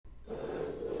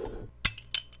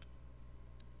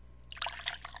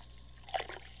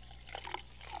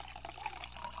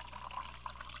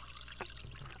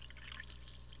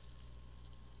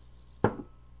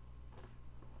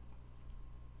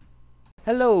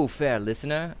Hello, fair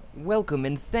listener. Welcome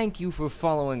and thank you for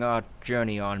following our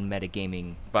journey on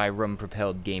metagaming by Rum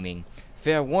Propelled Gaming.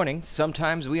 Fair warning,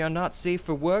 sometimes we are not safe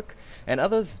for work, and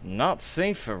others not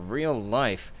safe for real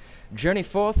life. Journey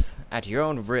forth at your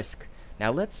own risk.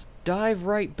 Now let's dive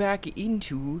right back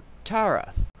into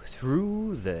Tarath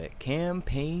through the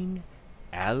campaign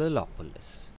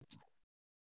Alilopolis.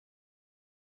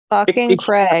 Fucking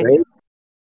Craig.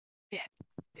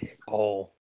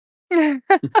 Oh.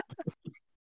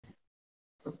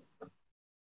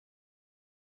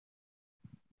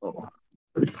 Oh.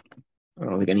 I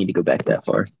don't think I need to go back that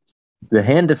far. The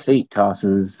hand of fate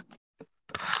tosses.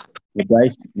 The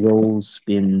dice rolls,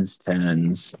 spins,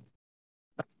 turns.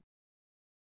 I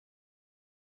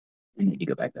need to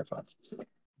go back that far.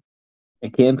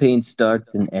 A campaign starts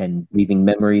and ends, leaving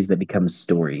memories that become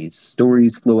stories.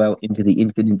 Stories flow out into the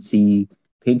infinite sea,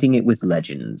 painting it with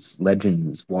legends.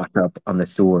 Legends wash up on the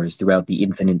shores throughout the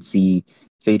infinite sea,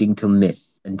 fading to myth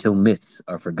until myths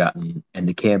are forgotten, and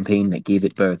the campaign that gave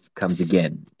it birth comes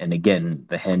again, and again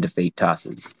the hand of fate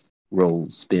tosses.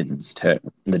 Rolls, spins, turns.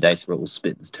 The dice rolls,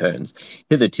 spins, turns.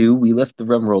 Hitherto, we left the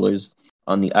rum rollers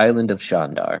on the island of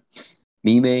Shandar.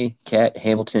 Mime, Cat,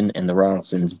 Hamilton, and the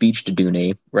Ronaldsons beached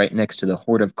Dune right next to the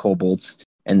horde of kobolds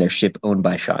and their ship owned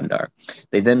by Shandar.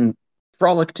 They then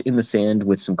frolicked in the sand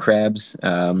with some crabs,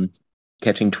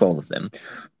 catching 12 of them.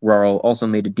 Rarl also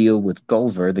made a deal with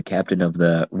Gulliver, the captain of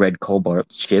the Red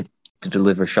Cobalt ship, to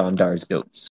deliver Shandar's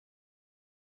goats.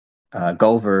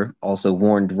 Gulliver also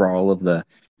warned Rarl of the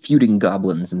feuding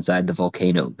goblins inside the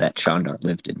volcano that Shandar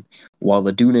lived in. While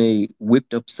the Dune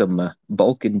whipped up some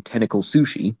Balkan tentacle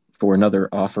sushi for another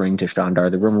offering to Shandar,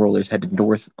 the rum rollers headed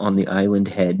north on the island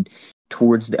head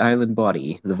towards the island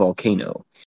body, the volcano,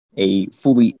 a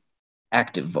fully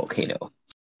active volcano.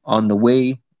 On the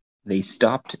way, they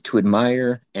stopped to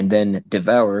admire and then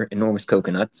devour enormous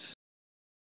coconuts.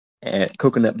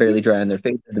 Coconut barely dry on their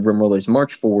face, the rum rollers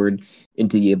march forward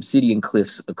into the obsidian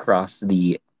cliffs across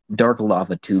the dark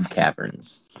lava tube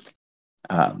caverns.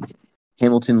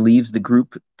 Hamilton leaves the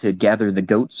group to gather the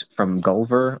goats from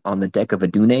Gulliver on the deck of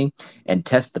Adune and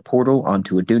test the portal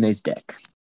onto Adune's deck.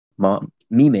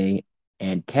 Mime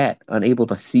and Cat, unable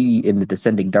to see in the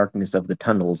descending darkness of the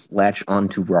tunnels, latch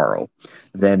onto Rarl.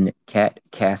 Then Cat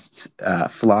casts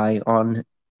Fly on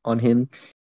him,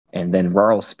 and then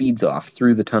Rarl speeds off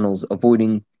through the tunnels,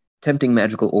 avoiding tempting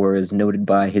magical auras noted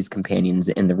by his companions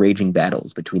in the raging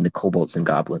battles between the kobolds and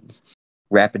goblins.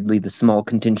 Rapidly, the small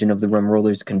contingent of the rum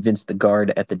rollers convinced the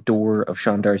guard at the door of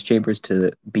Shandar's chambers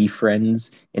to be friends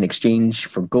in exchange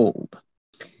for gold.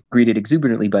 Greeted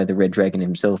exuberantly by the Red Dragon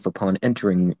himself upon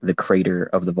entering the crater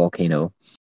of the volcano,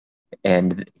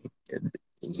 and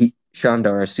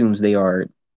Shandar assumes they are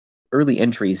early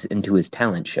entries into his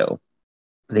talent show.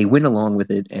 They went along with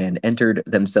it and entered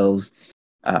themselves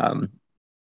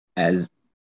as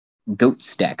goat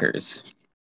stackers.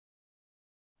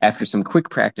 After some quick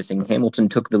practicing, Hamilton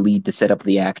took the lead to set up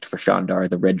the act for Shandar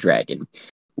the Red Dragon,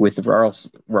 with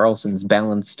Rarlsons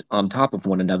balanced on top of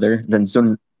one another, then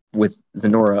with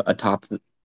Zenora atop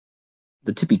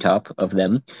the tippy top of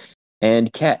them,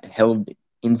 and Cat held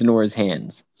in Zenora's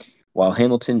hands, while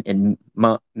Hamilton and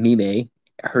Mime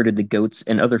herded the goats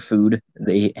and other food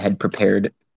they had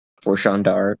prepared for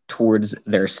Shandar towards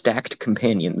their stacked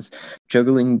companions,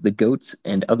 juggling the goats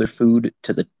and other food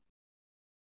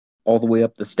all the way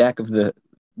up the stack of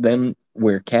them,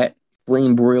 where Cat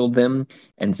flame broiled them,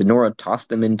 and Zenora tossed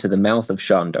them into the mouth of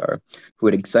Shandar, who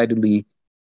had excitedly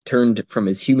turned from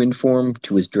his human form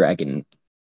to his dragon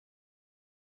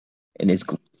in his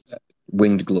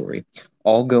winged glory.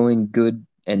 All going good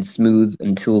and smooth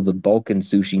until the Balkan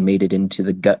sushi made it into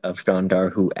the gut of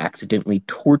Shandar, who accidentally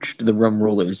torched the rum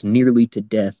rollers nearly to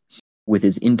death with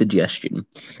his indigestion.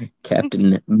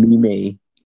 Captain Mime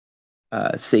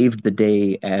saved the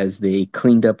day as they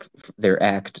cleaned up their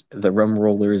act. The rum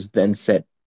rollers then set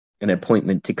an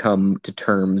appointment to come to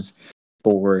terms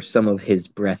for some of his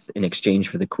breath in exchange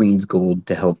for the Queen's gold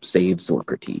to help save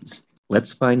Socrates.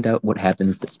 Let's find out what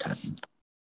happens this time.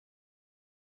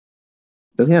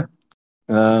 So yeah,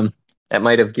 that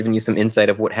might have given you some insight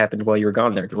of what happened while you were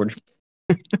gone there, George.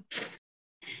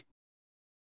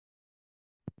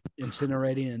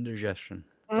 Incinerating indigestion.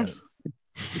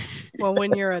 Well,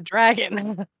 when you're a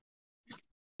dragon,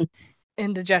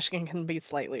 indigestion can be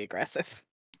slightly aggressive.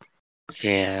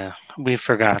 Yeah, we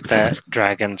forgot that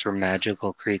dragons were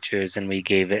magical creatures and we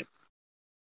gave it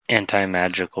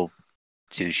anti-magical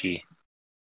sushi.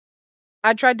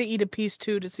 I tried to eat a piece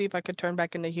too to see if I could turn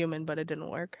back into human, but it didn't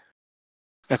work.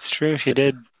 That's true, she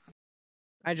did.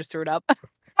 I just threw it up.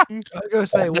 I was gonna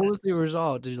say, what was the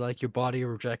result? Did your body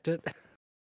reject it?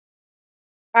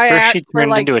 First, I she for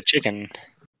turned like into a chicken.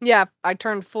 yeah, I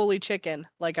turned fully chicken.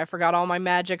 Like I forgot all my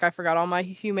magic, I forgot all my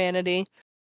humanity,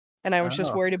 and I was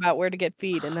just Oh. worried about where to get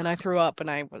feed, and then I threw up and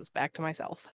I was back to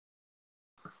myself.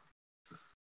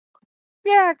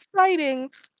 Yeah, exciting.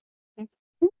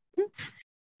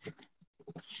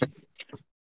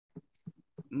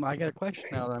 I got a question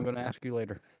now that I'm going to ask you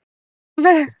later.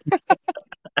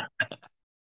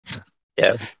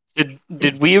 Yeah.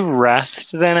 Did we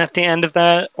rest then at the end of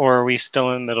that, or are we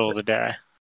still in the middle of the day?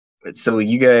 So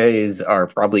you guys are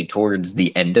probably towards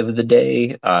the end of the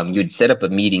day. You'd set up a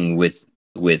meeting with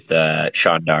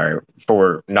Shandar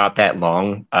for not that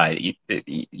long.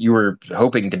 You were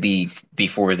hoping to be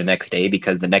before the next day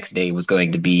because the next day was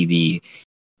going to be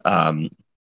um,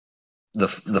 the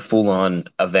full on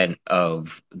event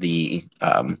of the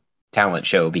talent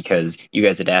show because you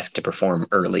guys had asked to perform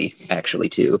early actually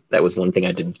too. That was one thing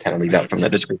I did kind of leave out from the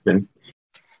description.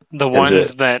 The Is it?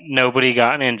 ones that nobody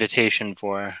got an invitation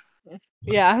for.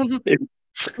 Yeah.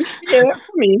 Yeah, I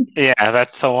mean, Yeah,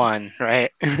 that's the one,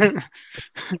 right?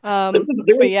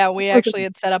 But yeah, we actually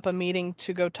had set up a meeting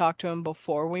to go talk to him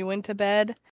before we went to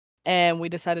bed, and we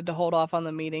decided to hold off on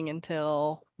the meeting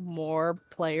until more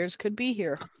players could be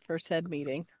here for said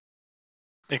meeting.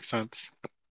 Makes sense.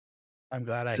 I'm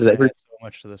glad I Does can every- add so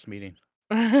much to this meeting.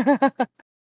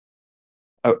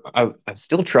 I'm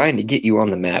still trying to get you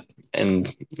on the map,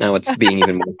 and now it's being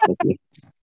even more tricky.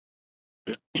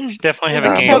 Should definitely Is have a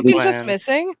this but game token we- just plan.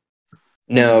 missing?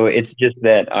 No, it's just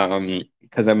that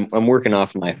because I'm working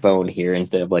off my phone here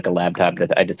instead of like a laptop.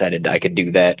 That I decided I could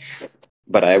do that,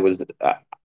 but I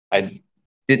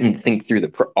didn't think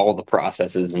through all the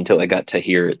processes until I got to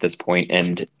here at this point,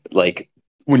 and like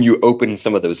when you open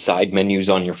some of those side menus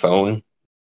on your phone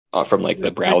from like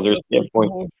the browser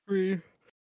standpoint.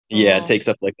 Yeah, it Oh. takes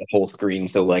up like the whole screen.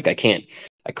 So like I can't.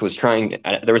 I was trying.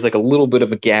 There was like a little bit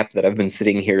of a gap that I've been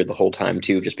sitting here the whole time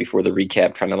too, just before the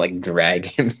recap, trying to like drag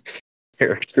him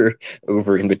character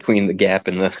over in between the gap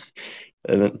and the.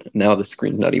 And then now the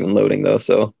screen's not even loading though.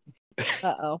 So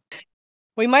Uh-oh.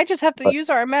 We might just have to use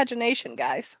our imagination,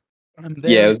 guys. I'm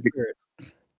yeah, there.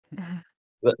 it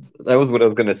was, that was what I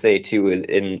was gonna say too. Is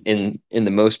in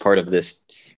the most part of this,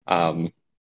 um,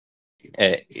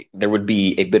 uh, there would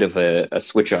be a bit of a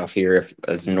switch off here if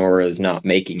Zenora is not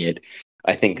making it.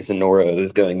 I think Zenora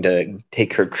is going to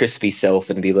take her crispy self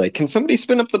and be like, "Can somebody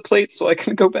spin up the plate so I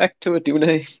can go back to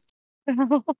Adune?"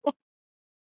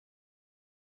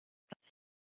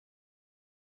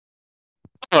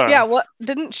 Yeah, what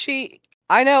didn't she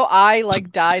I know I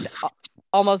like died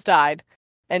almost died,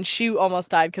 and she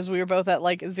almost died because we were both at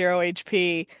like 0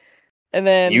 HP. And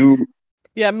then You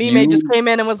yeah, Mime just you came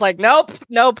in and was like, "Nope,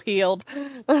 nope, healed."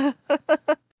 and the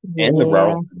Yeah.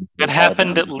 Rarl That were all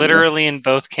happened down. literally in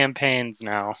both campaigns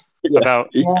now, Yeah. about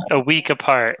Yeah. a week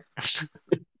apart. That's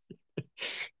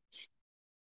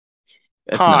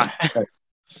Huh.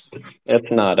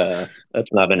 not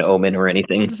that's not an omen or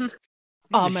anything.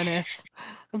 Ominous.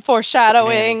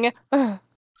 Foreshadowing. It's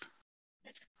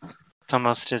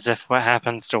almost as if what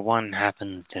happens to one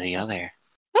happens to the other.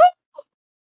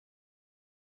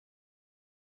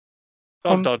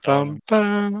 Dun, Bum, dun, bum,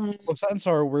 bum. Well, since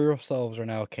our real selves are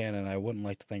now canon, I wouldn't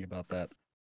like to think about that.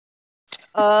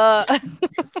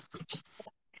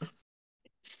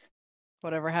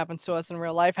 Whatever happens to us in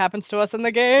real life happens to us in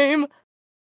the game.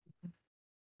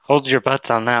 Hold your butts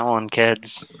on that one,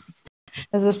 kids.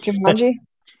 Is this Jumanji?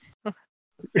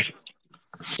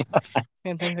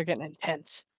 Man, things are getting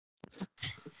intense.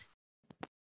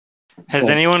 Has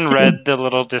anyone read the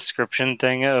little description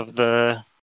thing of the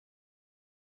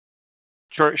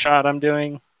short shot I'm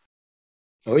doing?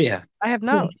 Oh yeah, I have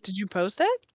not. Yes. Did you post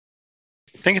it?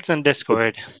 I think it's in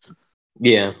Discord.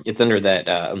 yeah. It's under that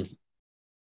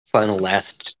final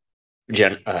last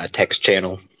text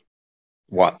channel.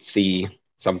 Watsy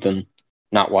something,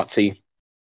 not Watsy.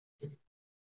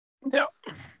 Yeah.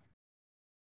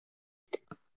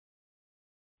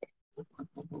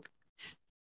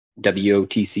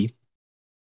 WOTC.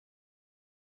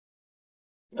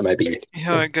 That might be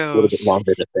How it a little bit goes.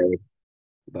 longer to say,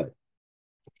 but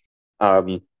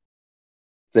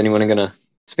is anyone gonna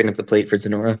spin up the plate for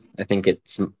Zenora? I think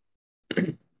it's I'll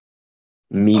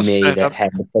Mime spin it that up.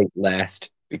 had the plate last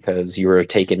because you were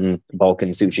taking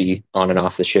Balkan sushi on and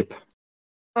off the ship.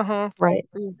 Uh-huh. Right.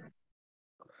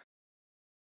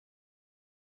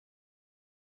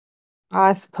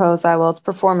 I suppose I will. It's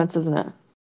performance, isn't it?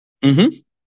 Mm-hmm.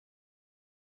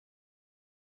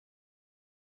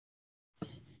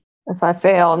 If I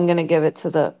fail, I'm gonna give it to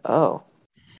the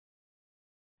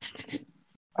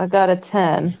I got a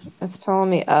 10. It's telling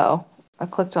me I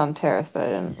clicked on Terrace, but I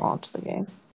didn't launch the game.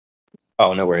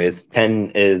 Oh, no worries.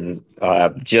 10 is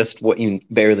just what you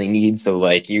barely need. So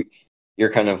like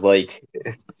you're kind of like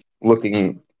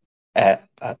looking at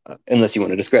unless you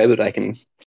want to describe it, I can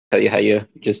tell you how you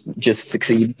just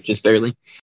succeed, just barely.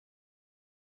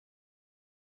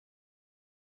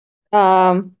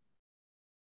 I'm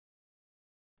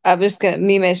just gonna.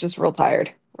 Mime's just real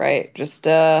tired, right? Just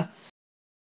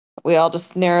we all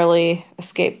just narrowly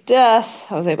escaped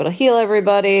death. I was able to heal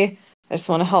everybody. I just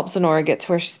want to help Zenora get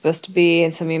to where she's supposed to be,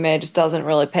 and so Mime just doesn't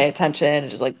really pay attention and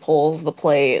just like pulls the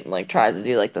plate and like tries to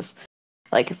do like this,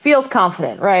 like it feels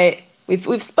confident, right?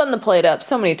 We've spun the plate up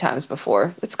so many times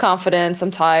before. It's confidence. I'm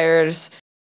tired. Just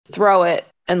throw it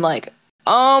and like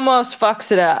almost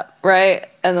fucks it up, right?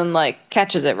 And then like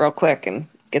catches it real quick and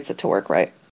gets it to work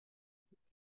right.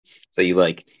 So you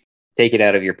like take it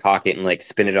out of your pocket and like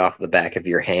spin it off the back of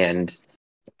your hand.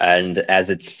 And as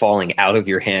it's falling out of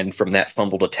your hand from that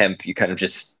fumbled attempt, you kind of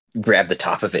just grab the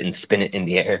top of it and spin it in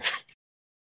the air.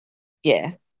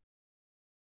 Yeah.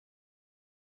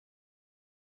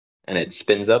 And it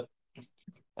spins up.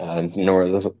 And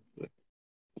Nora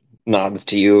nods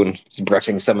to you and is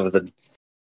brushing some of the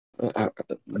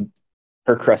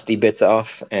her crusty bits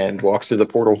off and walks through the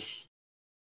portal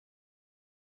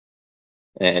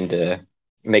and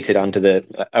makes it onto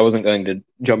the. I wasn't going to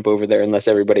jump over there unless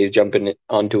everybody's jumping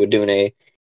onto a dune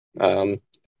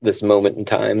this moment in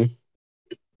time,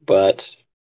 but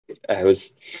I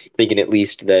was thinking at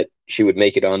least that she would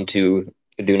make it onto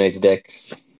Adune's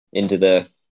decks into the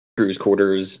crew's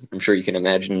quarters. I'm sure you can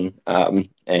imagine,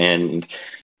 and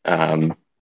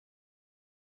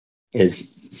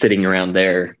is sitting around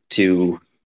there to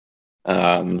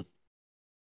um,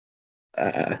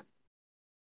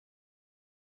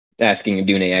 asking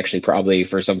Adune actually probably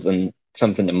for something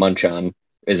to munch on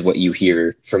is what you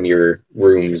hear from your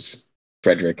rooms,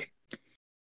 Frederick,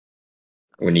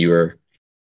 when you were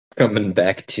coming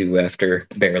back to after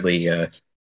barely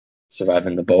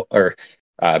surviving the or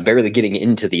barely getting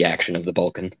into the action of the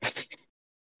Balkan.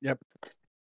 Yep.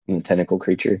 The tentacle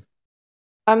creature.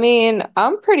 I mean,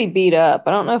 I'm pretty beat up.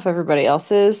 I don't know if everybody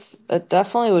else is. It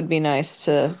definitely would be nice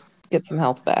to get some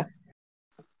health back.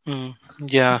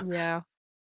 Yeah. Yeah.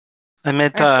 I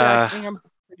meant Actually, I think I'm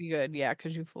pretty good. Yeah,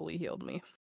 because you fully healed me.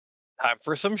 Time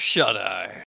for some shut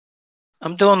eye.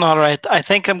 I'm doing all right. I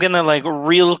think I'm gonna like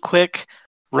real quick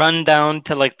run down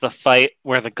to like the fight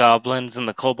where the goblins and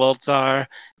the kobolds are,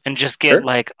 and just get Sure.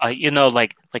 like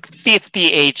like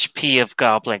 50 HP of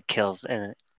goblin kills,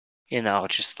 and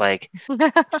just like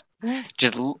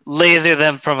just laser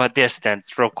them from a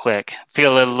distance real quick.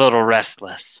 Feel a little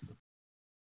restless.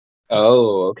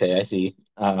 Oh, okay, I see.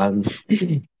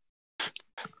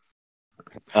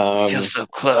 Feel so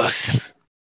close.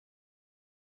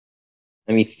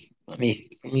 Let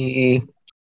me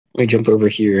jump over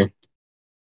here.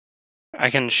 I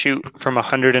can shoot from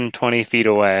 120 feet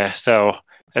away, so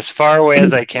as far away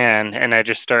as I can, and I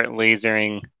just start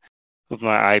lasering with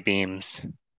my eye beams.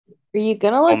 Are you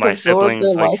gonna All like my absorb their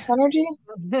siblings like life energy?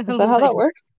 Is that how that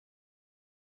works?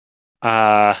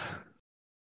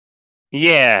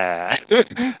 yeah.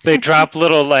 They drop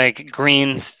little like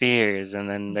green spheres and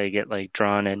then they get like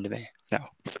drawn into me. No.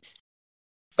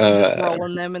 Just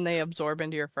rolling them and they absorb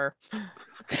into your fur.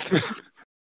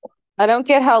 I don't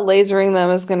get how lasering them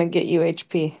is gonna get you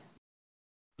HP.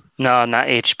 No, not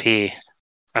HP.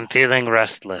 I'm feeling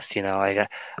restless, I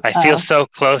feel so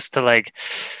close to like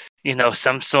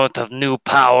some sort of new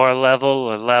power level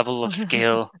or level of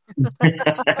skill.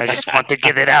 I just want to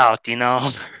get it out,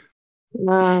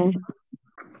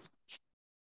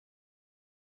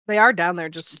 They are down there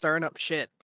just stirring up shit.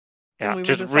 Yeah, And we were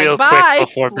just just real like, bye! quick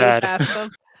before Flew bed. past them.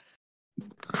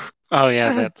 Oh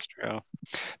yeah, that's true.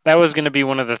 That was going to be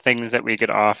one of the things that we could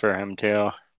offer him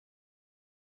too.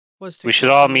 We should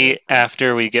all meet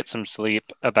after we get some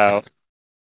sleep about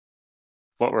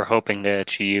what we're hoping to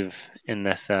achieve in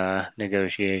this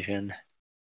negotiation.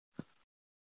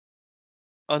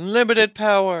 Unlimited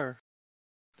power.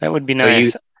 That would be So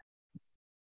nice.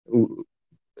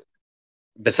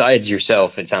 Besides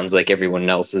yourself, it sounds like everyone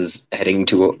else is heading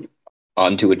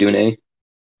onto Adune.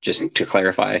 Just to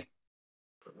clarify.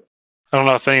 I don't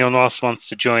know if anyone else wants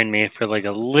to join me for like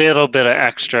a little bit of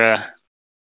extra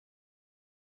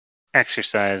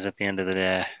exercise at the end of the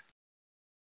day.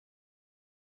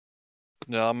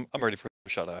 No, I'm ready for a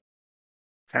shut eye.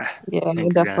 Yeah, I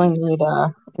definitely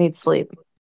need sleep.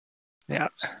 Yeah.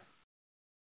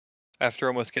 After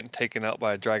almost getting taken out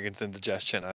by a dragon's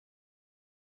indigestion,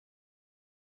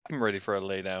 I'm ready for a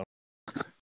lay down.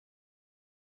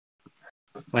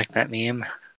 Like that meme.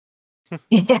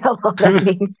 Yeah, I love that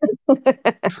meme.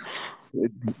 You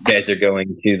guys are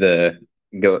going to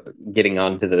getting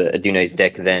onto the Adune's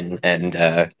deck then, and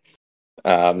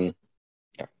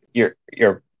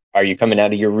are you coming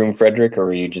out of your room, Frederick, or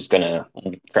are you just gonna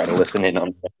try to listen in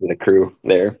on the crew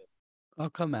there? I'll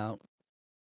come out.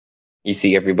 You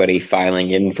see everybody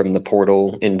filing in from the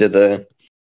portal into the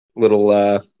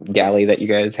little galley that you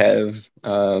guys have.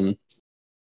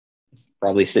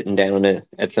 Probably sitting down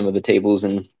at some of the tables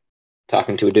and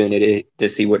talking to Aduna to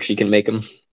see what she can make them.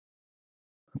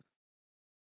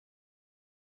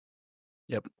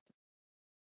 Yep.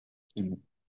 Just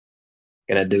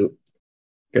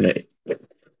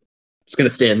gonna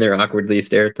stand there awkwardly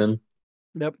stare at them.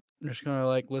 Yep. I'm just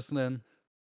gonna listen in.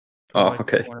 Oh,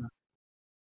 okay.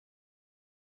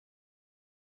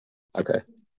 Okay.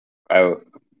 I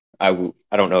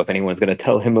don't know if anyone's gonna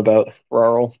tell him about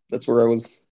Rarl. That's where I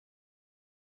was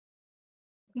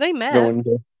They met. going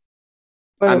to.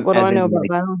 What do I know about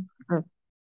them?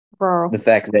 Rarl. The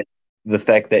fact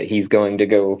that he's going to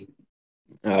go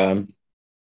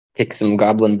kick some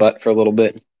goblin butt for a little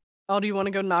bit. Oh, do you want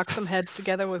to go knock some heads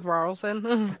together with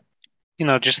Rarlson?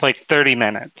 Just 30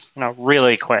 minutes.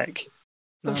 Really quick.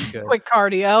 Quick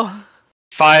cardio.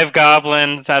 5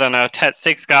 goblins. I don't know.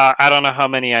 6 I don't know how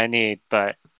many I need,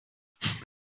 but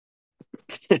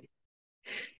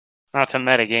not to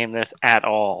metagame this at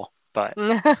all. But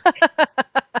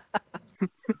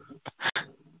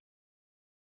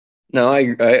no,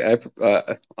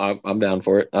 I'm down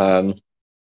for it. I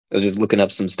was just looking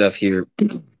up some stuff here.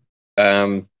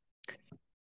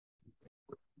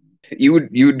 You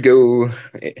would go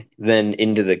then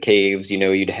into the caves.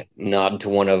 You'd nod to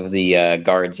one of the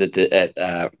guards at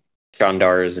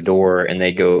Shandar's door, and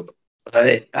they go,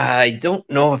 "I don't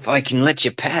know if I can let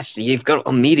you pass. You've got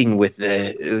a meeting with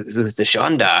the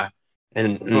Shandar in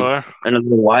a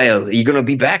little while. Are you gonna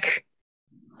be back?"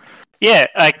 Yeah.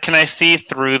 Can I see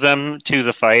through them to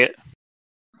the fight?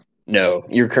 No,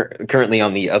 you're currently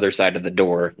on the other side of the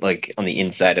door, like on the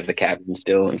inside of the cavern,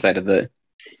 still inside of the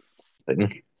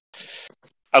thing.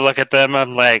 I look at them.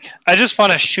 I'm like, I just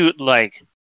want to shoot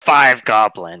 5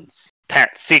 goblins,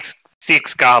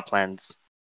 6 goblins,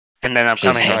 and then I'm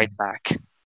coming right back.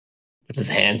 With his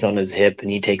hands on his hip, and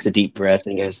he takes a deep breath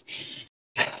and goes,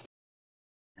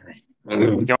 "You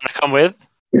want to come with?"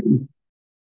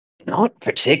 Not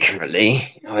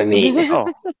particularly. I mean,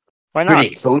 why not?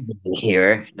 Pretty cozy in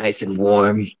here, nice and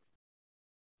warm.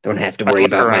 Don't have to worry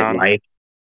about my life.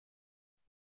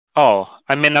 Oh,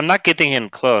 I mean, I'm not getting in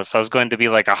close. I was going to be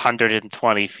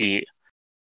 120 feet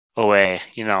away,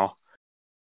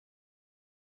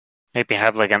 Maybe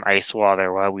have an ice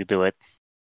water while we do it.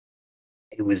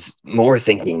 It was more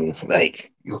thinking,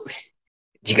 you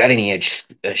got any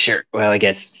shirt? Well, I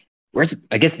guess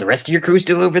the rest of your crew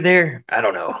still over there? I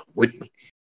don't know.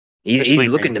 He's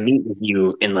looking to meet with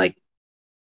you in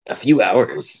a few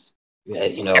hours.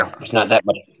 There's not that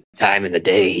much time in the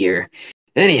day here.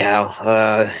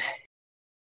 Anyhow,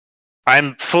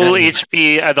 I'm full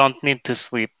HP. I don't need to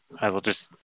sleep. I will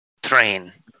just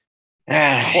train.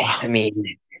 I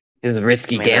mean, this is a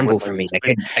risky gamble for me.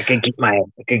 I could get my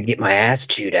ass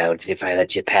chewed out if I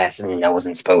let you pass, and I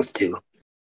wasn't supposed to.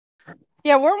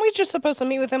 Yeah, weren't we just supposed to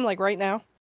meet with him right now?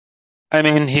 I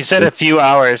mean, he said a few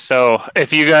hours. So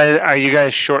if you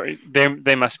guys short?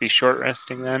 They must be short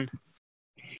resting then.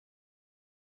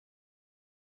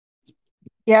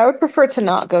 Yeah, I would prefer to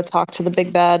not go talk to the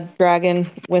big bad dragon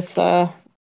with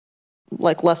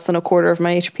less than a quarter of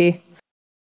my HP.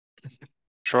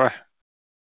 Sure.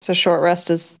 So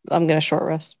I'm gonna short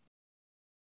rest.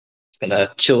 It's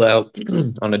gonna chill out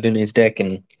on Adune's deck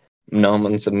and nom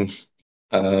on some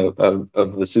of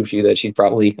the sushi that she's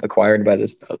probably acquired by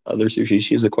this other sushi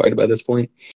she's acquired by this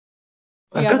point.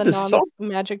 Yeah, the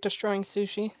magic destroying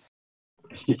sushi.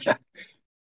 Yeah.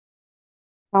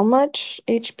 How much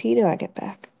HP do I get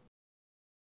back?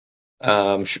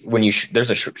 When you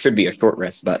there's should be a short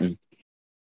rest button.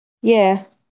 Yeah.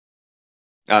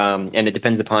 And it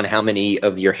depends upon how many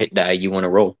of your hit die you want to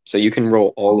roll. So you can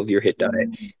roll all of your hit die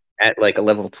at a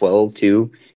level 12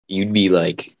 too. You'd be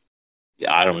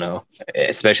I don't know,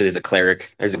 especially as a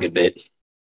cleric. There's a good bit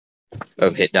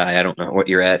of hit die. I don't know what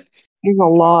you're at. There's a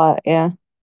lot, yeah.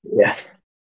 Yeah.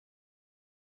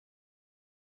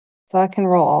 So I can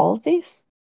roll all of these?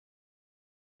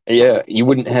 Yeah, you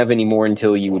wouldn't have any more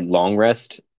until you would long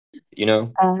rest, I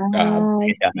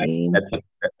see. That's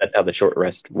how the short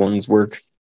rest ones work.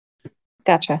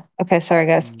 Gotcha. Okay, sorry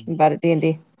guys. I'm bad at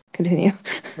D&D. Continue.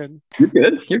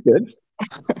 You're good.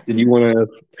 Did you want to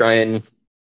try and,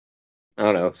 I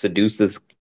don't know, seduce this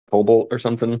kobold or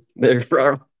something there,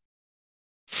 bro?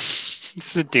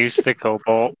 Seduce the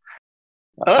kobold.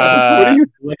 What are you...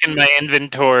 Look in my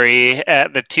inventory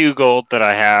at the 2 gold that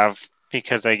I have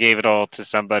because I gave it all to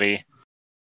somebody.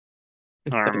 I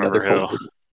don't remember Another who.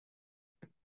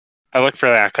 I look for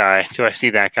that guy. Do I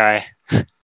see that guy?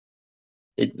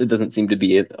 It doesn't seem to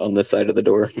be on this side of the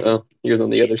door. Oh, he was on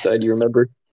the other side. You remember?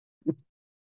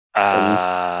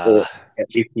 Or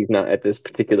at least he's not at this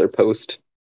particular post.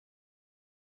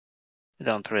 I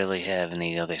don't really have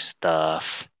any other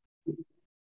stuff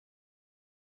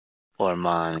or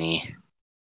money.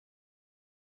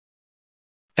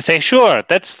 I say, sure,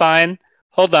 that's fine.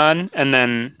 Hold on. And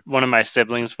then one of my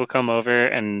siblings will come over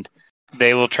and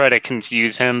they will try to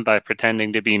confuse him by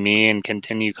pretending to be me and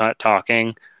continue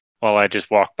talking while I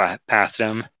just walk past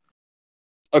him.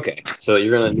 Okay, so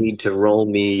you're gonna need to roll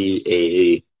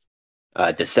me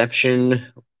a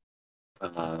deception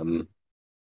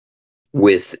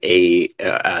with a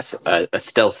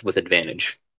stealth with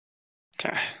advantage.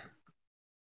 Okay.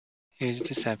 Here's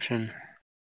deception.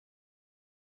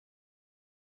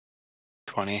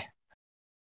 20.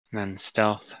 And then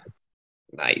stealth.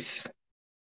 Nice.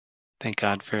 Thank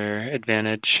God for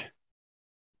advantage.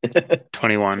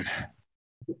 21.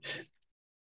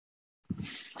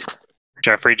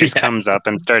 Jeffrey just comes up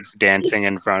and starts dancing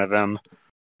in front of him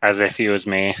as if he was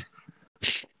me.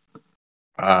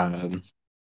 I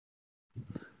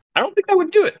don't think I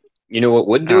would do it. You know what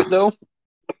would do it though?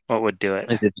 What would do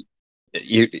it?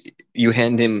 You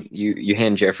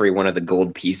hand Jeffrey one of the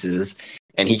gold pieces,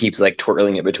 and he keeps like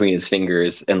twirling it between his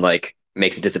fingers and like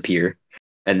makes it disappear,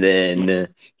 and then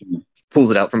he pulls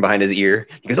it out from behind his ear.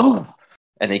 He goes, "Oh!"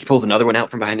 And then he pulls another one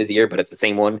out from behind his ear, but it's the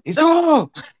same one. He's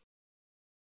 "Oh!"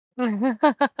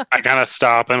 I kind of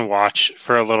stop and watch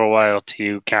for a little while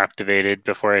too, captivated,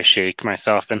 before I shake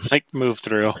myself and like move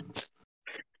through.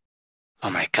 Oh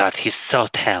my God, he's so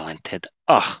talented.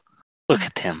 Oh, look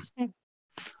at him.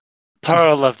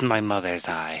 Pearl of my mother's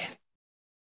eye.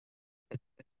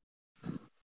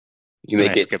 You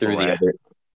make it through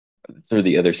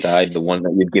the other side. The one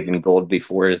that you'd given gold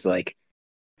before is like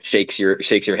shakes your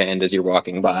hand as you're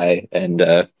walking by, and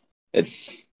it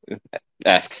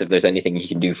asks if there's anything he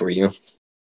can do for you.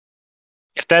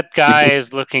 If that guy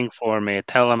is looking for me,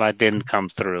 tell him I didn't come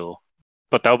through.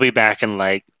 But they'll be back in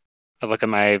like, I look at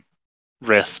my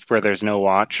wrist where there's no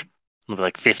watch.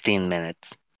 Like 15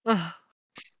 minutes.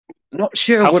 Not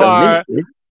sure How what far, a minute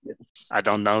is. I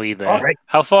don't know either. All right.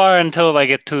 How far until I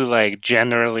get to like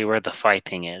generally where the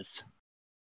fighting is?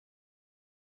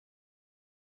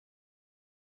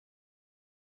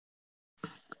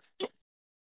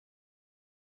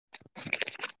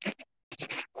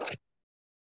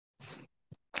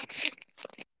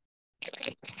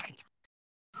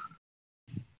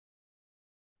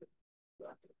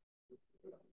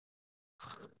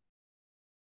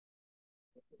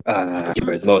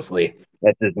 Mostly.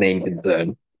 That's his main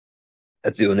concern.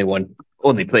 That's the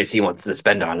only place he wants to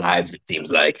spend our lives, it seems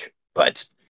like. But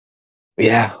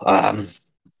yeah,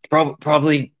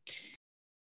 probably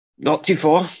not too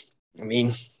far. I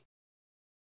mean,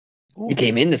 he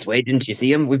came in this way, didn't you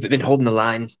see him? We've been holding the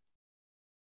line.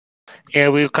 Yeah,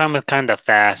 we've come kind of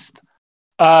fast.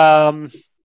 Do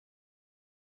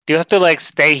you have to like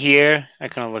stay here? I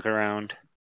kind of look around.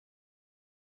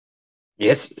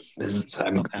 Yes,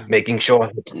 I'm making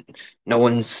sure that no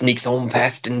one sneaks on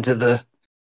past into the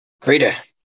crater.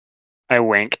 I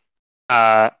wink.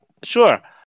 Sure.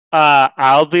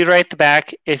 I'll be right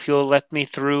back if you'll let me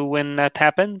through when that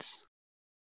happens.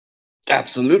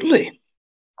 Absolutely.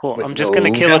 Cool. I'm just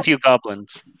gonna kill a few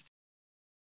goblins.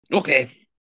 Okay.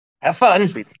 Have fun.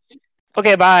 Sweet.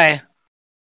 Okay, bye.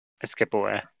 I skip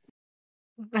away.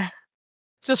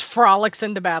 Just frolics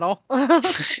into battle.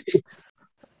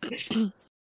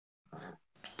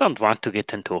 Don't want to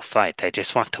get into a fight. I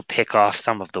just want to pick off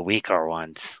some of the weaker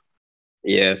ones.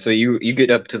 Yeah, so you get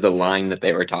up to the line that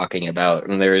they were talking about,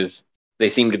 and they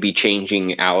seem to be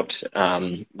changing out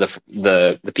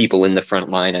the people in the front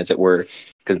line, as it were,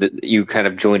 because you kind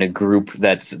of join a group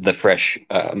that's the fresh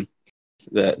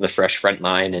the fresh front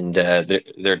line, and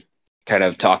they're kind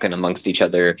of talking amongst each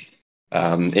other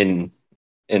in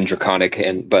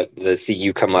Draconic, but they see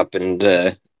you come up and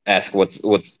ask what's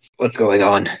going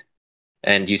on.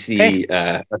 And you see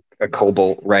a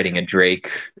kobold riding a drake.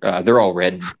 They're all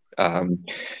red. And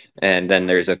then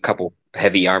there's a couple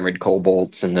heavy armored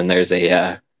kobolds, and then there's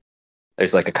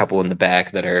like a couple in the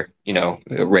back that are,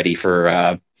 ready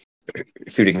for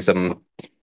shooting some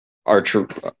archer,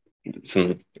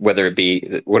 whether it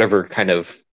be whatever kind of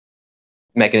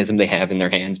mechanism they have in their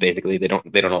hands. Basically, they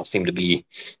don't all seem to be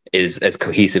as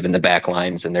cohesive in the back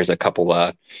lines. And there's a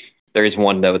couple. There is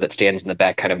one though that stands in the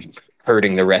back, kind of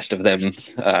hurting the rest of them.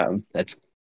 That's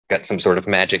got some sort of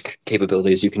magic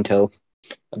capabilities, you can tell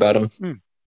about him.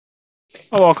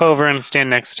 I'll walk over and stand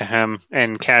next to him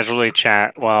and casually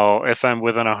chat while, if I'm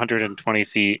within 120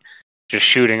 feet, just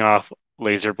shooting off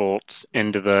laser bolts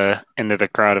into the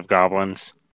crowd of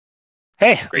goblins.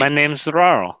 Hey, Great. my name's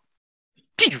Zararl.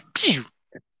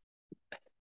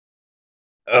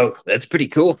 Oh, that's pretty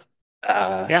cool.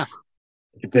 Yeah.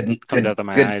 Comes out of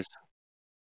my Good. eyes.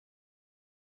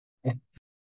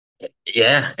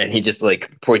 Yeah, and he just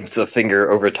like points a finger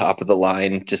over top of the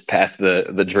line, just past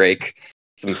the Drake,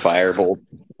 some firebolt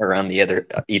around the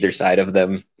either side of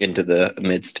them into the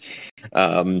midst.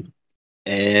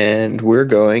 And we're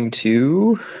going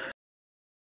to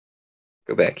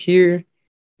go back here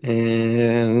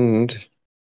and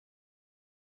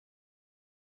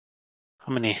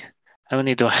How many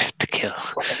do I have to kill?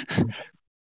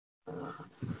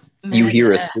 you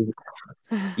hear a Mega.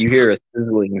 you hear a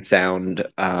sizzling sound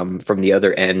from the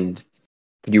other end.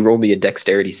 Could you roll me a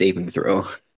dexterity saving throw?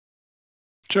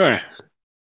 Sure.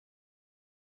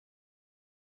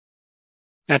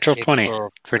 Natural Kick 20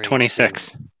 or for break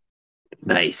 26.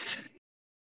 Nice.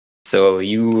 So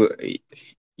you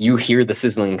hear the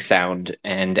sizzling sound,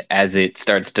 and as it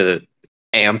starts to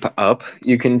amp up,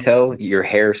 you can tell your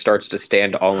hair starts to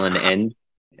stand all on end,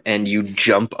 and you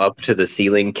jump up to the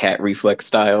ceiling, cat reflex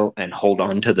style, and hold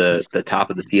on to the top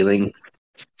of the ceiling,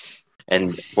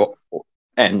 and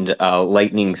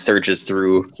lightning surges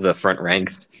through the front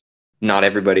ranks. Not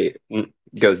everybody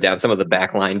goes down. Some of the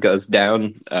back line goes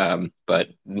down, but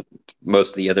most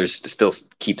of the others still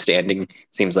keep standing.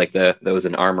 Seems like those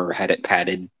in armor had it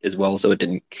padded as well, so it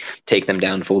didn't take them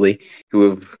down fully. Who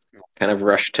have kind of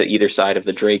rushed to either side of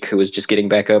the Drake, who was just getting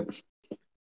back up.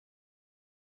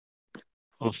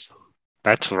 Oof.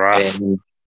 That's rough. And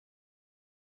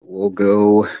we'll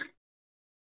go.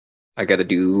 I got to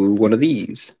do one of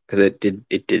these because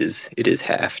it is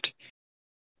halved.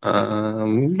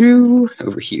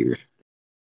 Over here.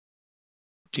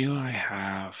 Do I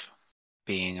have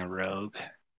being a rogue?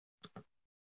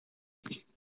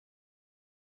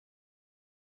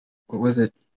 What was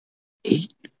it?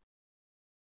 8,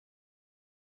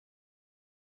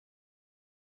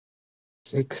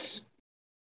 6,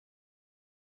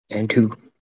 and 2.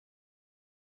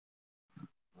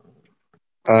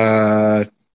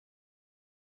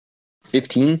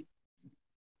 15.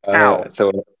 Ow.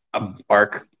 So a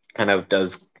arc kind of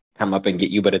does come up and get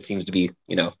you, but it seems to be,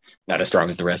 not as strong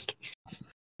as the rest.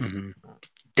 Mm-hmm.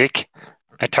 Dick,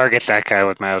 I target that guy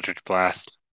with my Eldritch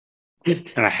Blast,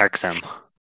 and I hex him,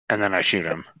 and then I shoot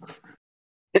him.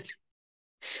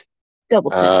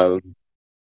 Double tap.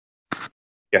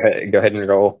 Go ahead and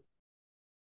roll.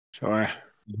 Sure.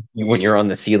 When you're on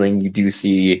the ceiling, you do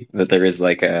see that there is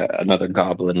like another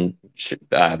goblin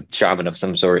shaman of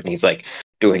some sort, and he's like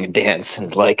doing a dance,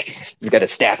 and like he's got a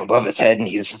staff above his head, and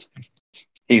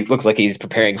he looks like he's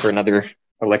preparing for another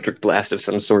electric blast of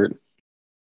some sort,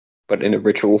 but in a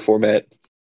ritual format.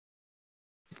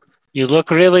 You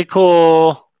look really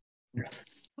cool.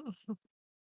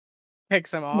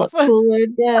 Picks him off. Look cooler,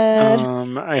 Dad.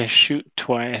 I shoot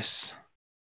twice.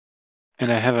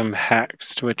 And I have him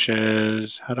hexed, which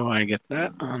is, how do I get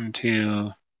that onto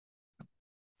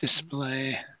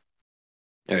display?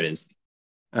 There it is.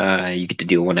 You get to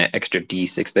deal one extra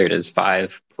d6. There it is,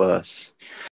 5 plus.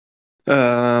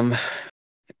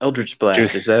 Eldritch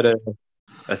Blast. Is that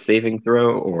a saving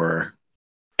throw or?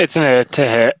 It's to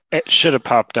hit. It should have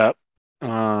popped up.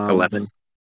 11.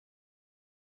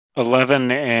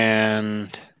 11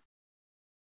 and.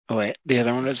 Oh wait, the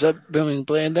other one is a booming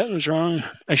blade. That was wrong.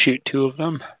 I shoot 2 of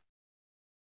them.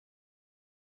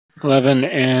 11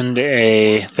 and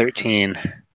a 13.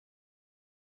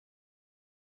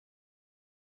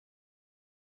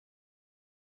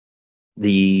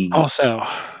 Also,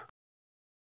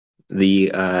 they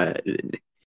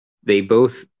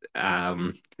both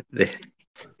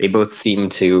they both seem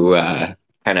to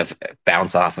kind of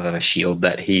bounce off of a shield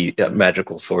a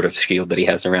magical sort of shield that he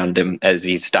has around him as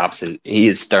he stops. He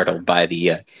is startled by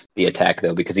the attack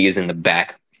though, because he is in the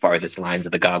back farthest lines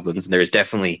of the goblins, and there's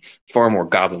definitely far more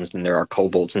goblins than there are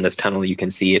kobolds in this tunnel. You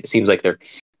can see it seems like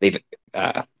they've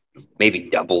maybe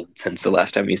doubled since the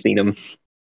last time you've seen them.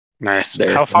 Nice.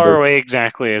 How far away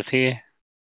exactly is he?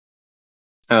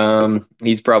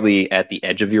 He's probably at the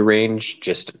edge of your range,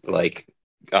 just like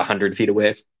 100 feet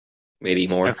away, maybe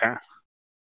more. Okay.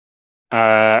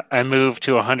 I move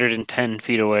to 110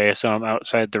 feet away, so I'm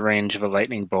outside the range of a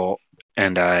lightning bolt,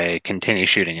 and I continue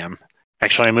shooting him.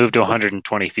 Actually, I moved to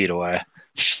 120 feet away.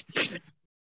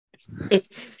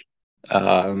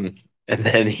 And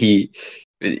then he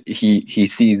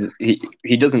sees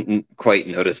he doesn't quite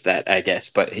notice that, I guess,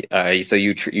 but so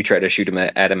you try to shoot him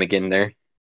at him again there.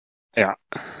 Yeah.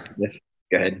 Yes.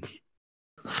 Go ahead.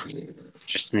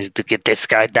 Just need to get this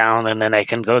guy down and then I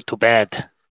can go to bed.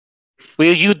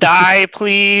 Will you die,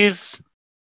 please?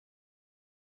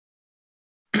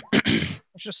 It's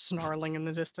just snarling in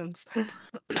the distance.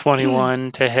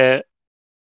 21 to hit.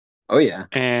 Oh yeah.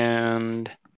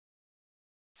 And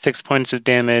 6 points of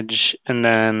damage, and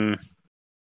then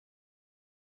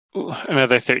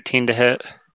another 13 to hit.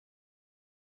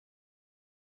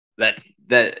 That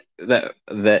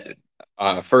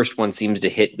first one seems to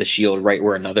hit the shield right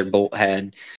where another bolt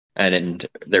had, and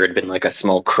there had been like a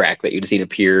small crack that you'd seen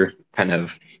appear, kind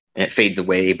of, and it fades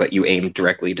away. But you aim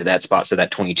directly to that spot, so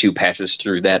that 22 passes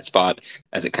through that spot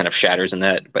as it kind of shatters in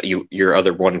that. But your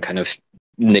other one kind of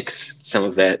nicks some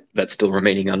of that that's still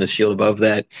remaining on his shield above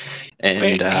that, and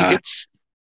Wait, he gets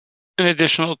an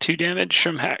additional 2 damage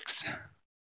from Hex.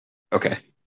 okay,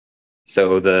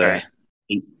 so the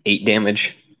Sorry. 8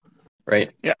 damage,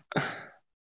 right? Yeah.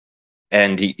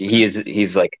 And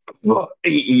he's like,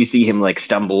 you see him like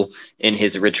stumble in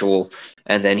his ritual,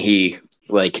 and then he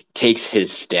like takes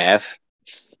his staff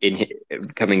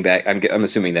coming back. I'm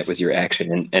assuming that was your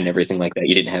action and everything like that.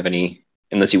 You didn't have any,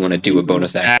 unless you want to do a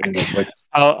bonus action.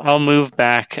 I'll move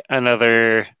back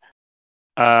another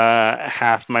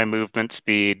half my movement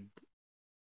speed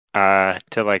to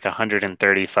like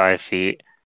 135 feet,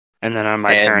 and then on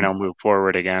my turn I'll move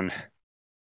forward again.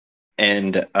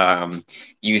 And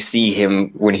you see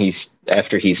him when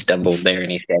after he's stumbled there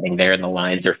and he's standing there and the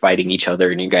lions are fighting each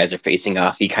other and you guys are facing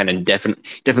off. He kind of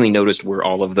definitely noticed where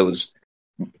all of those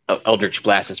eldritch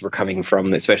blasts were coming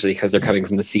from, especially because they're coming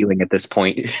from the ceiling at this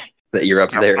point that you're up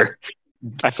there.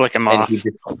 I flick him and off.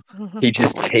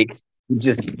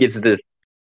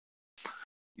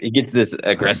 He gets this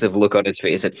aggressive look on his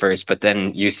face at first, but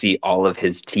then you see all of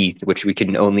his teeth, which we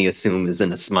can only assume is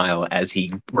in a smile, as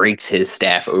he breaks his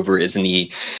staff over his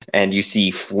knee, and you see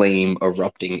flame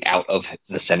erupting out of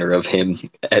the center of him,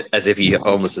 as if he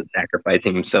almost is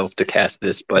sacrificing himself to cast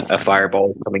this, but a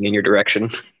fireball coming in your direction,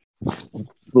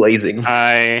 blazing.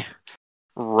 I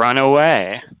run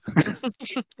away.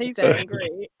 He's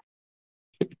angry.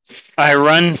 I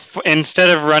run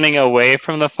instead of running away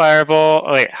from the fireball.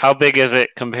 Wait, how big is it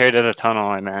compared to the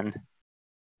tunnel I'm in?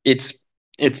 It's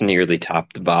nearly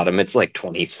top to bottom. It's like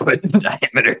 20-foot in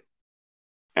diameter.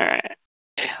 All right,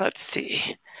 let's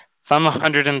see. If I'm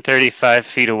 135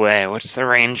 feet away, what's the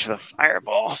range of the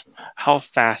fireball? How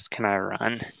fast can I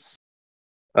run?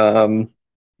 You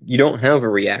don't have a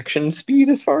reaction speed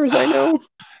as far as I know.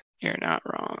 You're not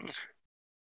wrong.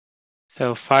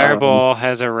 So fireball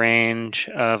has a range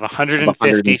of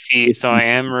 150 feet, so I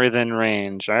am within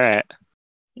range. All right.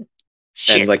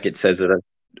 Shit. And like it says, a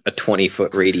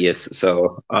 20-foot radius.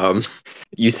 So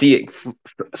you see it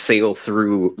sail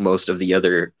through most of the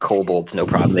other kobolds, no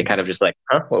problem. They kind of just like,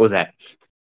 huh, what was that?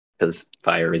 Because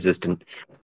fire resistant.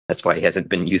 That's why he hasn't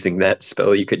been using that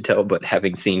spell, you could tell. But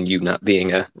having seen you not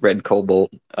being a red kobold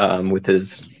with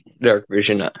his dark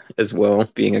vision as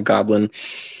well, being a goblin,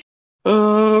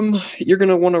 you're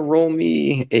gonna want to roll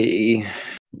me a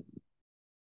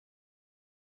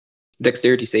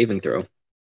dexterity saving throw.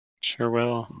 Sure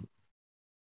will.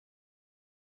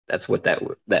 That's what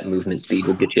that movement speed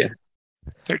will get you.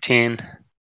 13.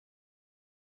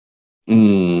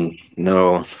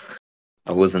 No,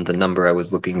 that wasn't the number I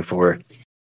was looking for.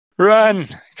 Run!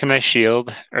 Can I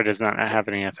shield, or does that not have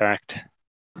any effect?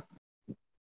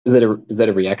 Is that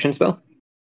a reaction spell?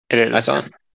 It is. I thought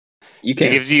you can.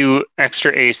 It gives you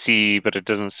extra AC, but it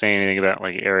doesn't say anything about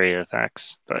like area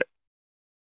effects. But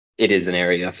it is an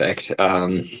area effect.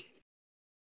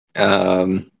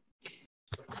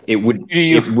 It wouldn't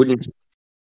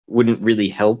really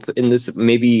help in this.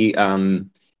 Maybe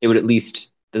it would at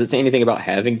least. Does it say anything about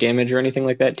having damage or anything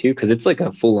like that too? Because it's like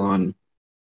a full-on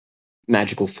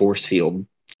magical force field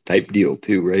type deal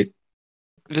too, right?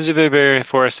 Visibility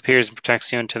force appears and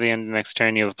protects you until the end of the next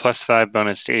turn. You have a +5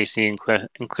 bonus to AC,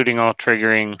 including all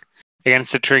triggering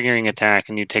against a triggering attack,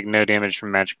 and you take no damage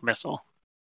from magic missile.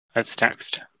 That's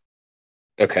text.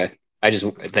 Okay,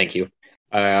 thank you.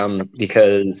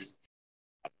 Because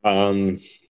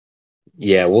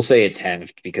yeah, we'll say it's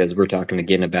halved because we're talking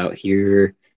again about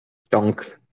here,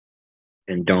 donk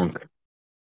and donk.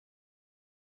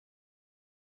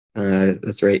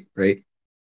 That's right.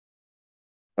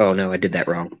 Oh no, I did that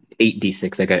wrong.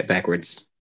 8d6. I got it backwards.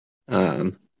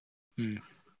 Thank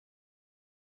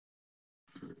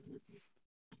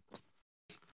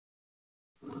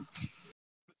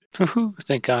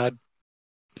God.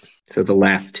 So the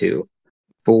last two.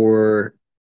 4,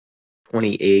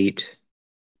 28,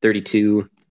 32,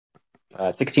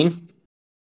 16.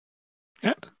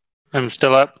 Yeah. I'm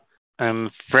still up. I'm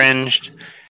fringed.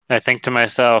 I think to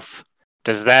myself,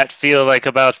 Does that feel like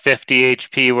about 50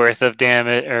 HP worth of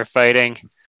damage or fighting?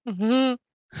 Mhm.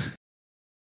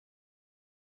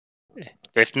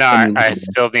 If not, I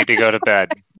still need to go to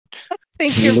bed.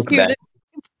 Think You you're look back.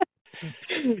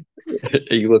 muted.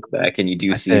 You look back and you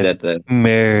do I see said that the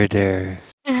murder.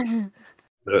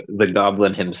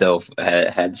 goblin himself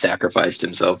had sacrificed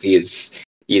himself. He is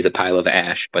a pile of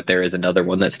ash, but there is another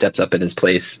one that steps up in his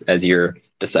place as you're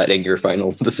deciding your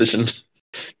final decision.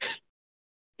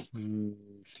 I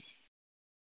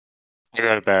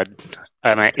go to bed.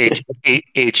 I'm at 8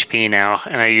 HP now,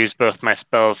 and I use both my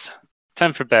spells.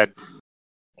 Time for bed.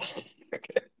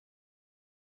 Okay.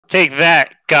 Take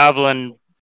that, goblin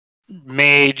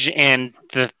mage, and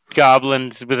the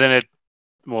goblins within it.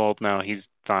 Well, no, he's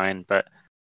fine, but.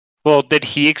 Well, did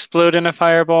he explode in a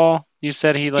fireball? You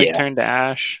said he Yeah. turned to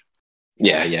ash.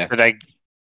 Yeah.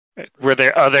 Were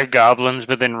there other goblins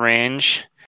within range?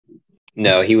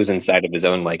 No, he was inside of his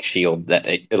own shield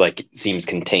that seems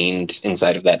contained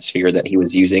inside of that sphere that he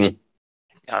was using.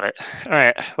 Got it. All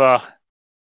right. Well,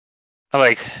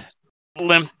 I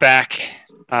limp back,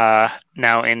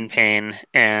 now in pain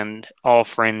and all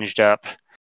fringed up,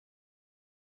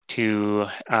 to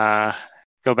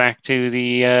go back to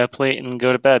the plate and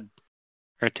go to bed,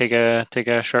 or take a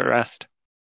short rest,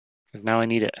 because now I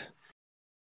need it.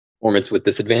 Performance with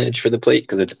disadvantage for the plate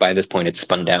because it's by this point it's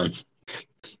spun down.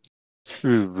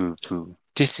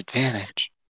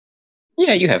 Disadvantage.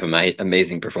 Yeah, you have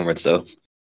amazing performance though.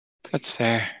 That's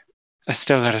fair. I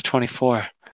still got a 24.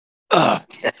 Oh,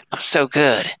 I'm so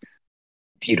good.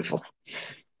 Beautiful.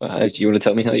 Do you want to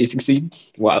tell me how you succeed?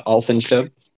 Wow, all cinched up.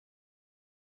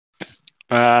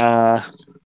 I'll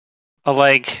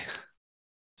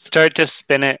start to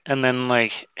spin it and then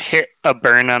hit a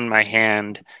burn on my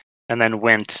hand and then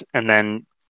wince and then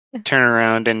turn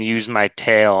around and use my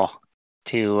tail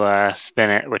to spin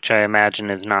it, which I imagine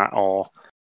is not all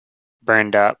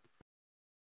burned up.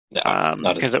 No,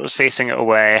 not because it was facing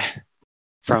away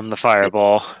from the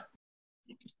fireball.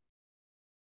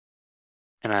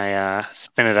 And I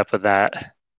spin it up with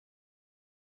that.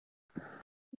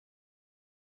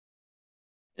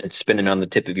 It's spinning on the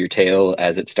tip of your tail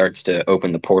as it starts to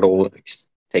open the portal.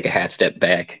 Take a half step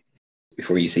back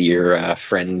before you see your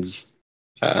friends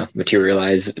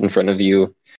materialize in front of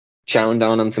you, chowing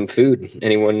down on some food.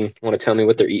 Anyone want to tell me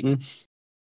what they're eating?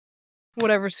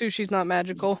 Whatever, sushi's not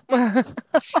magical.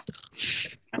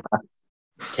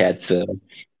 Cat's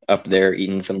up there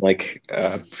eating some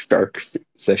shark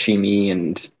sashimi,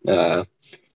 and I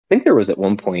think there was at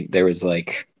one point there was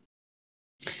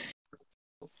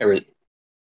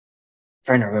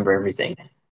trying to remember everything. I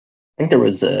think there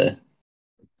was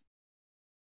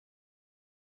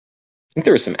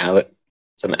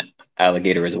some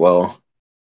alligator as well.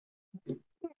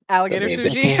 Alligator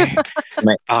sushi.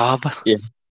 Bob. Yeah.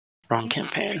 Wrong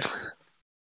campaign.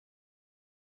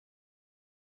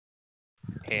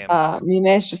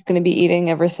 Mime's just going to be eating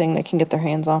everything they can get their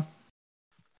hands on.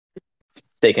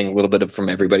 Taking a little bit from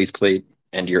everybody's plate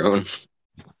and your own.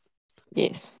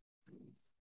 Yes.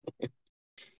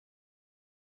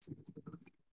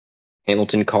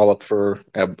 Hamilton, call up for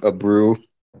a brew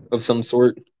of some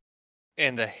sort.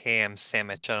 And a ham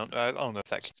sandwich. I don't know if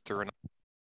that gets through or not.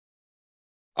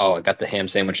 Oh, I got the ham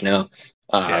sandwich now.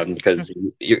 Yeah. Because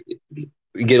you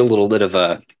get a little bit of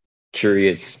a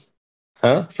curious,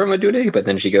 from a dude, but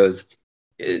then she goes,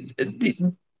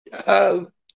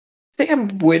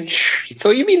 sandwich. So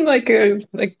you mean like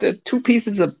the 2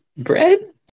 pieces of bread?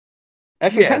 I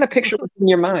can kind of picture what's in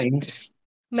your mind.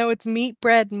 No, it's meat,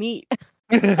 bread, meat.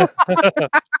 Zippy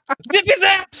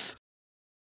zaps!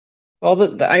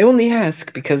 Well, I only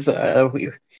ask because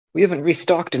we haven't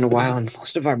restocked in a while, and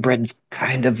most of our bread's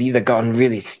kind of either gone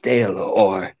really stale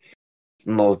or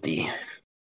moldy.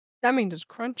 That means it's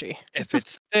crunchy. If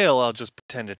it's stale, I'll just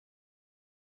pretend it.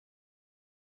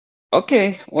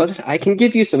 Okay, well, I can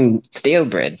give you some stale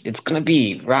bread. It's gonna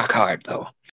be rock hard, though.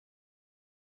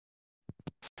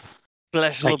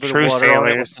 Splash a Like little bit true of water on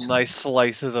it with sailors. some nice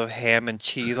slices of ham and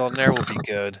cheese on there will be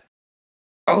good.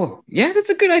 Oh, yeah, that's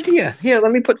a good idea. Here,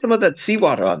 let me put some of that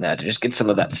seawater on that to just get some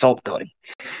of that salt going.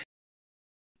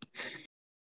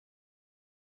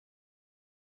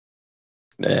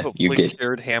 You get.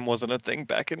 Cured ham wasn't a thing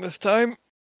back in this time.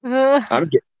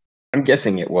 I'm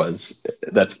guessing it was.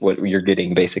 That's what you're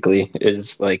getting basically.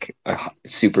 Is like a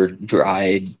super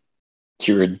dry,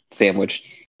 cured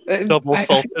sandwich. Double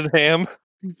salted ham.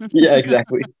 Yeah,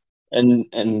 exactly.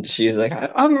 And she's like,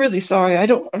 I'm really sorry. I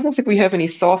don't think we have any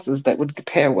sauces that would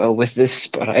pair well with this,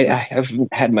 but I haven't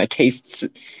had my tastes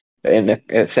in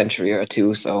a century or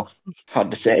two, so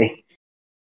hard to say.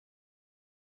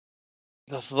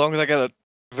 As long as I got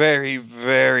very,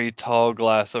 very tall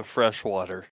glass of fresh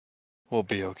water. We'll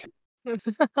be okay.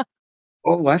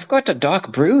 Oh, I've got a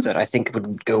dark brew that I think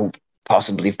would go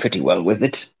possibly pretty well with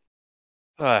it.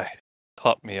 Aye,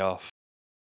 top me off.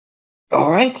 All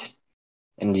right.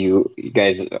 And you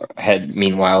guys had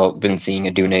meanwhile been seeing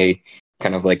Adune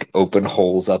kind of like open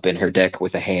holes up in her deck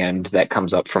with a hand that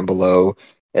comes up from below.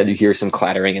 And you hear some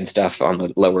clattering and stuff on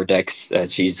the lower decks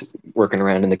as she's working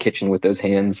around in the kitchen with those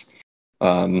hands,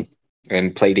 and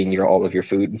plating all of your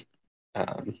food.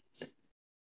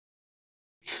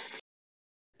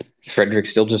 Is Frederick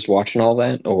still just watching all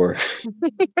that, or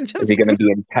is he going to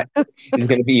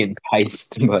be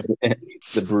enticed by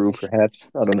the brew? Perhaps,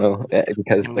 I don't know,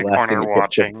 because In the the last thing corner that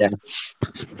watching.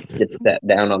 gets set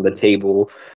down on the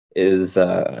table is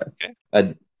a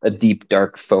deep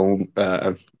dark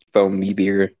foamy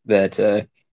beer that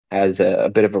has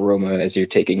a bit of aroma as you're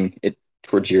taking it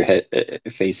towards your head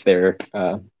face there,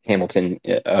 Hamilton,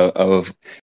 of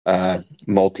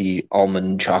malty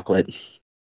almond chocolate.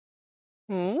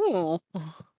 Oh,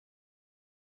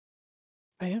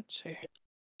 fancy. It's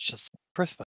just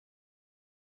Christmas.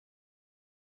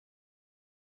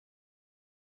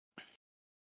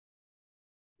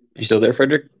 You still there,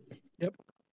 Frederick? Yep.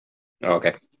 Oh,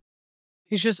 okay.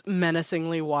 He's just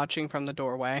menacingly watching from the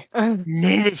doorway.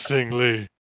 Menacingly.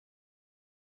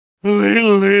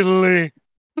 Lately.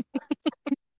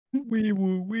 Wee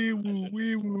woo, wee woo,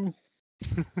 wee woo.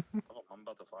 Oh, I'm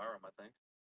about to fire him, I think.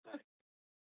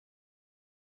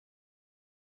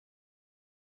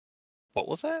 What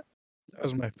was that? That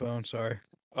was my phone, sorry.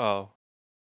 Oh.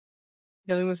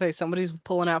 I was gonna say somebody's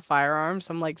pulling out firearms.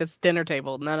 I'm like, this dinner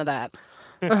table, none of that.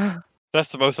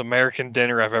 That's the most American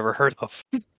dinner I've ever heard of.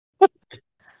 What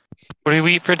do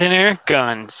we eat for dinner?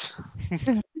 Guns.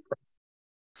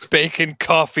 Bacon,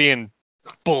 coffee, and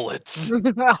bullets.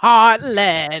 Hot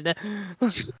lead.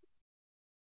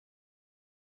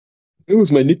 It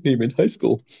was my nickname in high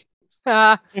school.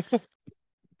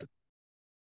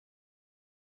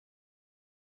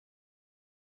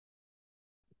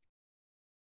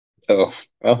 So,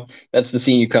 well, that's the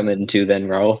scene you come into then,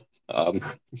 Raul.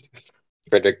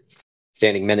 Frederick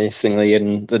standing menacingly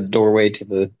in the doorway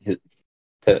to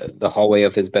the hallway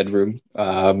of his bedroom,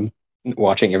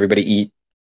 watching everybody eat.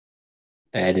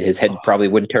 And his head probably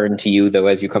would turn to you, though,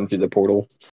 as you come through the portal.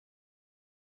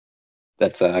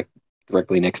 That's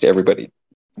directly next to everybody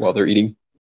while they're eating.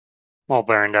 All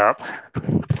burned up.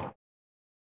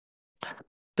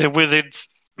 The wizards.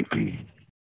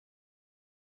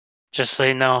 Just so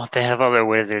you know, they have other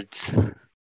wizards.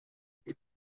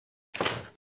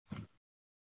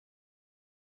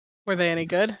 Were they any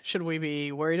good? Should we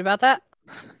be worried about that?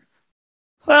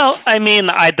 Well, I mean,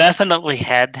 I definitely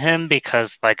had him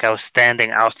because, like, I was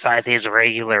standing outside his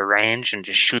regular range and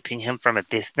just shooting him from a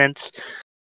distance.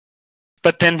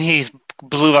 But then he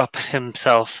blew up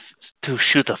himself to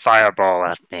shoot a fireball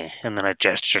at me, and then I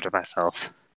gestured to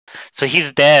myself. So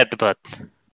he's dead, but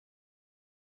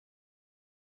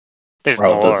there's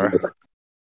Raul does more. look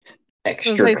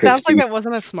extra It sounds like crispy. that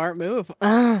wasn't a smart move.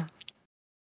 I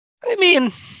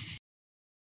mean,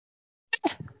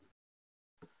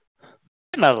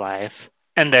 I'm alive,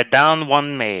 and they're down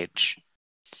one mage.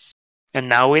 And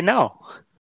now we know.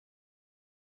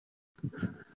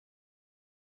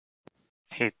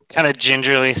 He kind of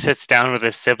gingerly sits down with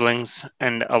his siblings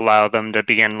and allow them to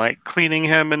begin like cleaning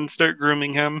him and start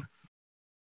grooming him.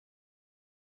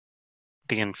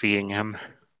 Begin feeding him.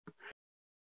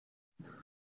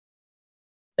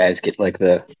 Guys get like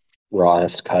the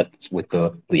rawest cuts with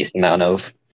the least amount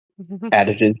of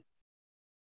additive.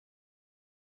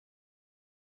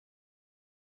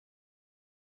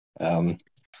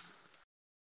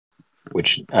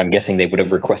 Which I'm guessing they would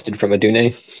have requested from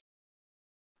Adune.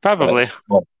 Probably.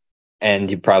 And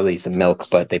you probably some milk,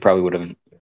 but they probably would have,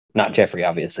 not Jeffrey,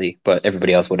 obviously, but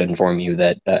everybody else would inform you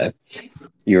that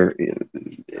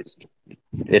it's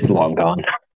long gone.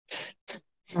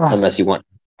 Unless you want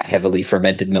heavily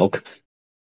fermented milk.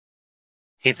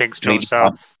 He thinks to Maybe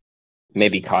himself.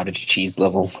 Maybe cottage cheese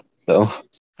level, though.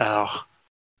 Oh.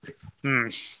 We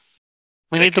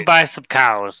need to buy some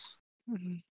cows.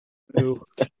 Ooh.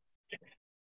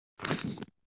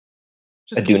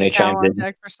 Just keep Adune the cow chimes on in.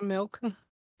 deck for some milk.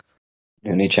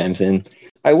 Adune chimes in.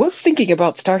 I was thinking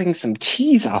about starting some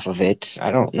cheese off of it.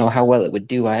 I don't know how well it would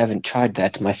do. I haven't tried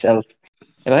that myself.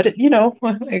 But,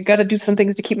 I gotta do some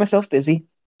things to keep myself busy.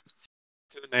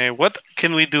 What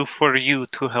can we do for you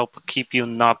to help keep you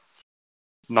not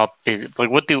busy? Like,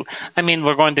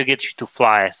 we're going to get you to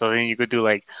fly, so then you could do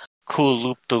like cool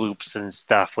loop-de-loops and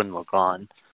stuff when we're gone.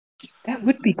 That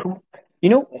would be cool.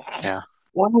 Yeah.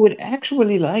 What I would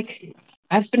actually like,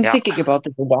 I've been thinking about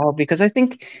this a while because I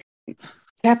think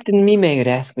Captain Mime had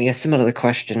asked me a similar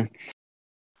question.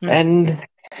 And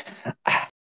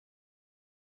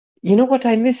you know what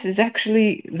I miss is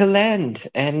actually the land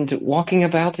and walking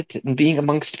about it and being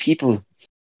amongst people.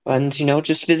 And,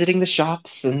 just visiting the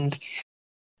shops and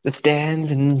the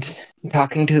stands and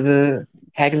talking to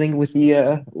haggling with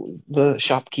the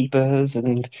shopkeepers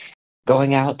and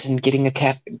going out and getting a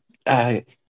caf at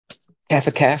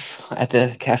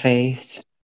the cafes.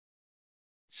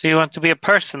 So you want to be a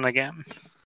person again?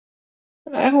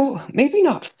 Oh, maybe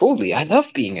not fully. I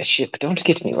love being a ship, don't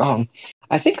get me wrong.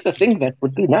 I think the thing that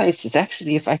would be nice is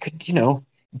actually if I could,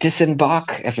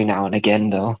 disembark every now and again,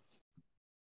 though.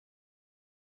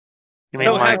 You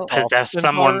mean like possess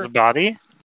someone's body?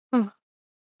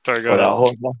 Sorry, go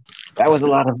ahead. That was a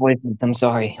lot of voices. I'm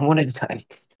sorry. One at a time.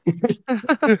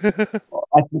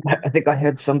 I think I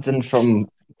heard something from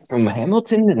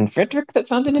Hamilton and Frederick that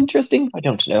sounded interesting. I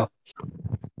don't know.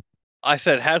 I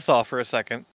said hats off for a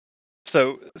second.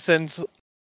 So since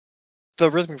the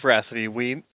Rhythmic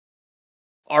Veracity,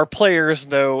 our players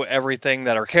know everything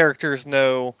that our characters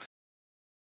know.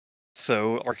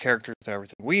 So our characters know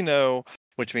everything we know,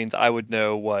 which means I would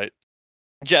know what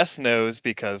Jess knows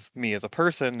because me as a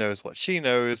person knows what she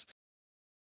knows,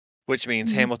 which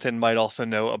means Hamilton might also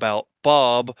know about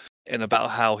Bob and about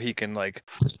how he can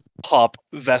pop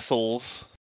vessels.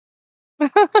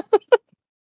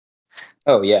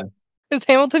 Oh yeah. Is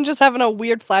Hamilton just having a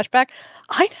weird flashback?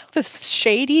 I know this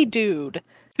shady dude.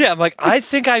 Yeah, I'm like, I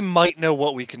think I might know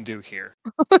what we can do here.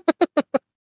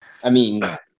 I mean,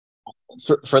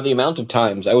 for the amount of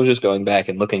times, I was just going back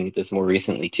and looking at this more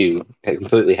recently too.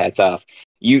 Completely hats off.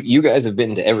 You guys have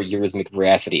been to every Rhythmic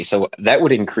Veracity, so that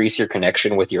would increase your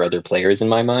connection with your other players in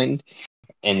my mind.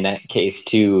 In that case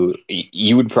too,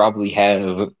 you would probably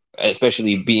have,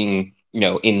 especially being,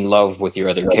 in love with your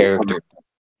other character.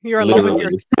 You're in love with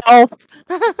yourself.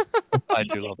 I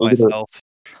do love myself.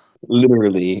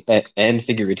 Literally and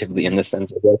figuratively in the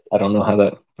sense of I don't know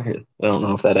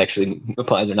if that actually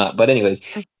applies or not. But anyways,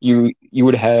 you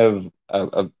would have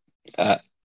a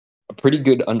pretty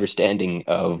good understanding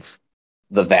of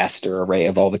the vaster array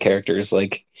of all the characters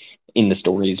in the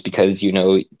stories because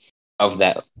of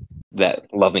that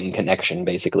loving connection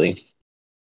basically.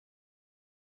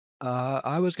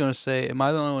 I was gonna say, am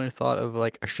I the only one who thought of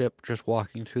a ship just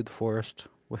walking through the forest?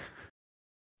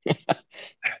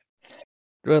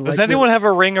 Does anyone have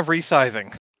a ring of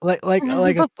resizing? Like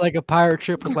a pirate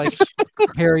ship with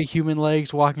hairy human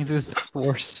legs walking through the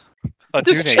forest.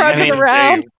 Just chugging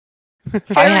around.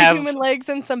 Hairy human legs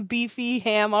and some beefy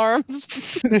ham arms.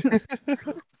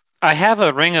 I have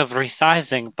a ring of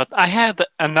resizing, but I had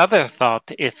another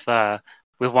thought if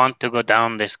we want to go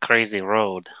down this crazy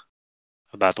road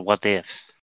about what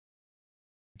ifs.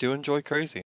 Do enjoy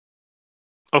crazy.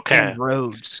 Okay. And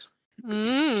roads.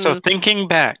 So thinking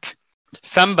back,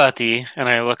 somebody, and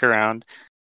I look around,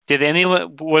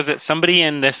 was it somebody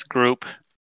in this group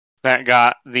that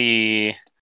got the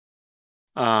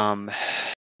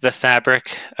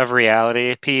fabric of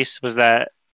reality piece? Was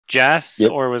that Jess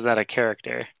or was that a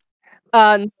character?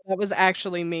 That was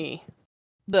actually me.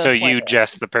 So you,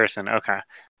 Jess, the person. Okay.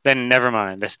 Then never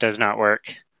mind. This does not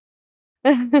work.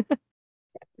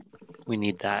 We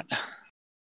need that.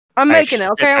 I'm making it,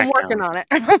 okay? I'm working on it.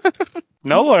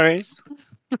 No worries.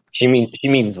 She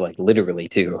means literally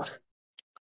too.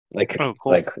 Oh,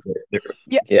 cool.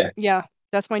 Yeah.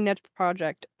 That's my next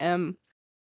project. Trying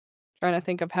to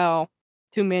think of how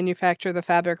to manufacture the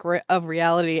fabric of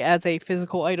reality as a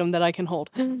physical item that I can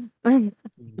hold. I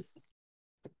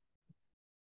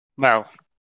Well,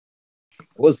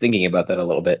 was thinking about that a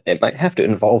little bit. It might have to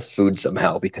involve food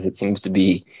somehow because it seems to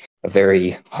be a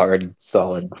very hard,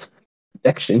 solid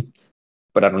action.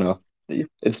 But I don't know.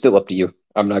 It's still up to you.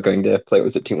 I'm not going to play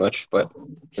with it too much, but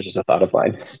it's just a thought of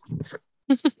mine.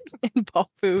 Involve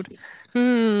food.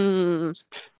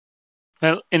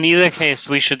 Well, in either case,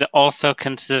 we should also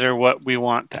consider what we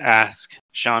want to ask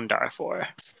Shandar for.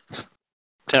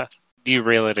 To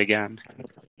derail it again.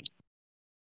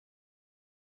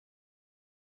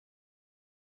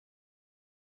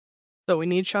 So we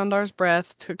need Shandar's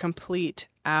breath to complete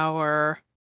our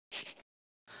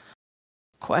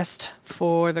quest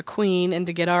for the queen and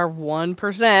to get our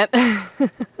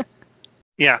 1%.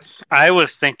 Yes, I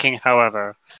was thinking,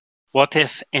 however, what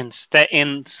if instead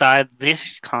inside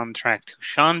this contract to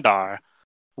Shandar,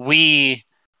 we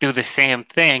do the same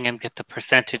thing and get the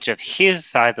percentage of his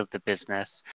side of the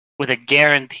business with a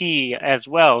guarantee as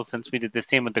well, since we did the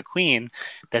same with the queen,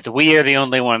 that we are the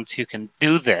only ones who can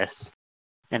do this.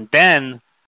 And then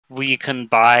we can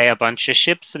buy a bunch of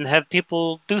ships and have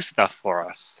people do stuff for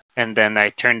us. And then I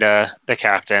turn to the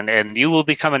captain, and you will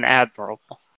become an admiral.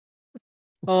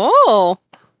 Oh.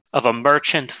 Of a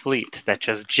merchant fleet that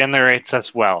just generates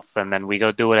us wealth, and then we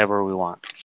go do whatever we want.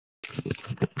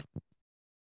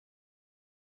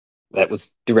 That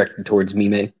was directed towards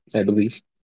Mime, I believe.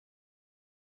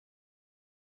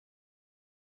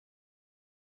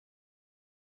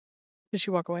 Did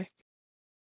she walk away?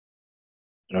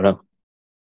 I don't know.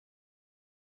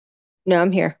 No,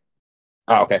 I'm here.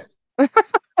 Oh, okay.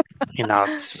 He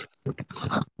nods.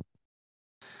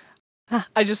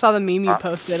 I just saw the meme you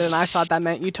posted, and I thought that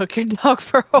meant you took your dog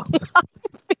for a walk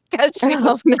because she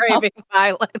was craving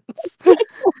violence.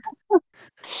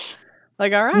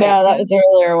 Like, all right. No, that was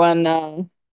earlier when the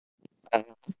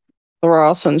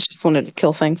Rawsons just wanted to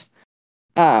kill things.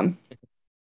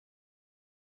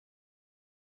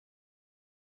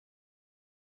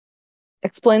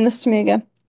 Explain this to me again.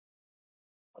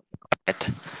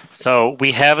 So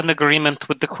we have an agreement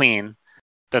with the Queen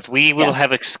that we will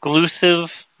have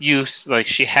exclusive use, like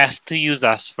she has to use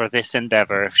us for this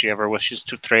endeavor if she ever wishes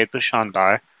to trade with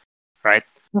Shandar, right?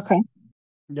 Okay.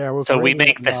 Yeah, so we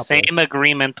make the same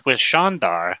agreement with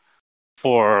Shandar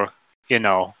for,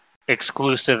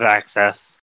 exclusive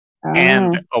access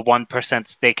and a 1%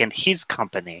 stake in his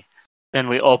company. Then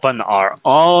we open our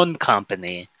own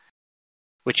company,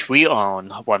 which we own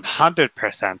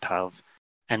 100% of,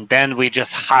 and then we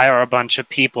just hire a bunch of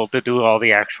people to do all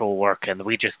the actual work, and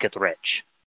we just get rich.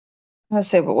 I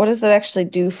say, but what does that actually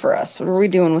do for us? What are we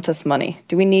doing with this money?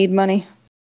 Do we need money?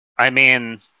 I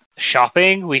mean,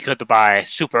 shopping. We could buy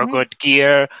super good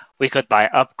gear. We could buy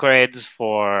upgrades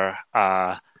for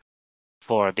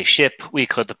the ship. We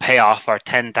could pay off our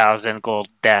 10,000 gold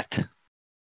debt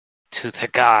to the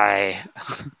guy.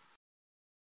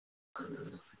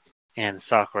 And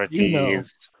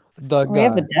Socrates. The guy. We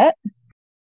have a debt?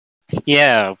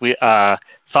 Yeah,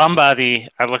 somebody,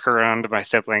 I look around at my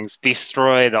siblings,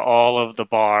 destroyed all of the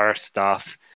bar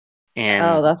stuff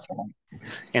that's right.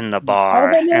 in the bar.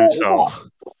 How do they know and that so was us?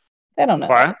 They don't know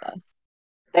that was us.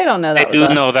 They don't know that they was us.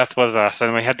 do know that was us,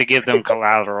 and we had to give them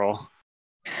collateral.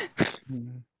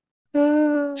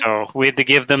 So we had to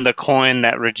give them the coin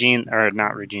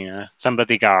that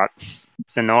somebody got.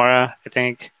 Sonora, I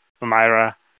think,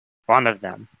 Myra, one of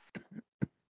them.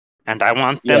 And I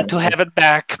want them to have it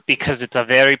back because it's a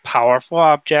very powerful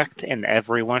object and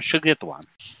everyone should get one.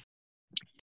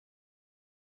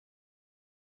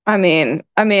 I mean,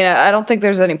 I don't think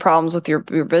there's any problems with your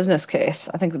business case.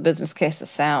 I think the business case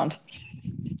is sound.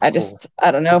 I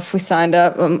don't know if we signed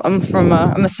up.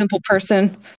 I'm a simple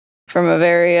person from a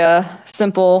very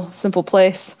simple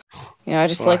place. I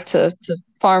just like to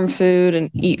farm food and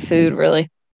eat food, really.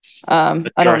 I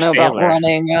don't know about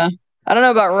running. I don't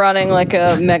know about running like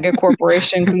a mega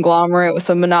corporation conglomerate with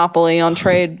a monopoly on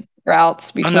trade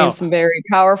routes between some very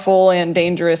powerful and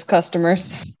dangerous customers.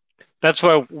 That's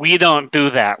why we don't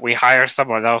do that. We hire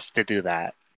someone else to do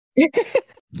that.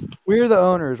 We're the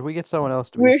owners. We get someone else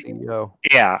to be CEO.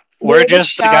 Yeah, we're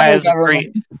just the guys.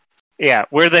 Yeah,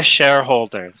 we're the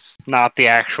shareholders, not the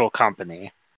actual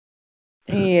company.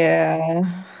 Yeah.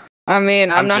 I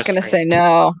mean, I'm not going to say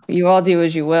no. You all do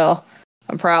as you will.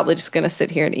 I'm probably just going to sit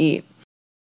here and eat.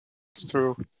 It's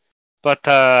true. But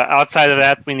outside of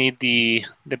that, we need the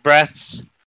breaths,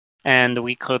 and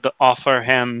we could offer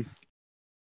him,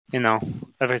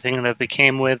 everything that we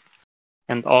came with.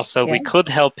 And also, we could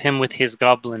help him with his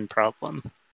goblin problem.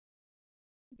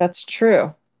 That's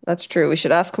true. That's true. We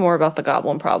should ask more about the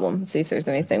goblin problem and see if there's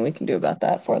anything we can do about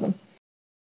that for them.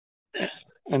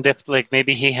 And if,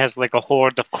 maybe he has, a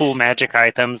horde of cool magic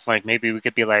items, maybe we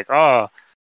could be like, oh,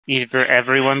 either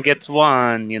everyone gets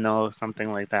one,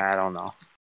 something like that. I don't know.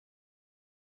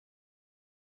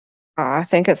 I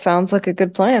think it sounds like a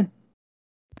good plan.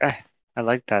 Okay, I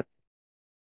like that.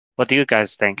 What do you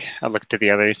guys think? I'll look to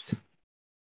the others.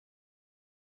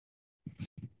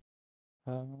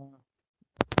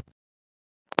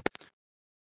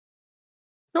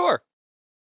 Sure.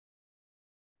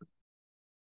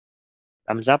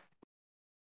 Thumbs up.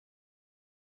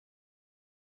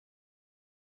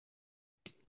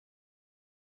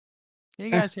 Can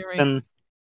you guys hear me?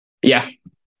 Yeah.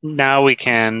 Now we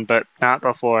can, but not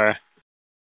before.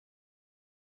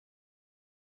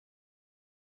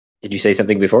 Did you say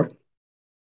something before?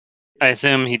 I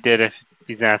assume he did if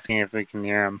he's asking if we can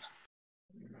hear him.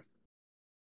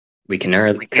 We can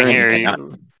currently hear cannot.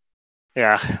 you.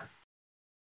 Yeah.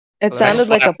 It sounded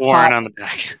like a Warren pop. on the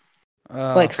back.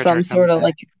 Like some sort of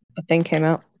a thing came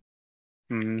out.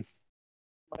 I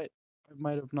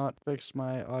might have not fixed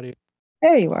my audio.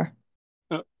 There you are.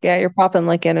 Yeah, you're popping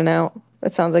in and out.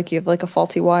 It sounds like you have like a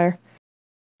faulty wire.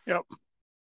 Yep.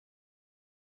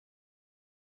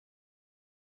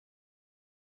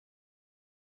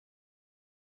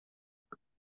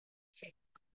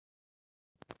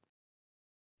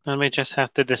 Then we just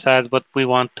have to decide what we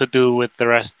want to do with the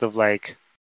rest of like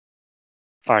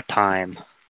our time.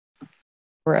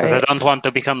 Because I Right. don't want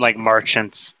to become like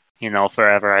merchants,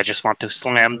 forever. I just want to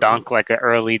slam dunk like an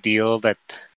early deal that,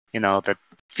 that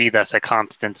feed us a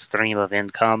constant stream of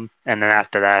income, and then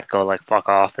after that go like fuck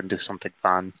off and do something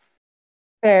fun.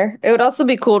 Fair. It would also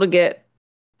be cool to get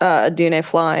a Dune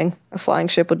flying. A flying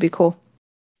ship would be cool.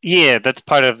 Yeah, that's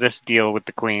part of this deal with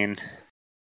the Queen.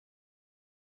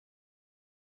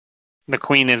 The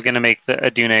Queen is going to make the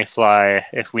Adune fly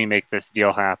if we make this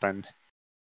deal happen.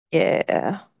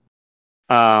 Yeah.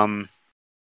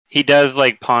 He does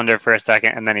like ponder for a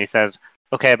second, and then he says,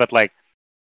 "Okay, but like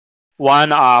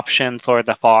one option for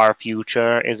the far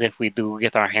future is if we do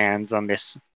get our hands on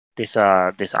this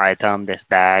item, this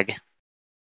bag,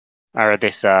 or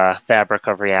this fabric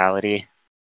of reality.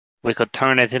 We could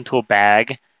turn it into a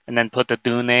bag and then put the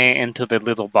Dune into the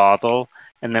little bottle,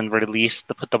 and then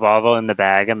put the bottle in the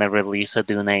bag, and then release a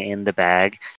Dune in the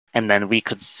bag, and then we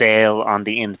could sail on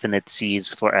the infinite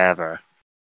seas forever."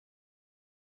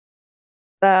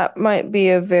 That might be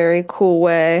a very cool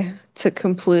way to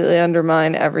completely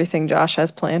undermine everything Josh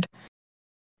has planned.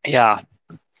 Yeah,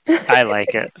 I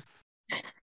like it.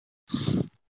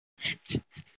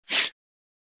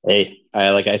 Hey,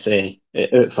 like I say,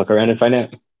 fuck around and find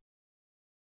out.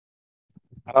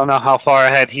 I don't know how far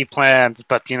ahead he plans,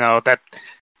 but that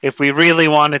if we really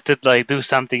wanted to like do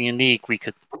something unique, we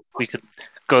could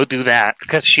go do that,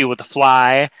 because she would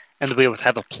fly and we would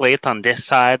have a plate on this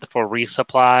side for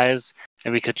resupplies,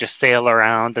 and we could just sail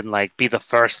around and like be the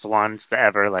first ones to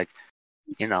ever like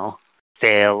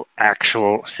sail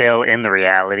in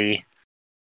reality.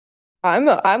 I'm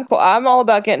cool. I'm all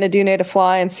about getting a Dune to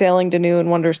fly and sailing to new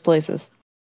and wondrous places.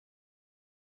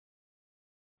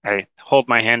 I hold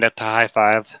my hand up to high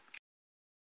five.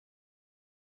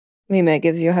 Mime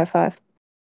gives you a high five.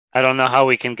 I don't know how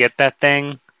we can get that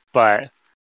thing, but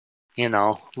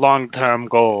long-term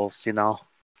goals,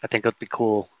 I think it would be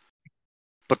cool.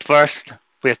 But first,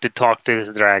 we have to talk to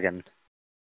this dragon.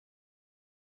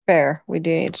 Fair. We do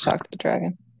need to talk to the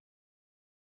dragon.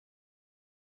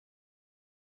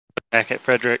 Back at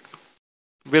Frederick.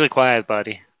 Really quiet,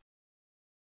 buddy.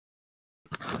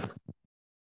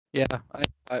 Yeah,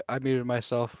 I muted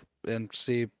myself and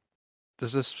see.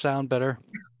 Does this sound better?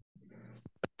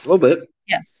 A little bit.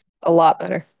 Yes. A lot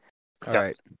better. All Yep.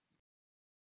 right.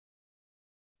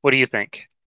 What do you think?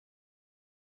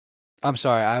 I'm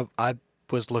sorry. I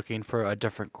was looking for a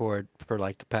different chord for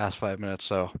like the past 5 minutes,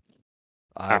 so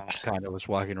I kind of was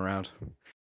walking around.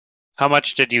 How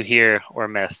much did you hear or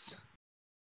miss?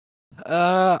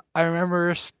 I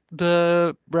remember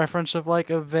the reference of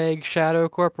like a vague shadow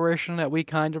corporation that we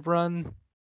kind of run,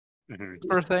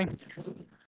 sort of thing.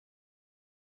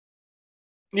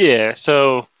 Yeah,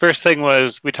 so first thing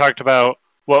was we talked about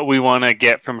what we want to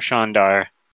get from Shandar.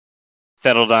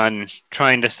 Settled on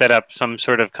trying to set up some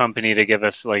sort of company to give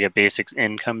us like a basic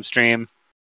income stream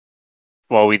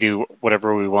while we do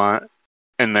whatever we want.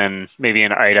 And then maybe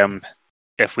an item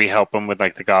if we help them with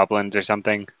like the goblins or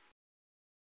something.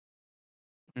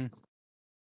 Sounds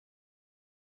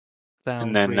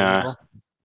And then reasonable.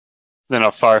 then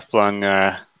a far-flung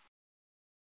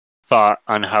thought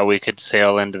on how we could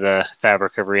sail into the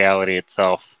fabric of reality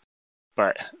itself,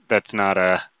 but that's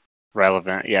not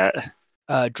relevant yet.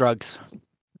 Drugs.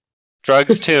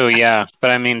 Drugs too, yeah,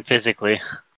 but I mean physically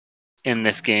in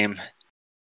this game.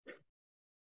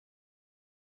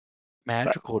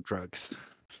 Magical drugs.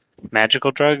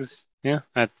 Magical drugs? Yeah,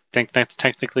 I think that's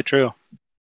technically true.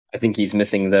 I think he's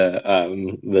missing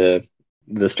the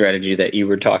strategy that you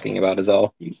were talking about is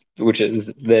all, which is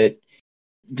that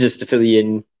just to fill you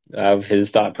in of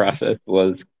his thought process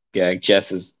was, yeah,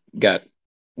 Jess has got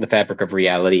the fabric of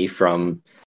reality from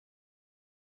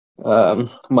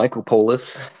Michael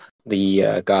Polis,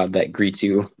 the god that greets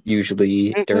you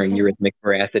usually during eurythmic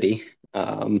veracity.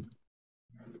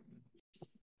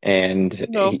 And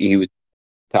No. he was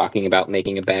talking about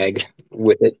making a bag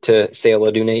with it to sail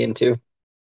Adune into.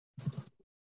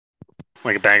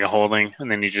 Like a bag of holding,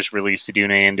 and then you just release the Dune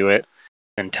into it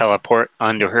and teleport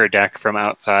onto her deck from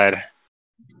outside.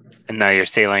 And now you're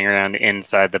sailing around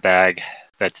inside the bag.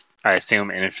 That's, I assume,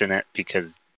 infinite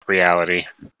because reality.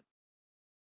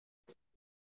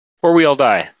 Or we all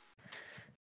die.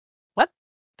 What?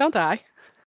 Don't die.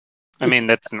 I mean,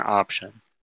 that's an option.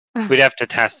 We'd have to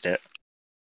test it.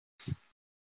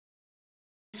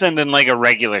 Send in like a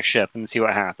regular ship and see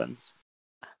what happens.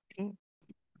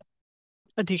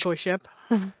 A decoy ship.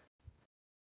 Anyway.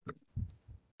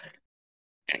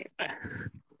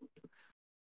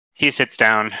 He sits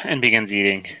down and begins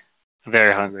eating.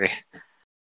 Very hungry.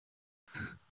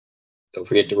 Don't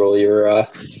forget to roll your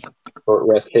short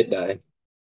rest hit die.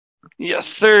 Yes,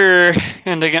 sir.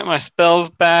 And to get my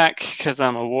spells back because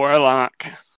I'm a warlock.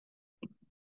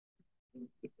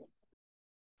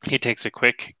 He takes a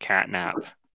quick cat nap.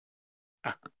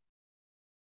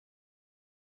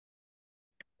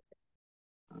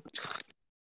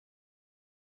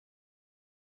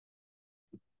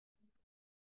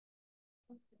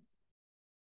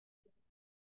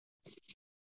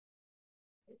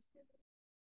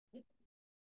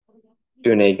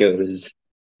 June goes.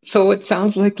 So it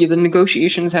sounds like the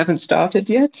negotiations haven't started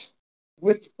yet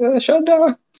with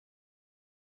Shandar?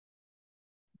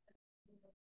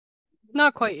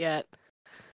 Not quite yet.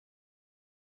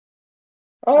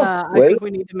 Oh, I think we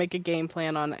need to make a game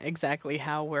plan on exactly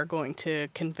how we're going to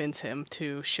convince him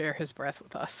to share his breath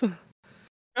with us.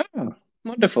 Oh,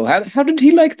 wonderful. How did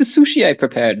he like the sushi I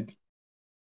prepared?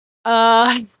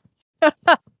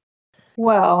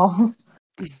 Well,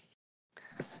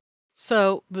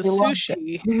 So the He loved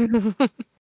sushi.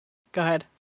 Go ahead.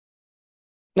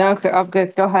 no, okay, I'm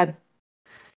good. Go ahead.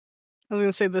 I was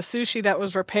gonna say the sushi that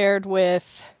was prepared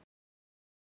with.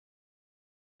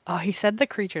 Oh, he said the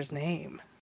creature's name.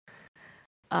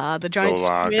 The giant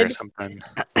Golog squid. or something.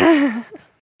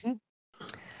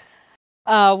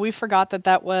 We forgot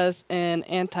that was an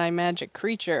anti-magic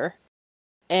creature,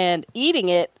 and eating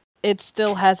it, it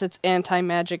still has its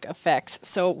anti-magic effects.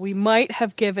 So we might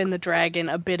have given the dragon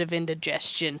a bit of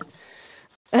indigestion.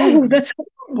 Oh, that's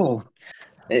horrible.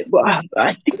 Well,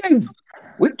 I think I've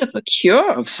whipped up a cure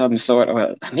of some sort.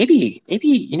 Or maybe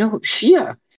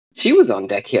she was on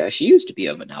deck here. She used to be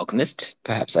an alchemist.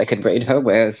 Perhaps I could raid her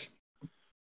wares.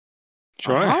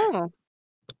 Sure. Oh.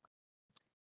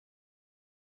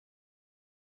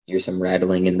 Here's some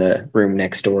rattling in the room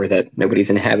next door that nobody's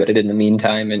inhabited in the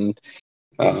meantime, and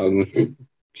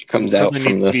she comes out Probably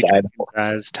from needs the to be side.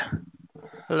 tranquilized.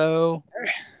 Hello.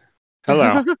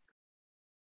 Hello.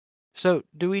 So,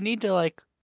 do we need to like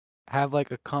have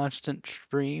like a constant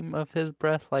stream of his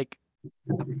breath? Like,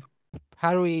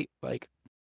 how do we like?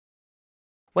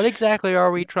 What exactly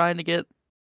are we trying to get?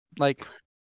 Like,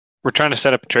 We're trying to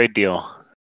set up a trade deal.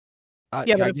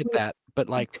 Yeah, but I if get we- that, but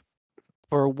like,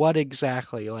 for what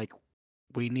exactly? Like,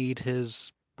 we need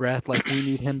his breath. Like, we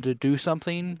need him to do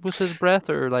something with his breath,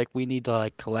 or like we need to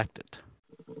like collect it.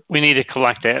 We need to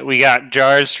collect it. We got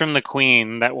jars from the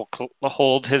queen that will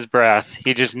hold his breath.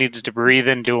 He just needs to breathe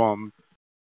into them,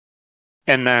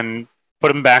 and then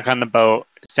put him back on the boat.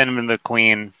 Send him to the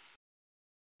queen.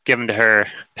 Give them to her.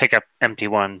 Pick up empty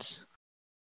ones.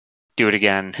 Do it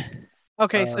again.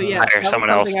 Okay, so yeah, Hire that was someone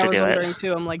else something I to was do wondering it.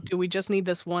 too. I'm like, do we just need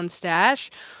this one stash,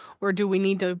 or do we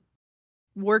need to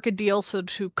work a deal so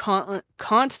to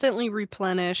constantly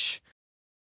replenish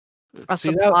a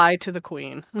See, supply to the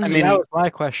queen? I See, mean, that was my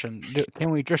question. Can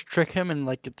we just trick him and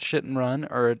like get the shit and run,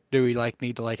 or do we like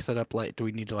need to like set up like? Do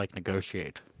we need to like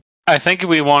negotiate? I think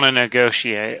we want to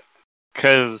negotiate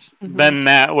because Mhm. then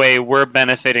that way we're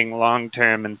benefiting long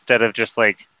term instead of just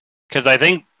like. Because I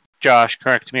think, Josh,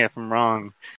 correct me if I'm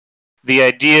wrong. The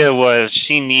idea was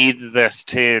she needs this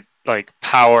to like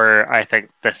power, I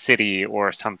think, the city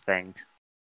or something.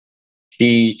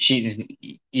 She's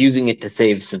using it to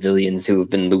save civilians who have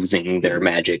been losing their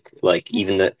magic. Like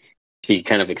even that, she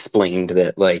kind of explained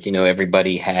that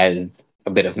everybody has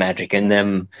a bit of magic in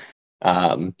them.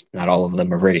 Not all of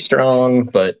them are very strong,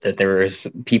 but that there is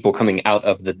people coming out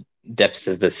of the depths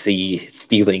of the sea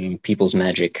stealing people's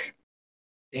magic.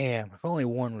 Damn! If only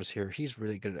Warren was here. He's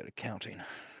really good at accounting.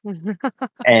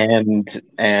 and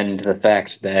the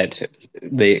fact that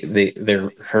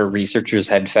her researchers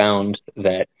had found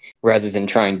that rather than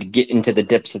trying to get into the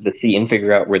depths of the sea and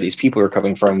figure out where these people are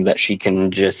coming from, that she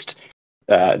can just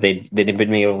they'd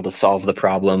been able to solve the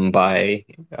problem by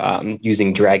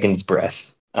using dragon's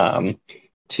breath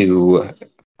to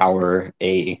power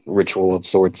a ritual of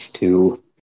sorts to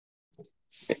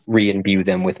re-imbue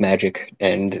them with magic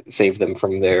and save them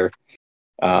from their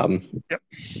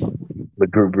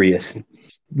lugubrious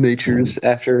natures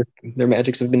after their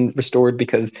magics have been restored,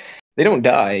 because they don't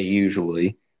die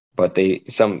usually, but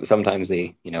sometimes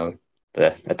the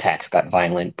attacks got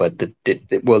violent, but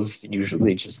it was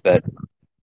usually just that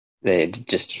they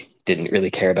just didn't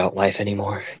really care about life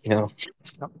anymore.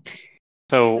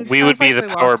 So It we would sounds be like the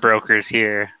we power lost- brokers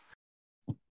here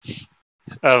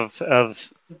of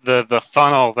the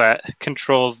funnel that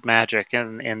controls magic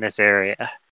in this area.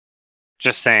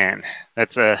 Just saying,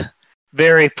 that's a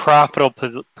very profitable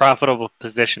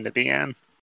position to be in.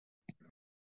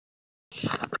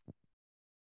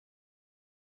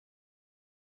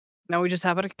 Now we just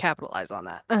have to capitalize on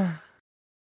that.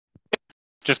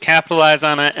 Just capitalize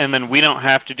on it, and then we don't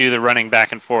have to do the running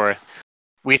back and forth.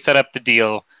 We set up the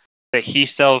deal that he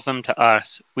sells them to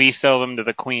us. We sell them to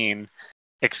the queen.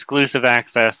 Exclusive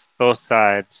access, both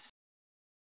sides.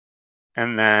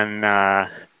 And then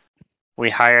we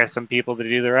hire some people to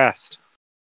do the rest.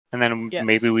 And then Yes.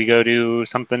 maybe we go do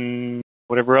something,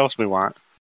 whatever else we want.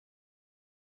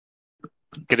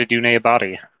 Get a Dune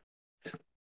body.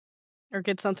 Or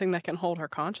get something that can hold her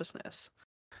consciousness.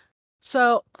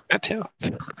 So, That too.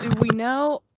 do we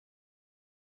know...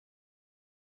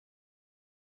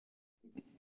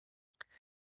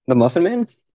 The Muffin Man?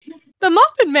 The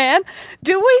Muffin Man!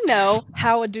 Do we know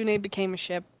how Adune became a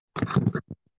ship?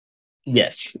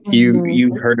 Yes,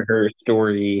 you've heard her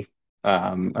story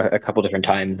a couple different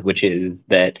times, which is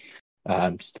that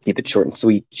just to keep it short and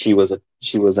sweet, she was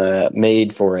a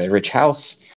maid for a rich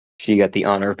house. She got the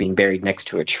honor of being buried next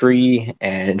to a tree,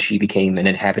 and she became an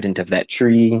inhabitant of that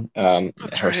tree. Her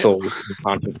right. soul,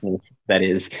 consciousness, that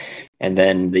is, and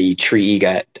then the tree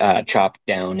got chopped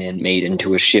down and made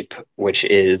into a ship, which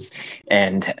is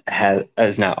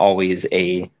not always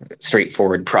a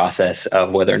straightforward process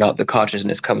of whether or not the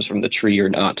consciousness comes from the tree or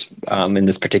not. In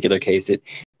this particular case, it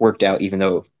worked out, even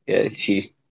though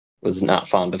she was not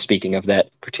fond of speaking of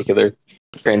that particular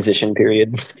transition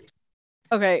period.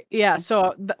 Okay, yeah,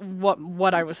 so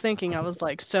what I was thinking, I was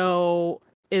like, so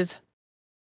is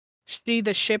she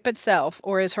the ship itself,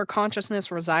 or is her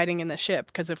consciousness residing in the ship?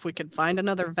 Because if we could find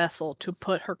another vessel to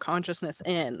put her consciousness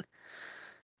in,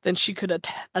 then she could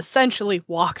essentially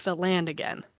walk the land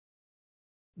again.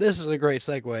 This is a great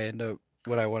segue into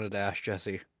what I wanted to ask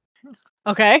Jesse.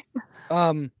 Okay.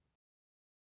 So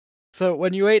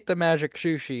when you ate the magic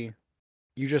sushi,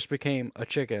 you just became a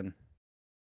chicken.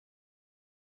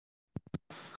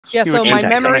 Yeah, You so would my just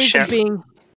become a memories ship. of being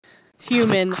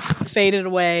human faded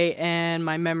away, and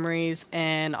my memories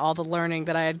and all the learning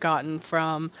that I had gotten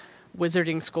from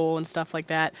wizarding school and stuff like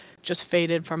that just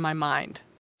faded from my mind.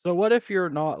 So what if you're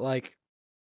not like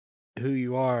who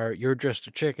you are, you're just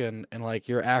a chicken and like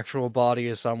your actual body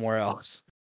is somewhere else?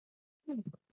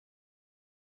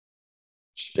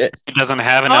 Shit. She doesn't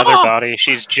have another Oh! body.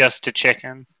 She's just a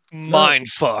chicken. Mind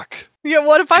fuck. Yeah,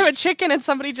 what if I'm a chicken and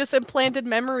somebody just implanted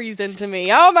memories into me?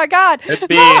 Oh my god! Could No,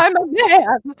 be. I'm a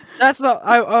man! That's not.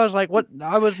 I was like, what?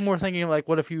 I was more thinking like,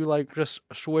 what if you like just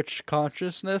switch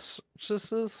consciousnesses?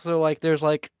 So like, there's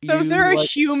like So is there a like,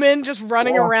 human just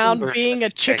running walking around versus being a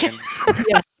chicken?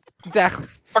 yeah, exactly.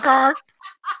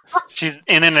 She's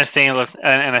in an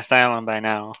asylum by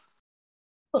now.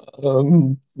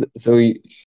 So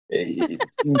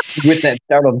with that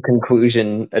startled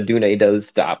conclusion, Adune does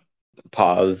stop,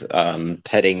 pause,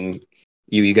 petting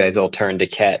you. You guys all turn to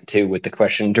Cat too, with the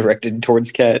question directed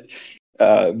towards Cat,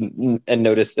 and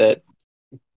notice that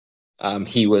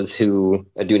he was who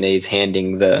Adune is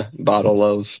handing the bottle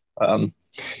of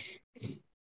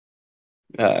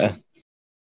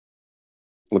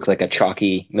looks like a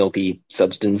chalky, milky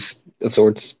substance of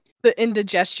sorts. The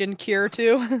indigestion cure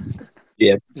too.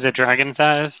 Yeah, Is it dragon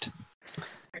sized?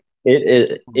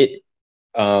 it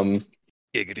Giggity.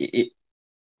 it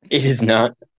is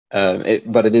not,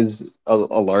 but it is a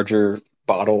larger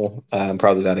bottle,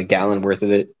 probably about a gallon worth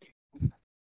of it.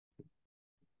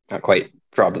 Not quite,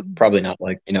 probably not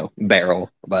like barrel,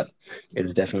 but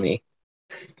it's definitely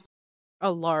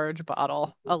A large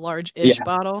bottle. A large-ish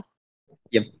bottle.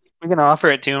 Yep. We can offer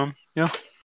it to him. Yeah.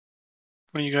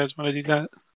 When you guys want to do that?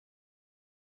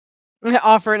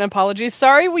 Offer an apology.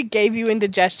 Sorry we gave you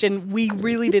indigestion. We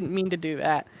really didn't mean to do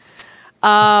that.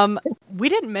 We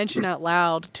didn't mention out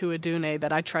loud to Adune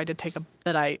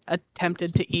that I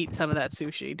attempted to eat some of that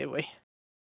sushi, did we?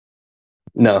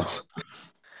 no.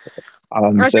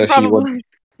 Or I So should probably...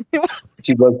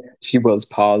 she was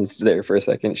paused there for a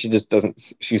second. She just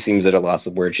doesn't. She seems at a loss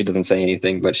of words. She doesn't say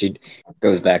anything, but she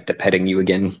goes back to petting you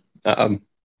again,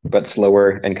 but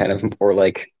slower and kind of more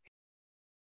like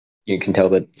you can tell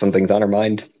that something's on her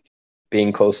mind,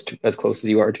 being as close as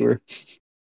you are to her.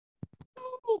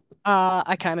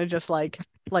 I kind of just like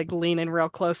lean in real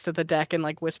close to the deck and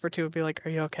like whisper to it, be like, "Are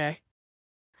you okay?"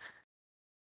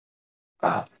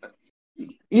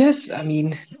 Yes, I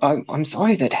mean, I'm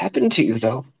sorry that happened to you,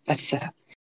 though. It's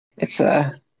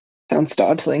sounds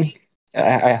startling.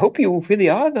 I hope you really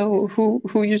are, though,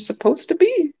 who you're supposed to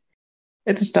be.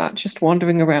 It's not just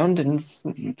wandering around in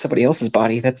somebody else's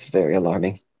body. That's very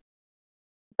alarming.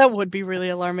 That would be really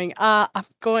alarming. I'm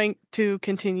going to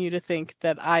continue to think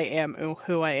that I am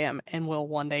who I am and will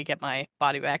one day get my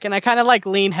body back. And I kind of like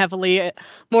lean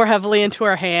more heavily into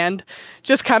her hand,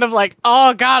 just kind of like,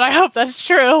 oh God, I hope that's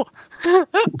true.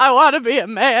 I want to be a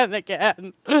man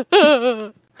again.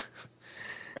 And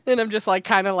I'm just like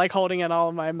kind of like holding in all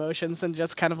of my emotions and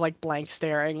just kind of like blank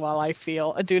staring while I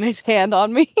feel Adune's hand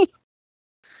on me.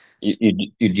 You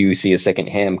do see a second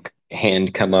hand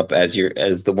come up as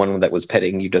the one that was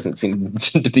petting you doesn't seem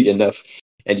to be enough,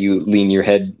 and you lean your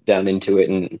head down into it,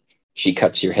 and she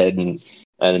cups your head and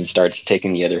then starts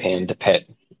taking the other hand to pet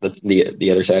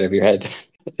the other side of your head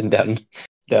and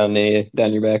down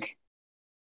your back.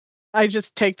 I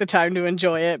just take the time to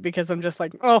enjoy it because I'm just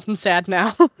like, oh, I'm sad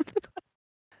now.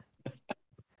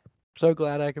 So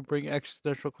glad I could bring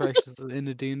existential crisis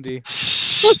into D&D.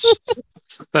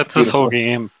 That's this whole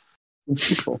game.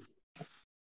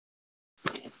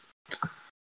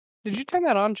 Did you turn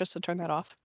that on just to turn that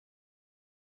off?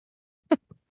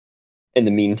 In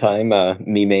the meantime,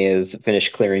 Mime has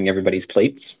finished clearing everybody's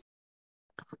plates.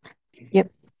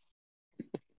 Yep.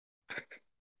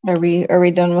 Are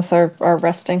we done with our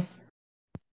resting?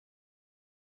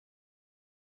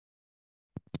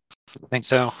 I think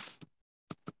so.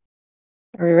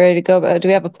 Are we ready to go? Do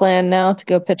we have a plan now to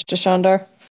go pitch to Shandar?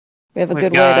 We have a We've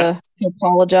good way to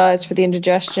apologize for the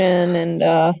indigestion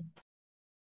and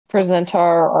present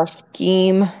our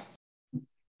scheme.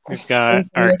 We've got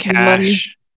our making money.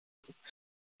 cash.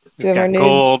 Do we We've have our got nudes?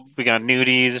 gold. We got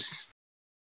nudies.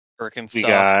 Birkenstock, We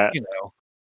got- you know.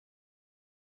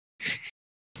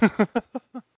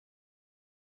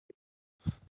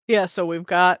 Yeah, so we've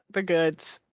got the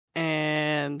goods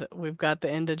and we've got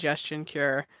the indigestion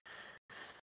cure.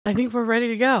 I think we're ready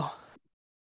to go.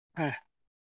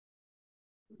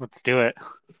 Let's do it.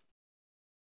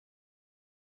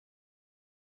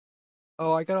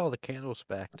 Oh, I got all the candles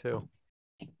back too.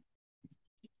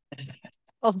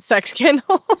 All the sex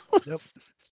candles. Yep.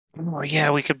 Oh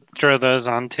yeah, we could throw those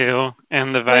on too,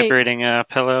 and the Wait. vibrating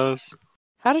pillows.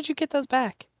 How did you get those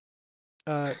back?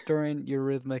 During your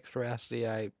rhythmic veracity,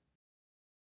 I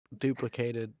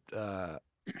duplicated the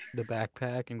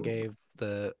backpack and gave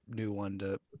the new one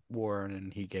to Warren,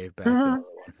 and he gave back the other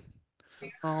one.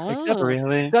 Oh,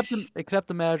 Really? Except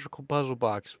the magical puzzle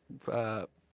box.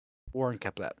 Warren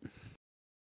kept that.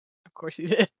 of course you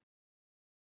did.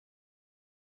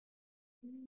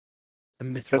 The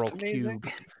mithril That's amazing.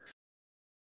 cube.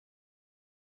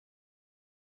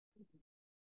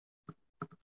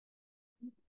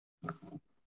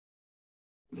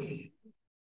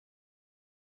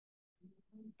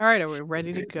 All right, are we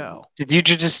ready to go? Did you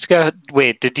just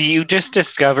Did you just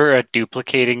discover a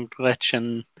duplicating glitch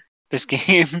in this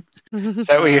game? Is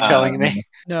that what you're telling me?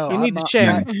 No, You need to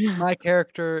share. my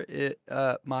character,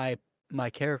 my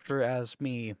character as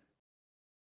me.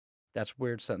 That's a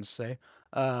weird sentence to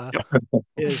say.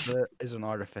 Is an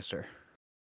artificer.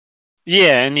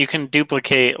 Yeah, and you can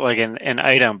duplicate like an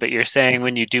item, but you're saying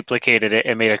when you duplicated it,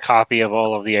 it made a copy of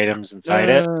all of the items inside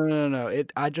it. No.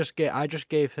 I just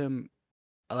gave him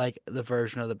like the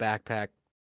version of the backpack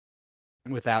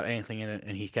without anything in it,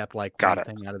 and he kept like Got one it.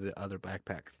 thing out of the other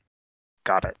backpack.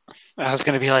 Got it. I was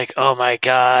gonna be like, oh my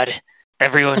god,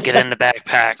 everyone get in the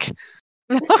backpack,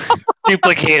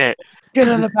 duplicate it. Get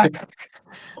in the backpack.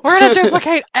 We're gonna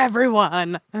duplicate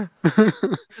everyone.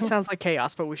 Sounds like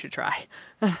chaos, but we should try.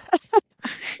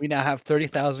 We now have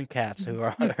 30,000 cats who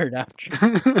are now.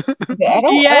 I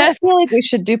don't Yes. feel like we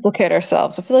should duplicate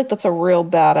ourselves. I feel like that's a real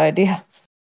bad idea.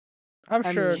 I'm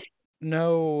I sure mean-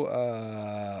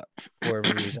 no horror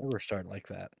movies ever start like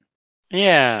that.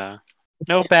 Yeah,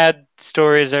 no bad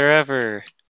stories are ever.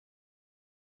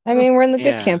 I mean, we're in the good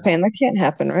Yeah. campaign. That can't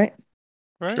happen, right?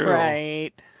 Right? True.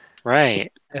 Right.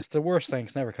 Right. Yes, the worst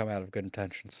things never come out of good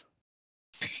intentions.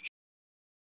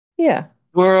 Yeah.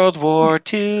 World War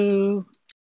II.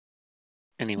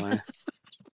 Anyway.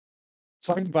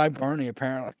 Sung by Barney,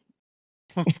 apparently.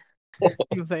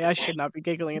 You say I should not be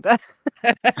giggling at that.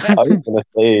 I was gonna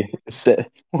say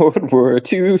World War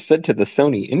II set to the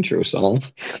Sony intro song.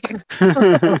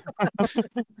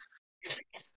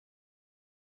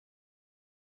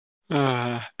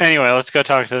 Anyway, let's go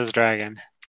talk to this dragon.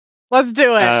 Let's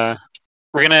do it.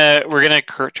 We're gonna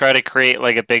try to create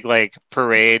like a big like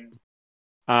parade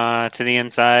to the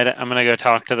inside. I'm gonna go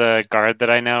talk to the guard that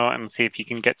I know and see if he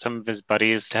can get some of his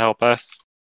buddies to help us.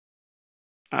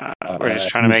 We're just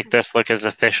trying to make this look as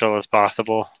official as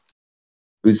possible.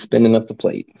 Who's spinning up the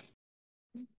plate?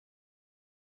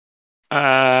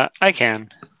 I can,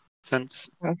 since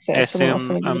I'll say I someone else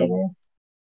assume wanna give it away.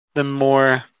 the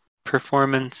more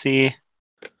performance-y.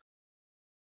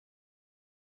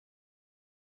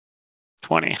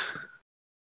 20.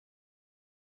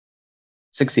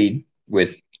 Succeed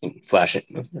with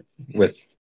with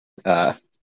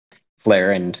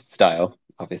flair and style,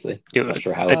 obviously. Do I'm not it.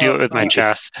 sure how. I do it with my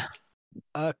chest.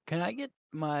 Can I get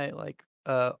my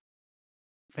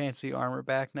fancy armor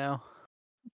back now?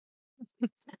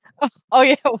 Oh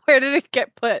yeah, where did it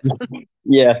get put?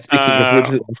 Yeah, speaking of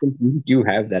which, I think you do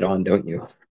have that on, don't you?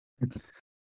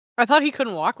 I thought he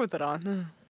couldn't walk with it on.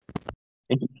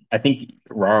 I think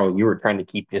Raro, you were trying to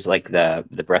keep just like the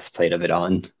breastplate of it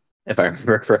on, if I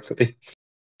remember correctly.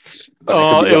 But I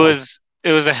could Oh, be wrong.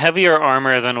 it was a heavier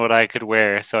armor than what I could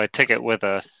wear, so I took it with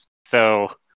us.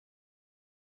 So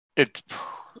it's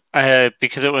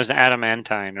because it was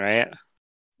adamantine, right?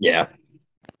 Yeah.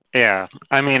 Yeah.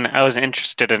 I mean, I was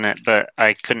interested in it, but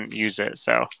I couldn't use it,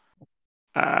 so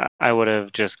I would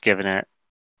have just given it.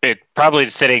 It probably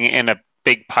sitting in a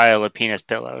big pile of penis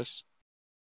pillows,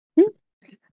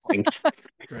 Thanks.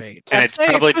 Great. and Kept it's safe.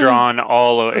 probably drawn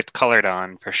it's colored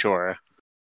on for sure.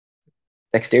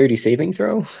 Dexterity saving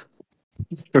throw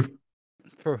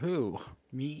For who?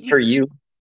 Me? for you.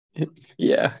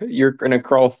 Yeah, you're gonna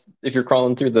crawl if you're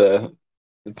crawling through the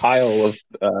pile of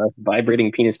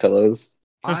vibrating penis pillows.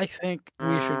 I think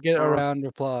we should get a round of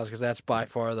applause because that's by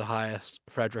far the highest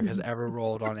Frederick has ever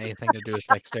rolled on anything to do with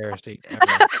dexterity ever.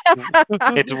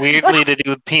 It's weirdly to do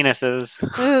with penises.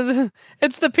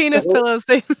 It's the penis pillows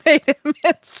they made him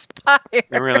inspire.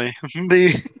 They really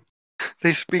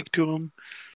they speak to him.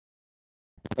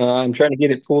 I'm trying to get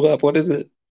it pulled up. What is it?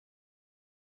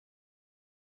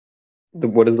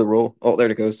 What is the roll? Oh, there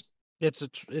it goes.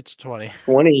 It's 20.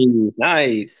 20.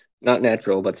 Nice. Not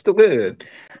natural, but still good.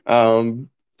 So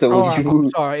Oh, I'm you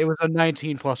sorry. It was a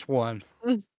 19 plus 1.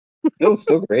 it was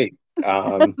still great.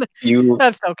 You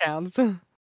That still counts.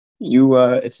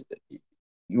 it's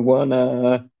you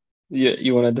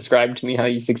wanna describe to me how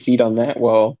you succeed on that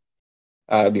while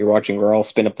you're watching Raul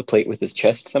spin up the plate with his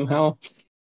chest somehow?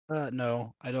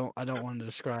 No, I don't want to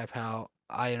describe how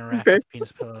I interact Okay. with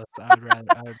penis pillows. I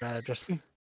would rather just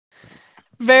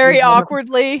Very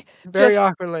awkwardly, very just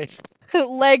awkwardly.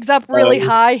 legs up really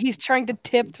high. He's trying to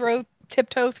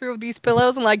tiptoe through these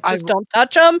pillows and like, just don't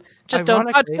touch them. Just don't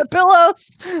touch the pillows.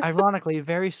 Ironically,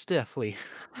 very stiffly.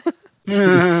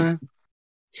 And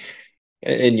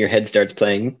your head starts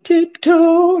playing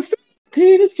tiptoe through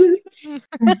penises.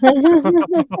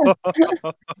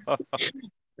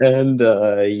 And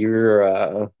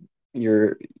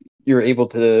you're able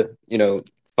to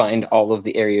find all of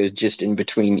the areas just in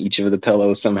between each of the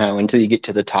pillows somehow until you get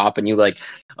to the top and you like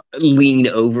lean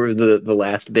over the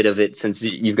last bit of it since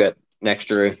you've got an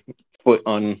extra foot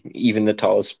on even the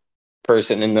tallest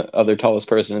person and the other tallest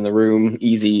person in the room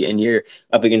easy, and you're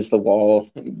up against the wall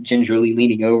gingerly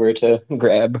leaning over to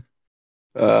grab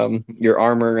your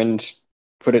armor and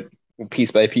put it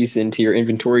piece by piece into your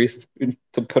inventories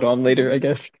to put on later, I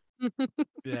guess.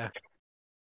 Yeah.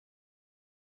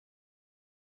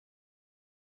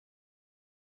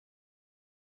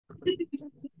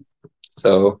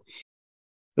 So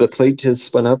the plate is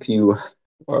spun up. You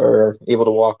are able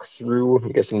to walk through.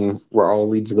 I'm guessing Raul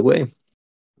leads the way.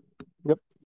 Yep.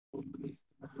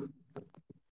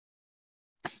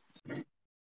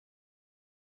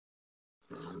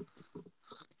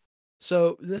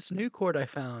 So this new chord I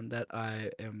found that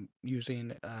I am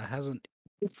using has a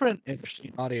different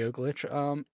interesting audio glitch.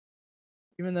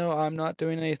 Even though I'm not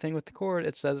doing anything with the cord,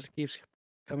 it says it keeps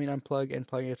coming unplugged and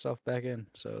plugging itself back in.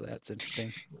 So that's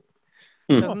interesting.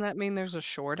 Doesn't that mean there's a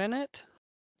short in it?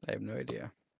 I have no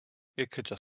idea. It could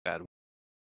just be bad.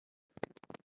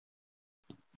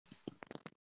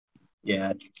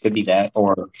 Yeah, it could be that,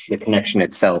 or the connection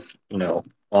itself,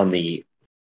 on the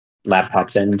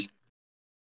laptop's end,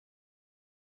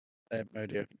 I have no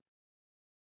idea.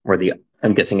 or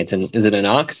I'm guessing is it an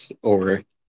aux or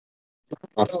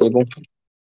aux cable?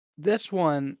 This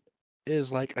one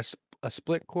is like a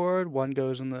split cord. One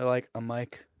goes in the like a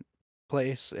mic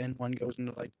place, and one goes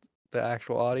into like the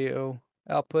actual audio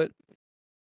output.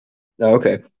 Oh,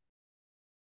 okay.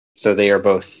 So they are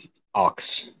both aux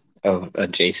of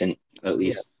adjacent, at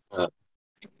least.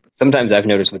 Sometimes I've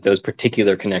noticed with those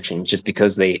particular connections, just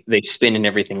because they spin and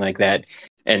everything like that,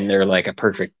 and they're like a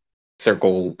perfect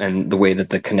circle, and the way that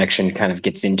the connection kind of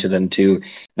gets into them too,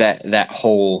 that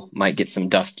hole might get some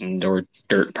dust and or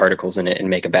dirt particles in it and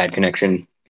make a bad connection.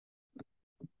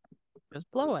 Just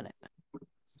blowing it.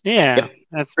 Yeah, Yep,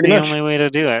 that's pretty the much. only way to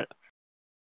do it.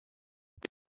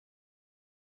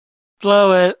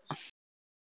 Blow it.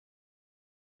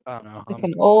 I don't know. Like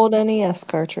an old NES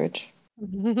cartridge.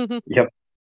 Yep.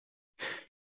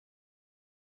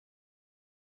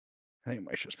 I think it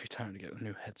might just be time to get a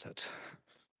new headset.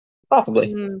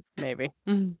 Possibly. Maybe.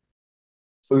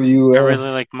 So you, I really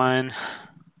like mine.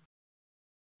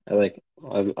 I like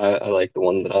the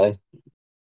one that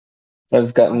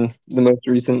I've gotten the most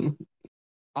recent.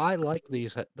 I like the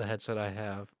headset I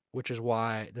have, which is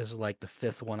why this is like the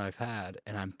 5th one I've had,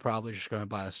 and I'm probably just going to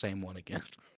buy the same one again.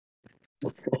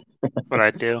 What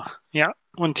I do. Yeah.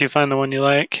 Once you find the one you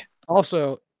like.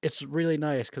 Also, it's really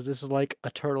nice because this is like a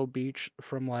Turtle Beach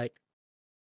from like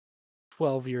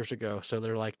 12 years ago, so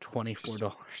they're like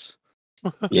 $24.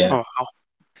 Yeah. Oh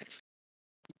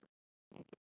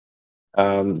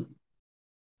wow.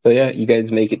 So yeah, you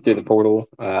guys make it through the portal.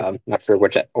 Not sure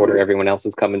which order everyone else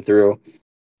is coming through.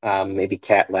 Maybe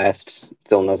Cat last,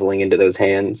 still nuzzling into those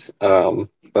hands.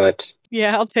 But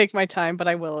Yeah, I'll take my time, but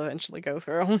I will eventually go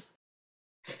through.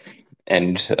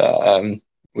 and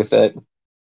with that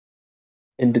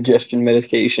indigestion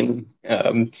medication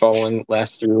following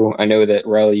last through, I know that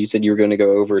Riley, you said you were going to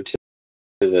go over to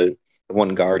the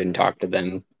one guard and talk to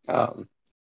them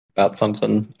about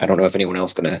something. I don't know if anyone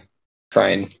else going to try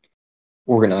and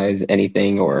organize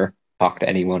anything or talk to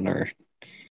anyone, or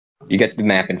you get the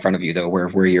map in front of you though,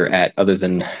 where you're at, other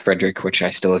than Frederick, which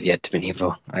I still have yet to be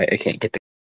able. I can't get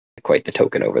quite the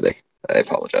token over there. I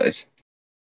apologize.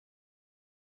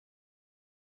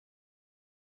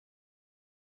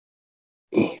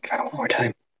 Try one more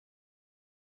time.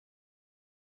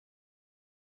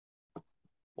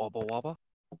 Wobble wobble.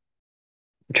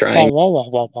 Trying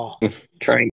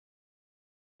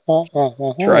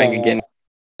again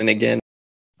and again.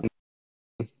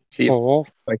 See if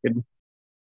I could.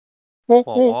 Wah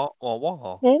wah wah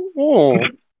wah.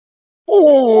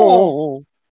 Oh.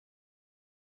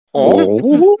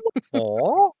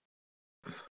 Wah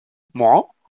What?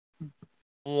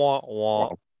 wah wah.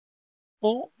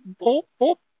 Wah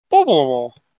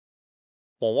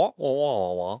wah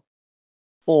wah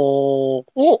wah.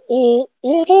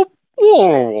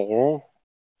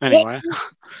 Anyway.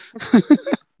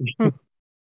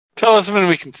 Tell us when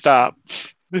we can stop.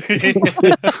 You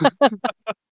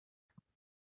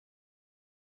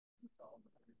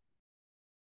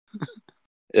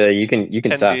can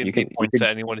 10 stop. D&D You can points to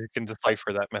anyone who can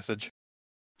decipher that message.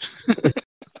 you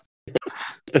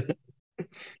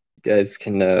guys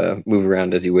can move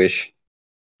around as you wish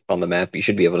on the map. You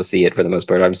should be able to see it for the most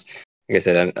part. Like I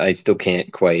said, I still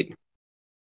can't quite,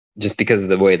 just because of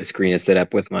the way the screen is set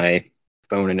up with my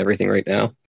phone and everything right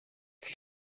now.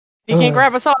 He can't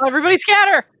grab us all. Everybody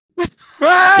scatter! Run!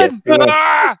 Yes,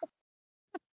 Ah!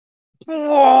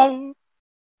 Whoa!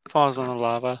 Falls in the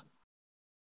lava.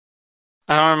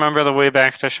 I don't remember the way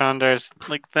back to Shandar's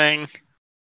like thing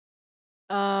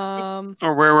or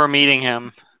where we're meeting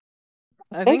him.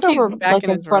 I think he's over back like in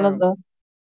his front room. of the.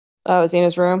 Oh, is he in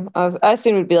his room? I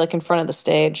assumed it'd be like in front of the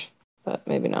stage, but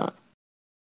maybe not.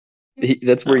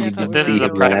 that's where Yeah, I you thought did we were This is see a gonna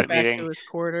him go private last. back meeting. to his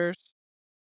quarters.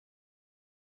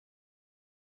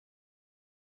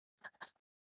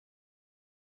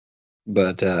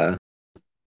 But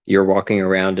you're walking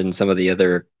around, and some of the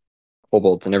other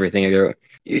kobolds and everything. I go,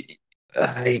 you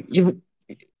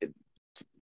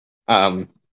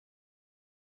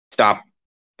stop.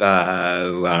 I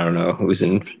don't know who's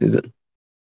in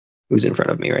front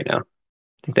of me right now. I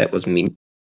think that was me.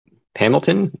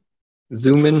 Hamilton,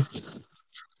 zoom in.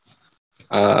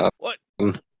 What?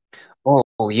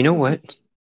 Oh, you know what?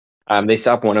 They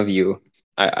stop one of you.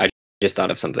 I just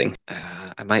thought of something.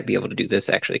 I might be able to do this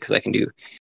actually, because I can do.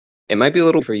 It might be a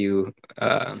little for you,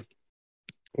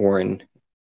 Warren,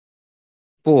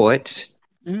 but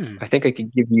I think I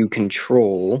could give you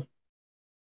control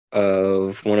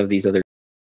of one of these other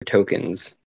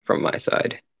tokens from my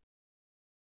side.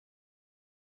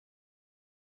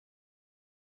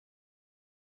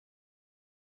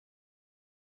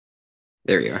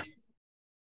 There you are.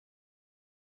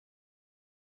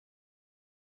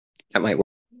 That might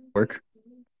work.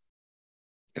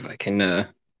 If I can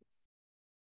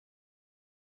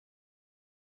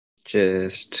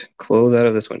just close out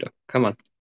of this window. Come on.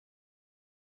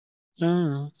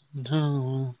 No.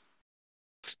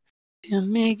 You're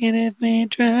making it me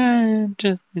try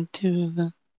just the two of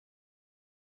us.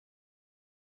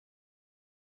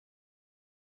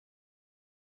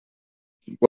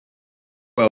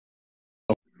 Well,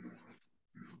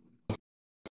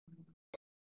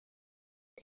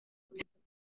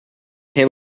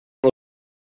 Hamilton,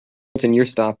 you're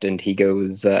stopped, and he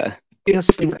goes, says to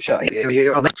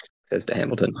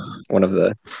Hamilton, one of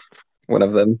them,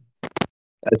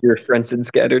 as your friends had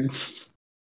scattered.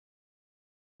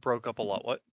 Broke up a lot.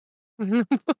 What?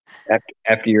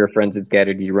 After your friends had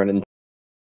scattered, you run into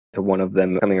one of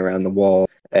them coming around the wall,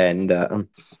 and one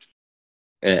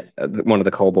of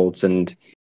the kobolds, and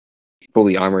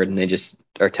fully armored, and they just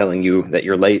are telling you that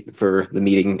you're late for the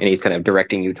meeting, and he's kind of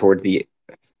directing you toward the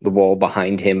wall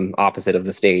behind him, opposite of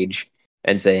the stage,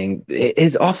 and saying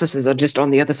his offices are just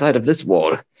on the other side of this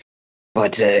wall.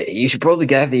 But you should probably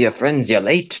gather your friends. You're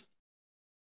late.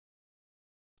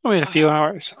 Only a few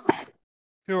hours.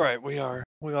 You're right. We are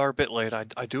a bit late.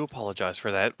 I do apologize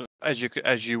for that.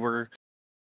 As you were,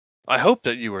 I hope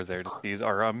that you were there to see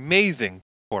our amazing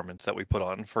performance that we put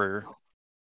on for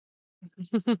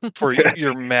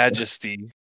your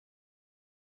Majesty.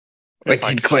 I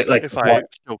did quite like if the I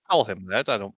part. still call him that,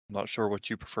 I'm not sure what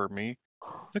you prefer me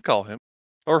to call him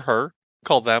or her.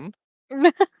 Call them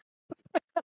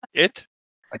it.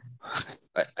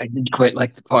 I did quite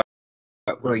like the part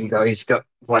where you guys got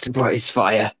blasted by his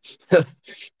fire.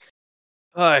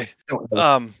 Hi. Don't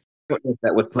know if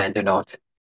that was planned or not.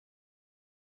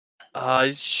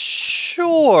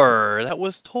 Sure. That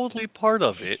was totally part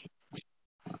of it.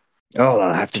 Oh,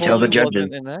 I'll have to tell the judges.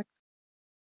 Wasn't an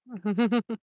act.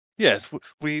 Yes,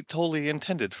 we totally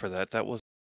intended for that. That was.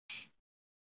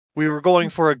 We were going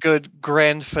for a good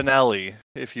grand finale,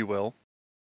 if you will.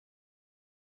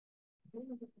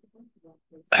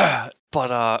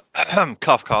 But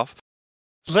cough cough.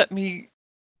 Let me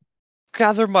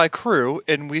gather my crew,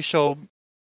 and we shall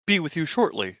be with you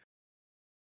shortly.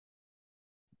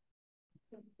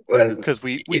 Well, Because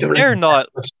we don't dare have not.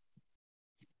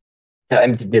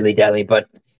 time to dilly dally, but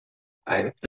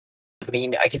I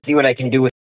mean, I can see what I can do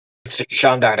with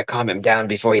Shandar to calm him down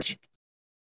before he's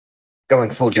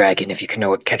going full dragon. If you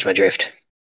can catch my drift.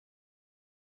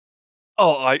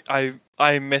 Oh,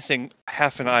 I'm missing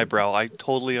half an eyebrow. I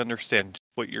totally understand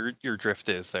what your drift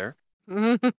is there.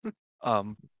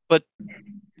 But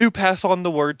do pass on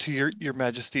the word to your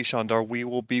Majesty Shandar. We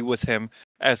will be with him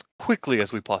as quickly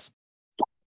as we possibly.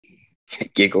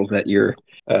 Giggles at your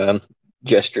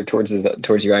gesture towards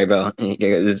your eyebrow. And he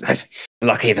goes,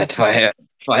 "Lucky that fire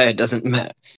doesn't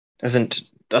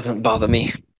bother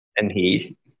me." And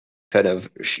he kind of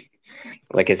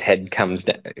like his head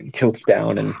tilts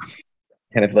down, and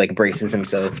kind of like braces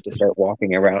himself to start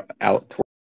walking out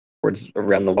towards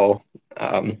around the wall.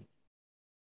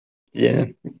 Yeah,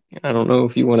 I don't know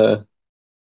if you want to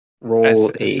roll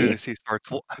As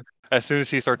soon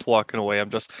as he starts walking away, I'm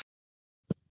just.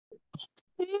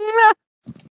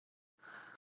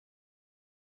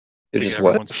 Just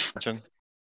what?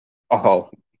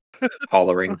 Oh,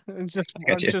 hollering.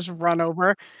 just run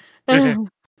over. Yeah.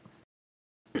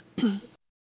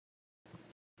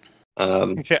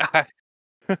 I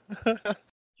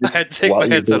had to take my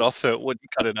headset off so it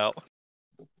wouldn't cut it out.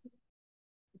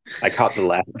 I caught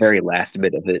the very last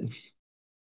bit of it.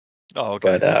 Oh,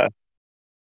 okay.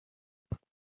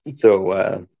 But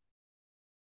so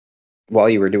while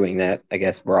you were doing that, I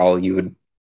guess you would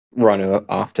run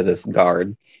off to this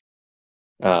guard.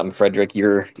 Frederick,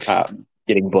 you're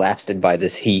getting blasted by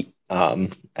this heat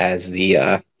as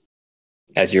you're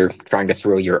trying to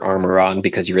throw your armor on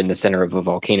because you're in the center of a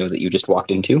volcano that you just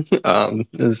walked into.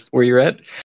 Is where you're at.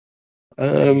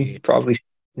 Probably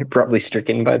you're probably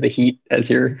stricken by the heat as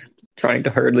you're trying to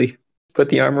hurriedly put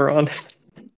the armor on.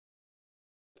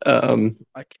 I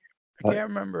can't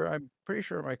remember. I'm pretty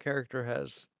sure my character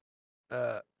has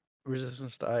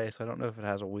resistance to ice. I don't know if it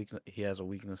has a weakness. He has a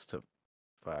weakness to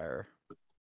fire.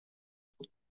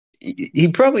 He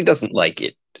probably doesn't like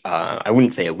it. I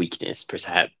wouldn't say a weakness,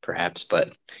 perhaps,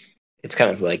 but it's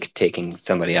kind of like taking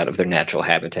somebody out of their natural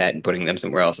habitat and putting them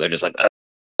somewhere else. They're just like,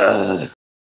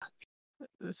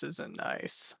 This isn't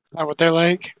nice. Is that what they're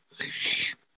like?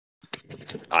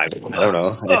 I don't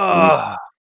know.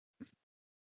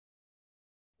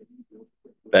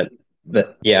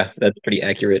 Yeah, that's pretty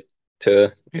accurate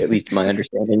to at least my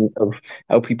understanding of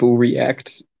how people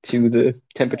react to the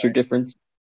temperature difference.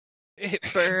 It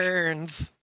burns.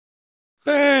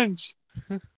 Burns.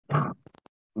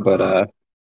 But I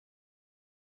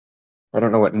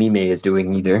don't know what Mime is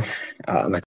doing either.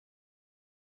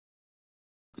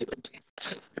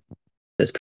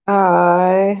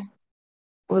 I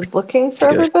was looking for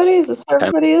everybody. Is this where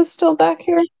everybody is still back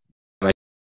here? I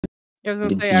was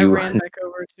going to say I ran back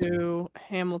over to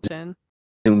Hamilton.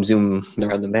 Zoom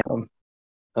around the map.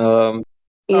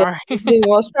 Yeah, I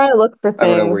was trying to look for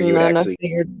things, and then I actually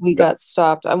figured we got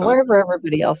stopped. I'm wherever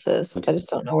everybody else is. I just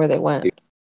don't know where they went.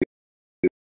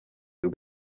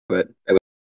 But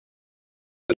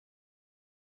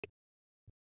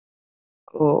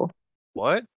Oh.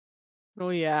 What? Oh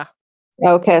yeah.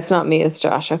 Okay, it's not me. It's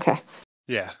Josh. Okay.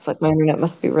 Yeah. It's like my internet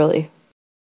must be really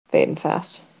fading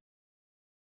fast.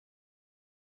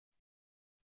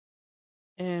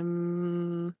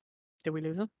 Did we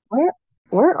lose him?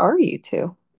 Where are you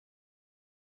two?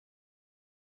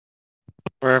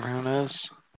 where everyone is.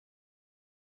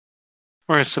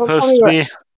 Where it's Don't tell supposed me to where- be.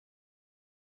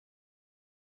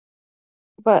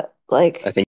 But like,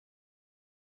 I think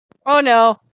Oh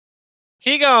no.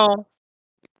 He gone.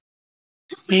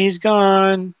 He's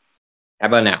gone. how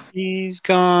about now? He's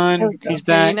There gone. we go. He's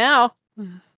Hear you back. now.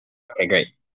 Okay, great.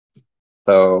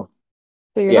 So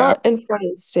so you're yeah. not in front of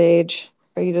the stage.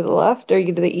 Are you to the left? Are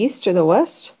you to the east or the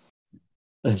west?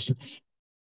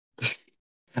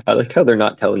 I like how they're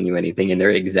not telling you anything and they're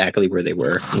exactly where they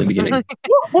were in the beginning. Yeah,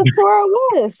 that's where I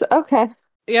was. Okay.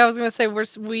 Yeah, I was gonna say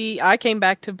I came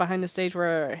back to behind the stage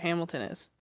where Hamilton is.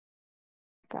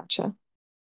 Gotcha.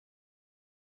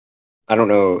 I don't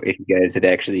know if you guys had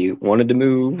actually wanted to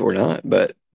move or not,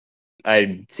 but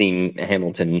I'd seen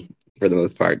Hamilton for the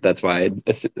most part. That's why I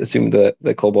assumed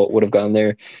the Cobalt would have gone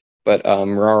there. But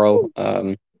Raro,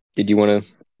 did you want to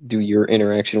do your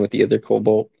interaction with the other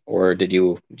Cobalt, or did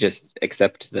you just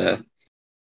accept the I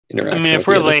interaction mean, with if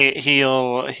we're the others?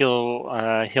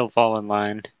 late, he'll fall in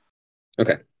line.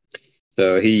 Okay.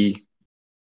 So you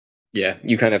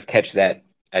kind of catch that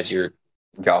as you're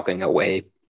jogging away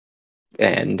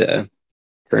and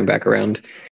turn back around.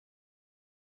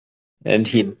 And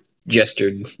he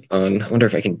gestured on, I wonder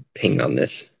if I can ping on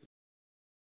this.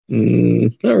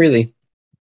 Not really.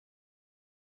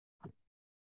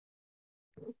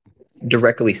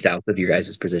 Directly south of your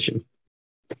guys' position.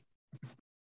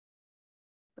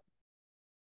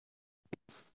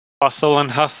 Hustle and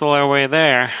hustle our way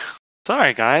there.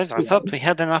 Sorry, guys. I thought we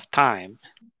had enough time.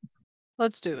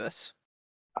 Let's do this.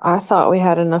 I thought we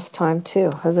had enough time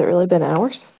too. Has it really been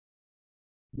hours?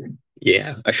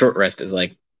 Yeah, a short rest is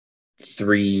like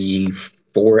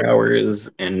 3-4 hours,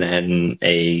 and then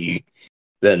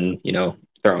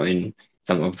throw in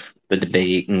some of the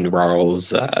debate and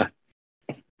Rarl's uh,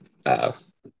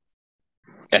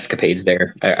 escapades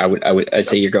there. I'd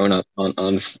say you're going up on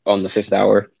the 5th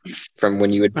hour from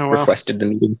when you had Oh, well. requested the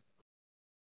meeting.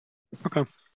 Okay.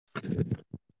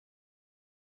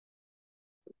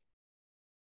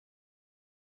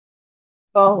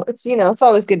 Well, it's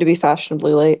always good to be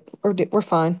fashionably late. We're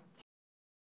fine.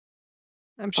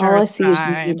 I'm sure All I it's see is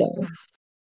fine. you though.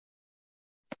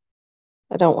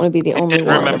 I don't want to be the I only did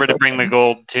one. remember to bring the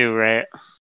gold too, right?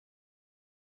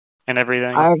 And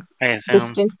everything. I I assume.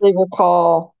 distinctly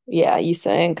recall, yeah, you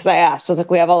saying, because I asked, I was like,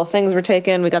 we have all the things we're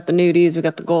taking, we got the nudies, we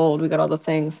got the gold, we got all the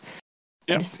things.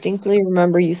 I Yep. distinctly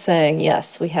remember you saying,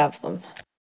 yes, we have them.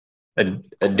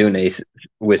 Adune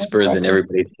whispers in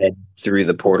everybody's head through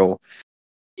the portal.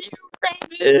 You got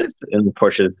this! And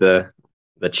pushes the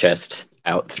chest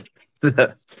out through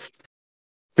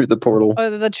the portal.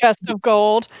 Oh, the chest of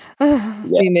gold.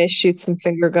 We may shoot some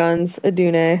finger guns.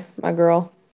 Adune, my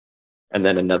girl. And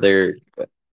then another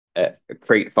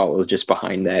crate follows just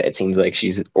behind that. It seems like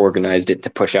she's organized it to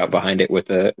push out behind it with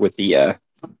the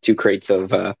 2 crates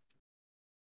of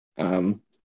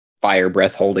fire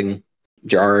breath holding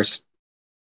jars.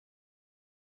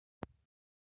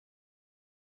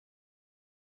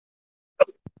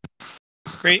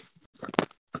 Great.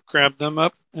 Grab them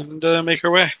up and make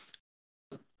our way.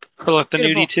 Pull out the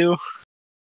Beautiful. nudie too.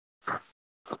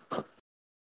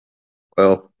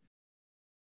 Well,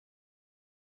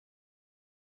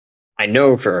 I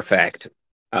know for a fact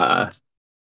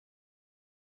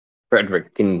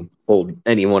Frederick can hold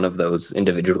any one of those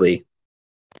individually.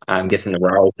 I'm guessing the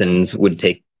Rarltons would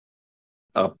take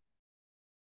up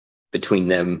between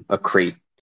them a crate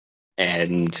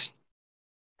and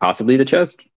possibly the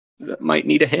chest. That might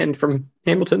need a hand from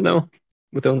Hamilton, though,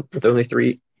 with only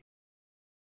 3.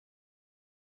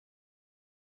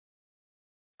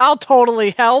 I'll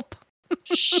totally help.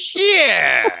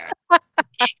 Yeah.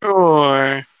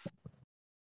 Sure.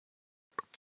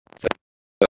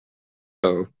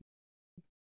 So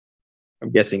I'm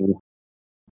guessing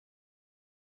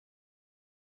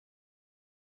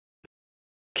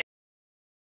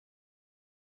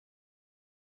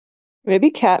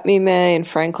Maybe Cat Mime and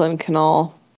Franklin can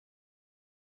all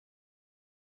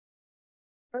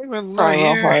I'm try not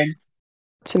real here. hard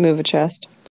to move a chest.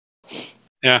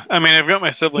 Yeah, I mean, I've got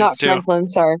my siblings Not too. Franklin,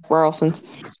 sorry, Rarlson's.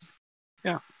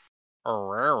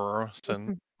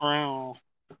 Rarlson. Wow.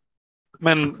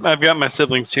 Man, I've got my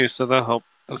siblings too, so they'll help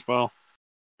as well.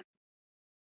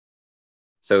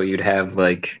 so. You'd have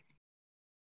like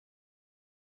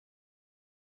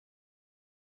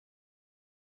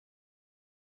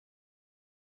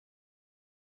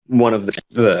one of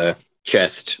the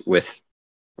chest with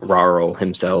Rarl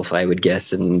himself, I would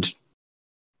guess, and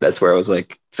that's where I was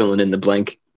like filling in the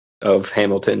blank of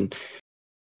Hamilton.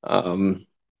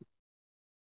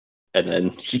 And then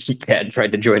he had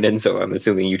tried to join in, so I'm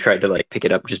assuming you tried to like pick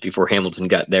it up just before Hamilton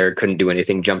got there, couldn't do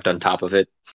anything, jumped on top of it.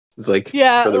 It's like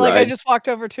Yeah, for the like I ride. just walked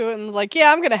over to it and was like,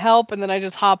 yeah, I'm gonna help, and then I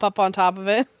just hop up on top of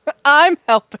it. I'm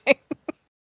helping.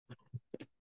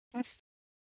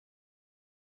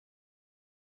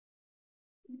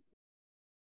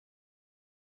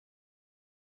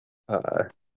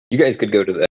 You guys could go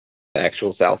to the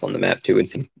actual south on the map too and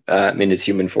see in his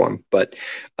human form. But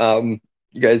you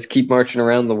guys keep marching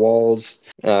around the walls.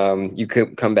 You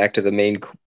could come back to the main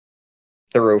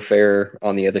thoroughfare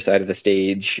on the other side of the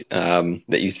stage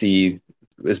that you see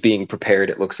is being prepared.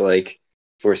 It looks like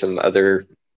for some other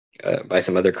by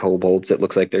some other kobolds. It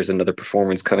looks like there's another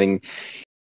performance coming.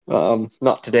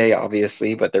 Not today,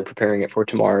 obviously, but they're preparing it for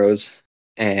tomorrow's.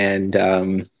 And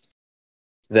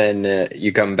then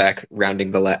you come back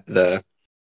rounding the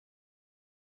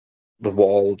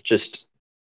wall, just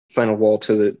final wall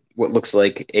to what looks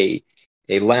like a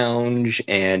lounge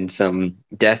and some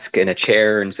desk and a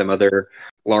chair and some other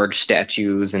large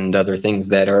statues and other things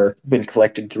that are been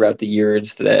collected throughout the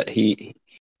years that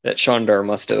Shandar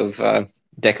must have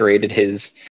decorated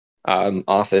his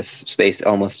office space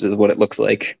almost is what it looks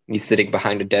like. He's sitting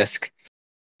behind a desk,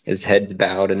 his head's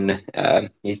bowed, and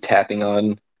he's tapping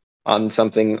on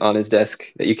something on his desk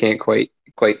that you can't quite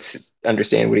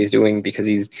understand what he's doing because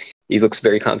he looks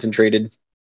very concentrated,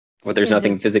 but there's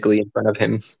nothing physically in front of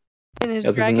him. In his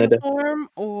other than dragon the form,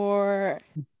 or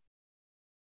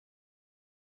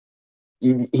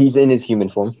he's in his human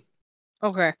form.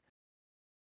 okay.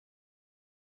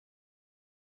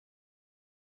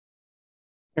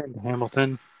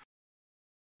 Hamilton.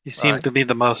 You seem Alright. to be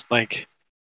the most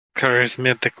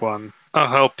charismatic one. I'll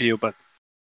help you, but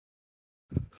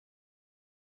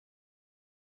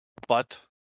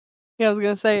Yeah, I was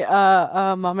gonna say,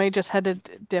 Mommy just had to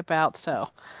dip out, so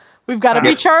we've got to be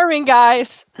Yeah. charming,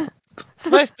 guys.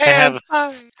 Nice have-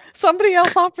 pants. Somebody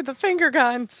else offer the finger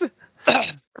guns.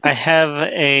 I have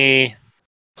a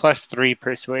 +3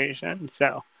 persuasion,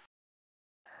 so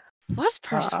What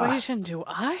persuasion do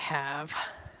I have?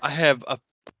 I have a.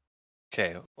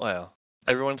 Okay, well,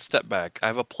 everyone step back. I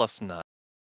have a +9.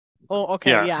 Oh,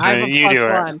 okay, yeah, so I have a you do it.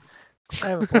 +1. I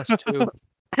have a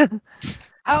 +2.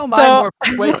 How am So- I more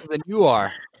persuasive than you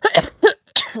are?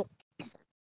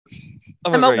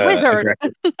 I'm a very- wizard.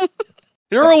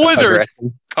 You're a wizard,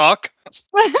 Aggression. cock.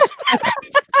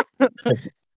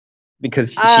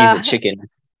 Because she's a chicken.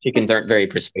 Chickens aren't very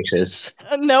persuasive.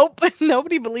 Nope,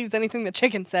 nobody believes anything the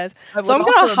chicken says. I So I'm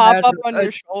would gonna also hop up imagine on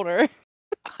your shoulder.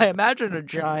 I imagine a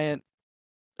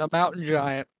mountain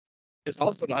giant, is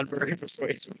also not very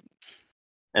persuasive.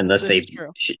 Unless This is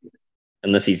true.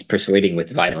 unless he's persuading with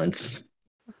violence.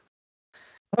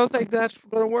 I don't think that's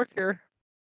going to work here.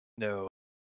 No.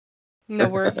 No,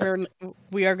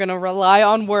 we are gonna rely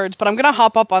on words, but I'm gonna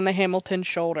hop up on the Hamilton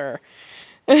shoulder.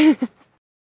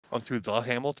 Onto the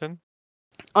Hamilton.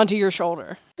 Onto your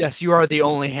shoulder. Yes, you are the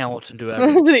only Hamilton to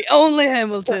ever. The only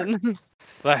Hamilton.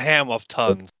 The ham of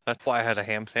tons. That's why I had a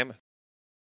ham sandwich.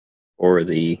 Or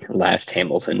the last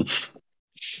Hamilton.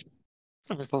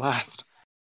 it was the last.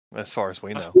 As far as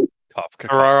we know.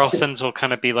 Arlsons will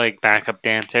kind of be like backup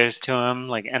dancers to him,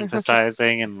 like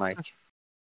emphasizing and like.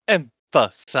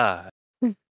 Emphasize.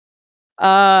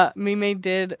 Mime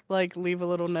did leave a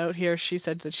little note here. She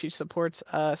said that she supports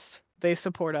us. They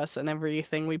support us in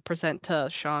everything we present to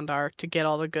Shandar to get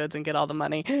all the goods and get all the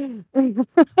money.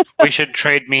 We should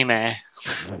trade Mime.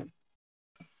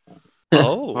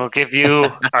 Oh. We'll give you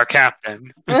our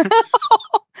captain. I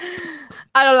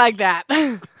don't like that.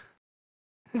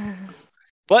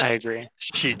 But I agree.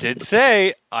 she did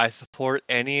say, I support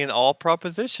any and all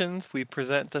propositions we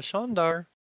present to Shandar.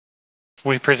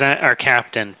 We present our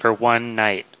captain for one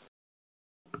night.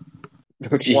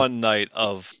 Oh, gee. One night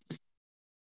of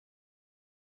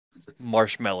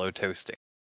marshmallow toasting.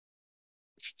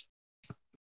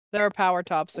 They're a power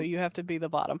top, so you have to be the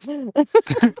bottom.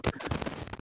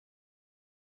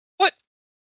 What?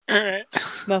 All right.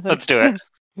 Nothing. Let's do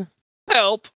it.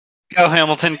 Help! Go,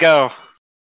 Hamilton, go.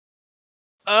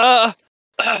 Uh,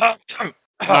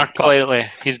 Not politely.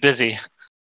 He's busy.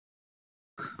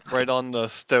 right on the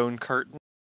stone curtain.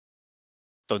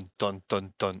 Dun dun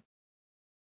dun dun.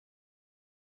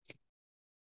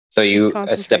 So you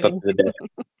He's step up to the desk.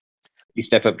 You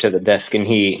step up to the desk, and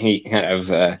he kind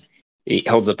of he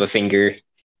holds up a finger.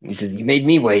 He says, "You made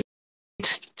me wait.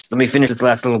 Just let me finish this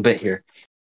last little bit here."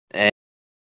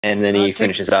 And then he Take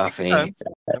finishes your off, and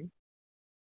time.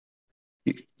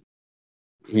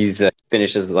 he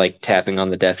finishes tapping on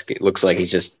the desk. It looks like he's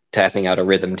just tapping out a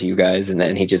rhythm to you guys, and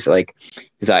then he just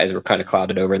his eyes were kind of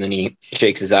clouded over, and then he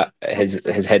shakes his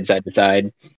head side to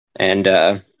side, and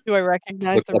Do I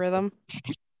recognize the rhythm?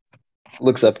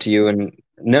 looks up to you, and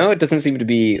no, it doesn't seem to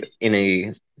be in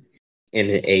a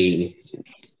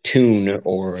tune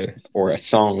or a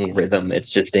song rhythm.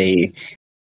 It's just a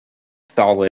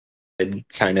solid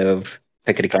kind of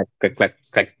clickety clack clack clack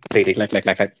clack clickety clack clack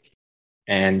clack clack.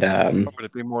 And Or would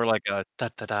it be more like a da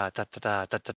da da da da da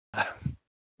da da? I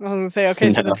was gonna say,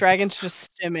 okay, so the No. dragon's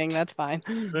just stimming. That's fine.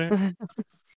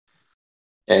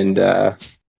 And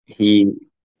he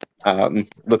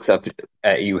looks up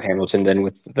at you, Hamilton, then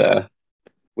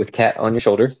with Cat on your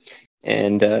shoulder,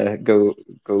 and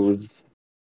goes.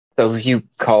 So you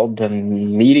called a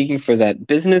meeting for that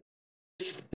business?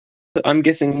 I'm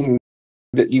guessing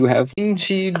that you have.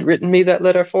 She'd written me that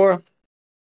letter for.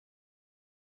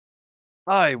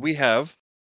 Aye, we have.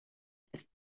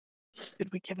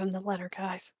 Did we give him the letter,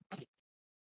 guys?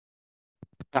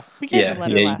 Yeah. We gave Yeah, the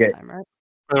letter you last get. time, right?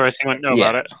 Otherwise, he wouldn't know Yeah.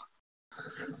 about it.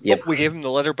 Yep. Oh, we gave him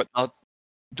the letter, but not.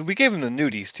 We gave him the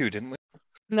nudies too, didn't we?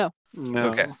 No. No.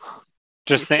 Okay.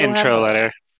 Just We the still have intro those.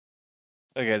 letter.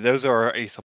 Okay, those are our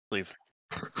ace up sleeve.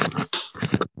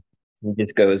 He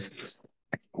just goes.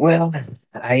 Well,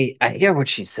 I hear what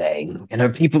she's saying, and her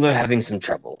people are having some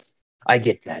trouble. I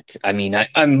get that. I mean,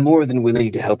 I'm more than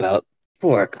willing to help out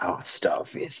for a cost.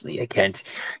 Obviously, I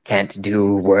can't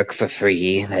do work for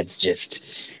free. That's just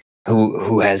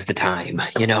who has the time,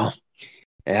 you know.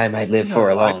 I might live for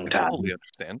a No, I long time, totally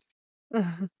understand.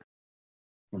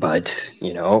 but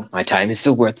you know, my time is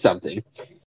still worth something.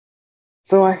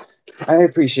 So I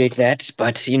appreciate that,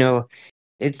 but you know,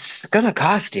 it's gonna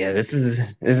cost you. This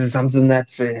is something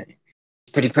that's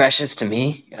pretty precious to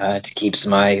me. It keeps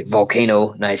my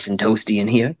volcano nice and toasty in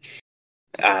here.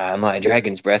 My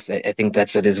dragon's breath. I think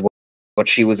that's it is what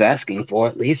she was asking for,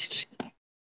 at least.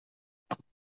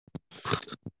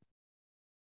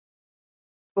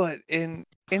 But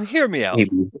hear me out.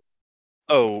 Maybe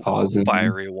Oh, pause and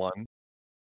fiery one.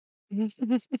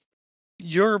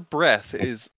 Your breath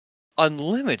is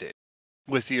unlimited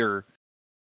with your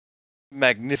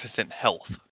magnificent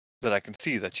health that I can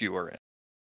see that you are in.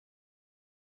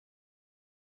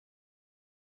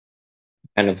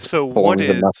 kind of So what forms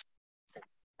a is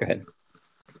Go ahead.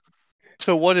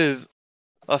 so what is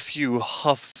a few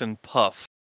huffs and puffs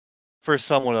for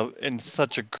someone in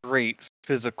such a great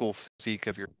physical physique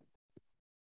of your?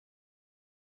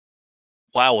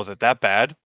 Wow, was it that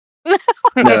bad?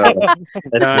 No,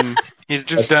 that's Done. He's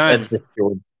just that's done. just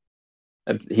George.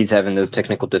 He's having those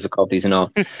technical difficulties and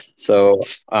all. So,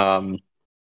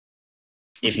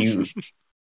 if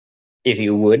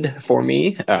you would for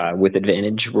me, with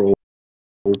advantage, roll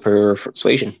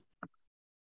persuasion.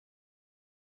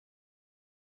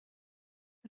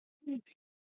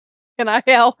 Can I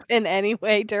help in any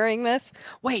way during this?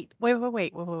 Wait.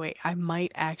 I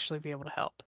might actually be able to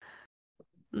help.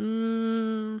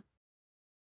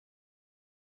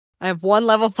 I have one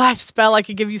level 5 spell. I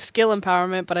could give you skill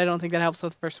empowerment, but I don't think that helps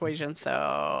with persuasion,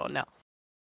 so no.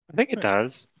 I think it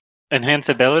does. Enhance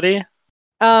ability?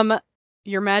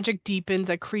 Your magic deepens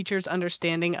a creature's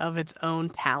understanding of its own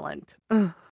talent.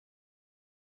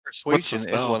 Persuasion is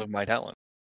spell? one of my talents.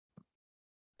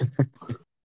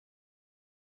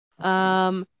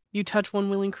 You touch one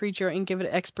willing creature and give it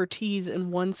expertise in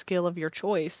one skill of your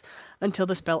choice until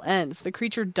the spell ends. The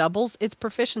creature doubles its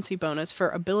proficiency bonus for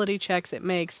ability checks it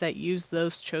makes that use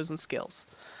those chosen skills.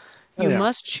 You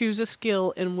must choose a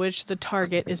skill in which the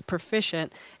target is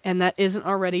proficient and that isn't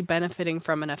already benefiting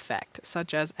from an effect,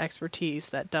 such as expertise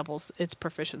that doubles its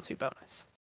proficiency bonus.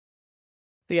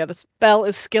 So yeah, the spell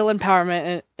is skill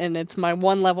empowerment, and it's my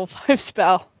one level 5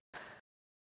 spell.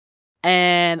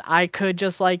 And I could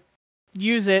just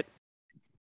use it.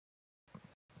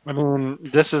 I mean,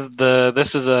 this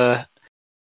is our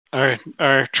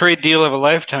trade deal of a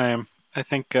lifetime. I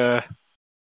think. Is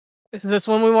this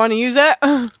when we want to use it?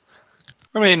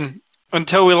 I mean,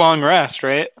 until we long rest,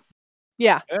 right?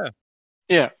 Yeah.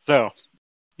 Yeah. So,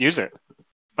 use it.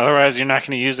 Otherwise, you're not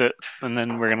going to use it, and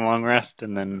then we're going to long rest,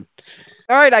 and then.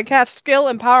 All right, I cast skill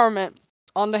empowerment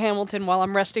onto Hamilton while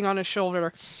I'm resting on his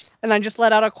shoulder, and I just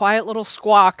let out a quiet little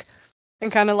squawk and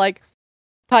kind of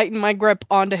tighten my grip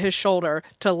onto his shoulder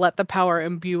to let the power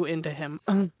imbue into him.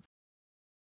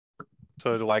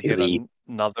 So do I get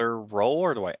another roll,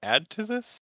 or do I add to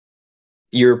this?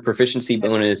 Your proficiency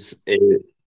bonus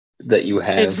that you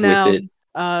have It's now with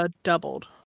it. Doubled.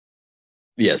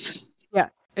 Yes. Yeah,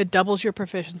 it doubles your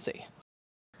proficiency.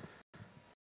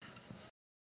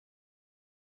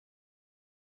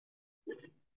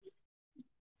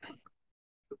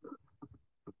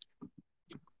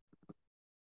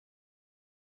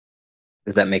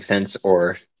 Does that make sense,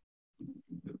 or?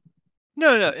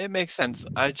 No, it makes sense.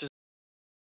 I just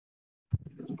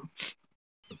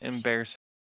embarrassing.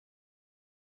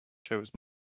 Chose.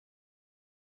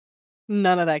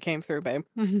 None of that came through, babe.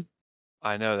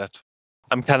 I know that's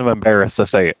I'm kind of embarrassed to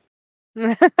say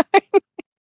it.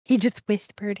 He just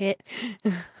whispered it.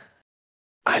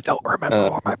 I don't remember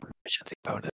what my proficiency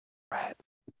bonus is. Right.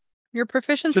 Your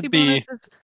proficiency Should be- bonus is...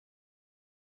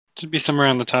 Should be somewhere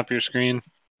on the top of your screen.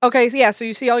 Okay, so yeah, so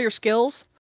you see all your skills?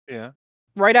 Yeah.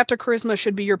 Right after charisma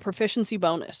should be your proficiency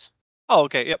bonus. Oh,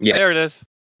 okay. Yep. Yeah. There it is.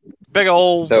 Big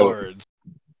old So, words.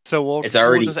 So we'll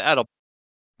already- just add a.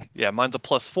 Yeah, mine's a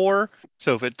 +4.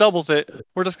 So if it doubles it,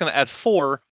 we're just gonna add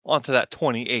 4 onto that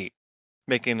 28,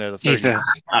 making it a 30.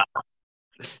 Jesus.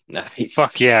 Nice.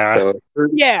 Fuck yeah. So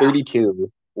Yeah.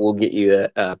 32 will get you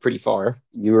pretty far.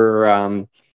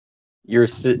 You're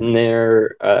sitting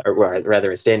there, or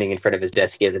rather, standing in front of his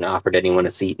desk. He hasn't offered anyone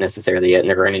a seat necessarily yet, and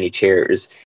there aren't any chairs.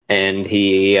 And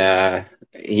he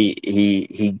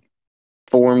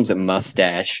forms a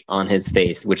mustache on his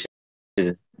face, which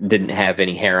didn't have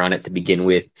any hair on it to begin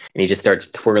with, and he just starts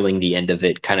twirling the end of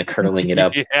it, kind of curling it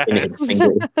up in his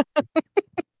finger.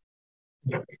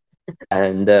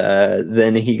 And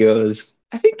then he goes,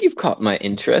 I think you've caught my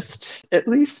interest, at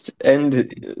least.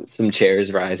 And some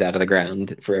chairs rise out of the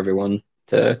ground for everyone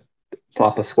to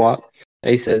flop a squat.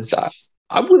 And he says,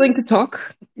 I'm willing to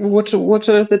talk. What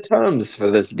are the terms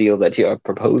for this deal that you're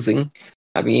proposing?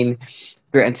 I mean,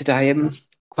 granted, I am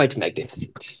quite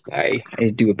magnificent. I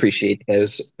do appreciate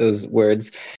those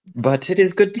words, but it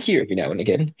is good to hear every now and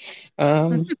again.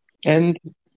 And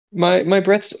my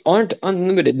breaths aren't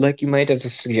unlimited like you might have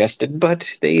suggested, but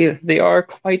they are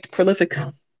quite prolific.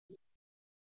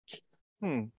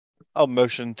 I'll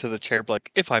motion to the chair, like,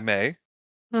 if I may.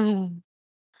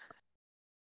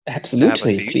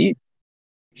 Absolutely. seat?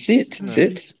 Please.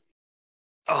 Sit.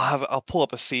 I'll pull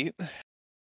up a seat.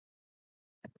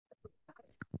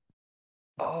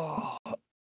 Oh,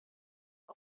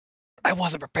 I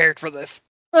wasn't prepared for this.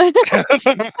 I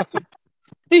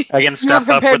can step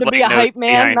You're up prepared with to be a like, hype notes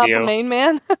man, behind not you. the main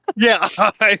man. Yeah,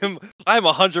 I'm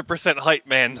 100% hype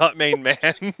man, not main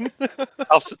man.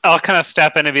 I'll kind of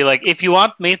step in and be like, if you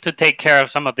want me to take care of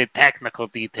some of the technical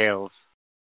details.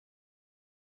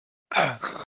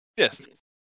 Yes.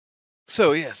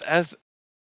 So yes, as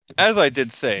I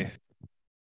did say,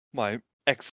 my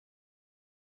ex,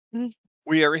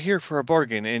 we are here for a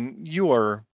bargain, and you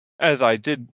are, as I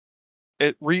did,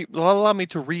 allow me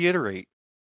to reiterate,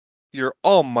 your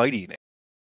almightiness.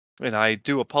 And I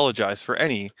do apologize for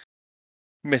any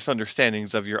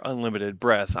misunderstandings of your unlimited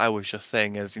breath. I was just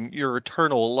saying as in your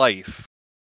eternal life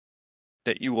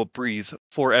that you will breathe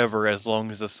forever as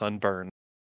long as the sun burns.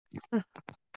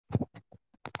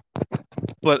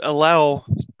 But allow,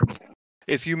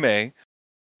 if you may,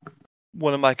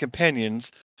 one of my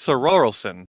companions, Sir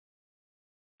Rorelson,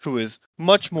 who is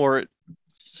much more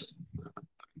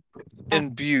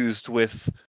imbued with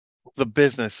the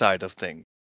business side of things,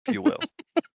 if you will.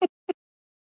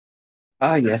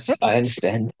 Yes, I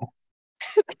understand.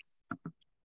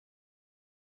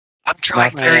 I'm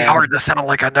trying very hard to sound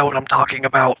like I know what I'm talking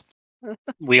about.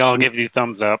 We all give you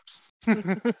thumbs ups.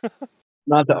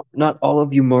 Not all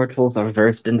of you mortals are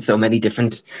versed in so many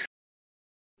different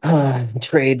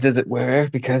trades, as it were,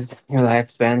 because your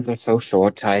lifespans are so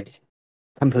short. I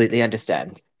completely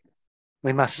understand.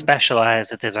 We must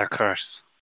specialize. It is our curse.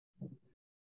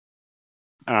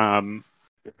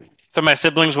 So my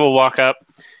siblings will walk up,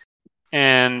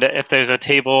 and if there's a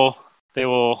table, they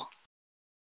will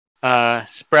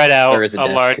spread out There is a a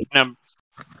desk. large number.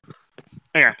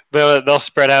 Yeah, they'll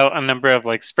spread out a number of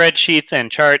like spreadsheets and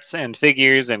charts and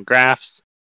figures and graphs,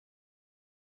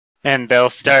 and they'll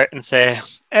start and say,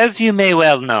 "As you may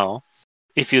well know,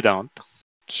 if you don't,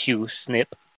 cue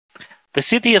snip. The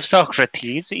city of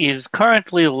Socrates is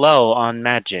currently low on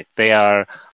magic. They are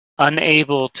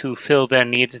unable to fill their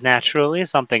needs naturally.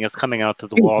 Something is coming out to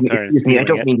the water and Excuse me, I stealing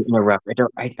don't it." mean to interrupt.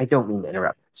 I don't mean to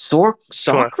interrupt.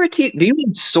 Socrates? Do you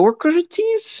mean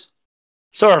Socrates?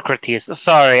 Socrates.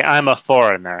 Sorry, I'm a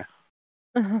foreigner.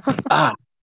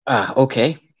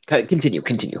 Okay. Continue.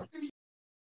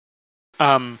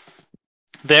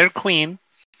 Their queen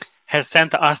has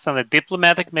sent us on a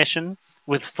diplomatic mission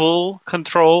with full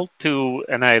control to,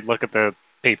 and I look at the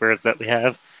papers that we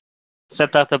have,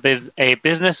 set up a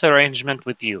business arrangement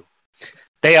with you.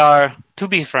 They are, to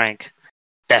be frank,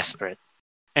 desperate.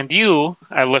 And you,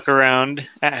 I look around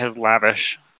at his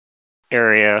lavish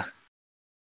area,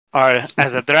 are,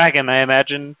 as a dragon, I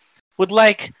imagine, would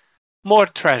like more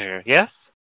treasure, yes?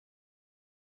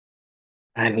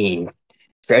 I mean,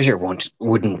 treasure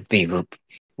wouldn't be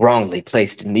wrongly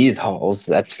placed in these halls,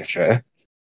 that's for sure.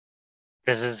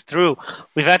 This is true.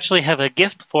 We've actually have a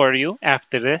gift for you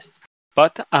after this,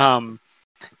 but to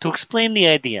explain the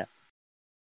idea.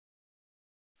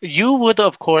 You would,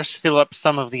 of course, fill up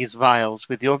some of these vials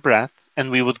with your breath,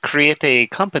 and we would create a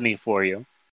company for you,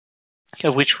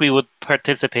 of which we would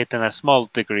participate in a small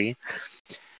degree.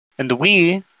 And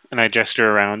we, and I gesture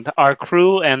around, our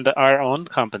crew and our own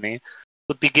company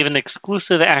would be given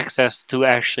exclusive access to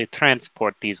actually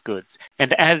transport these goods.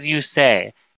 And as you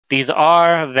say, these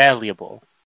are valuable.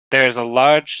 There's a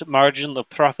large margin of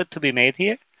profit to be made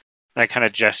here. And I kind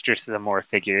of gesture to some more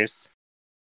figures.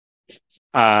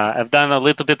 I've done a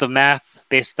little bit of math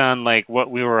based on like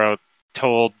what we were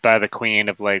told by the queen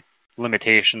of like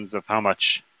limitations of how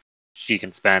much she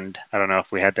can spend. I don't know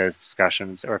if we had those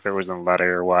discussions or if it was in a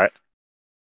letter or what.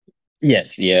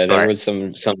 Yes, yeah, there But was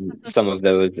some of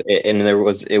those, and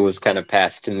it was kind of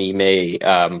passed to me, May,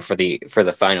 for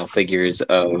the final figures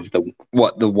of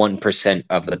what the 1%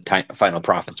 of the final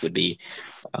profits would be.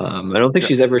 I don't think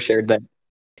she's ever shared that,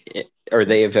 or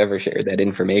they have ever shared that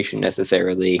information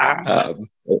necessarily, as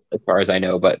far as I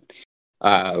know. But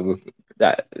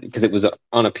that because it was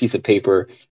on a piece of paper,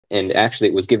 and actually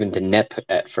it was given to Nep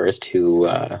at first, who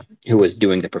was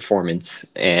doing the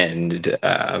performance, and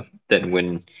then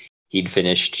when he'd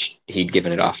finished, he'd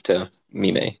given it off to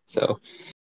Mime. So,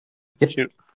 yep.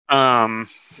 shoot.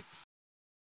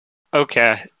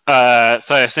 Okay.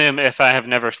 So I assume if I have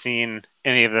never seen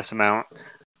any of this amount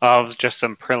of just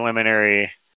some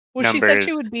preliminary Well, numbers. she said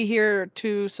she would be here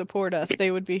to support us.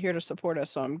 They would be here to support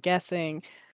us. So I'm guessing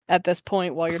at this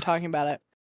point, while you're talking about it,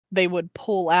 they would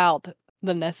pull out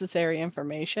the necessary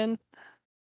information.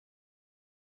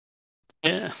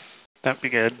 Yeah, that'd be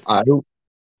good.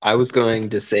 I was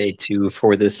going to say too,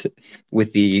 for this,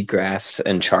 with the graphs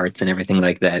and charts and everything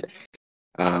like that,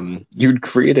 you'd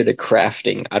created a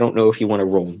crafting. I don't know if you want to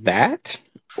roll that,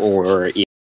 or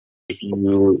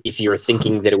if you're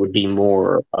thinking that it would be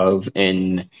more of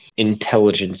an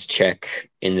intelligence check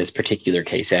in this particular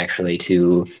case, actually,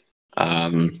 to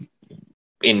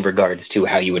in regards to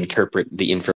how you interpret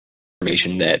the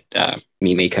information that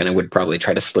Mimi kind of would probably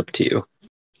try to slip to you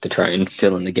to try and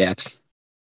fill in the gaps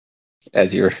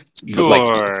as you're like.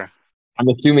 Sure. I'm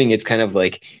assuming it's kind of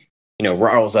like,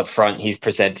 Rarl's up front, he's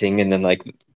presenting, and then like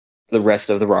the rest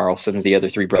of the Rarlsons, the other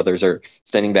three brothers, are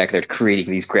standing back there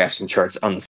creating these graphs and charts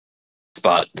on the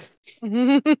spot.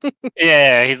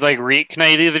 Yeah, he's like, can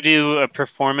I either do a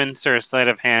performance or a sleight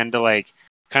of hand to like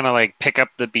kind of like pick up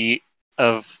the beat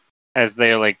of as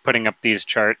they're like putting up these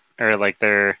chart or like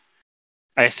they're.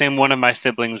 I assume one of my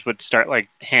siblings would start like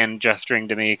hand gesturing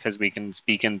to me because we can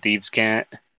speak in thieves' cant.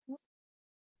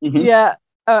 Mm-hmm. Yeah,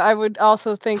 I would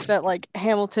also think that like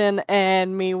Hamilton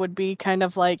and me would be kind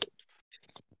of like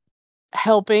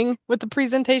helping with the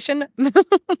presentation.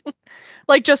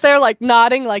 Like just there, like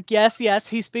nodding, like yes,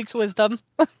 he speaks wisdom.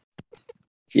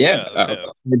 Yeah,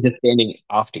 we're just standing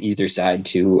off to either side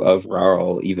too of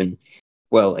Rarl. Even,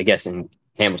 well, I guess in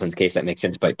Hamilton's case that makes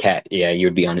sense, but Cat, yeah, you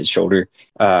would be on his shoulder.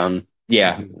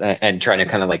 Yeah, and trying to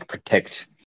kind of like protect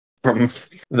from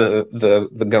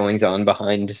the goings on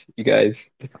behind you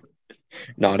guys,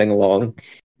 nodding along,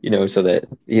 so that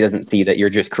he doesn't see that you're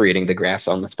just creating the graphs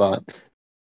on the spot.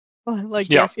 Like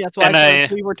Yeah. yes, well,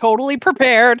 we were totally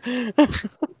prepared. And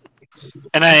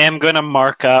I am going to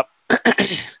mark up.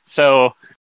 So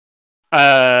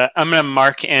I'm going to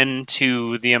mark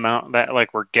into the amount that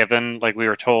like we're given, like we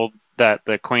were told that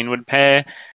the queen would pay.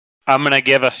 I'm going to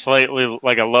give a slightly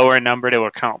like a lower number to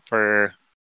account for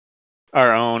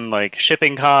our own like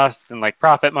shipping costs and like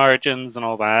profit margins and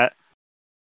all that.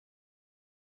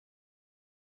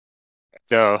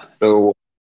 So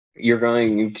you're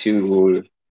going to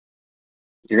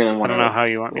want I don't know how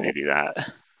you want me to do that.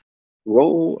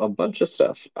 Roll a bunch of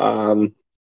stuff. Roll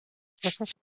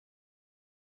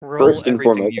First and everything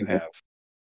foremost, you have.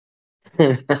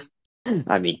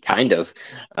 I mean, kind of.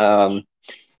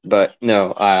 But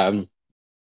no,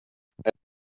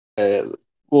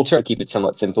 we'll try to keep it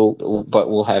somewhat simple, but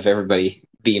we'll have everybody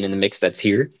being in the mix that's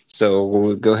here. So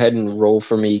we'll go ahead and roll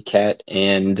for me, Kat,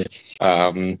 and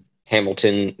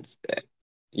Hamilton,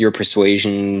 your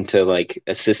persuasion to like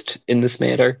assist in this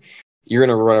matter. You're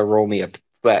gonna roll me a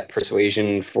flat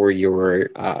persuasion for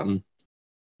your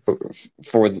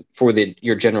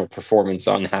your general performance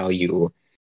on how you're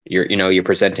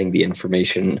presenting the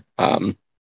information,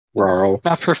 Rarl.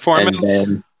 Not performance.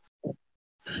 And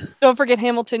then, don't forget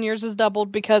Hamilton, yours is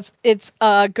doubled because it's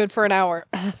good for an hour.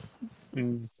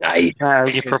 Nice.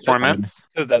 Your performance.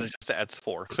 So that just adds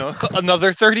 4. So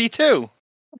another 32.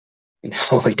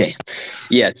 Holy damn.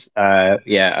 Yes,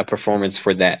 yeah, a performance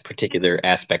for that particular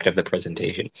aspect of the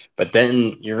presentation. But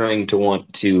then you're going to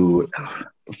want to,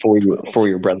 for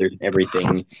your brothers and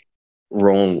everything,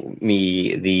 roll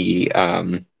me the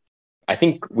I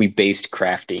think we based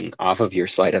crafting off of your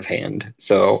sleight of hand.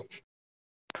 So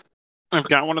I've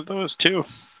got one of those too.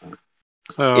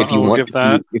 So If you I'll want give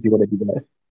that. if you want to do that,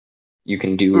 you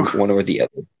can do Oof. one or the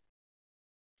other.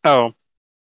 Oh,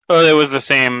 it was the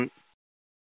same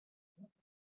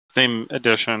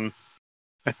edition,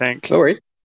 I think. No worries.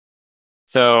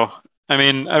 So I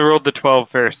mean, I rolled the 12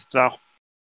 first, so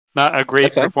not a great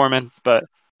That's fine. performance, but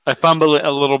I fumble it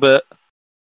a little bit.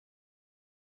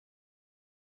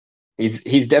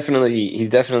 He's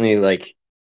definitely like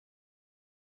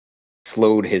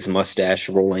slowed his mustache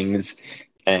rollings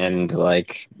and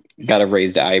like got a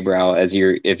raised eyebrow as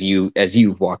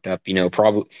you've walked up,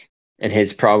 probably. And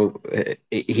his probably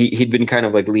he'd been kind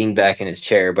of like leaned back in his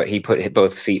chair, but he put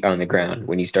both feet on the ground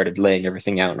when you started laying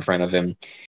everything out in front of him.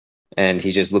 And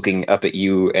he's just looking up at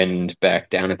you and back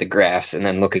down at the graphs, and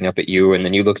then looking up at you, and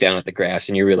then you look down at the graphs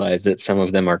and you realize that some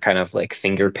of them are kind of like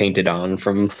finger painted on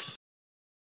from.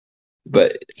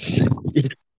 But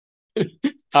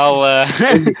I'll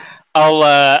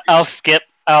I'll skip.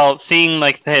 Seeing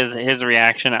like his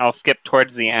reaction. I'll skip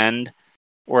towards the end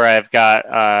where I've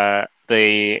got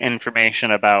the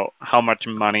information about how much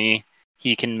money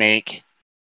he can make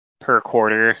per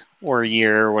quarter or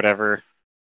year or whatever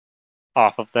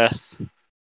off of this. And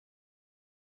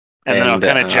then I'll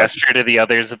kind of gesture to the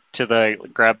others to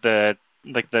grab the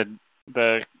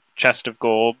chest of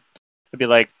gold. I'd be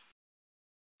like,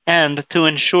 and to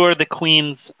ensure the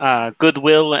Queen's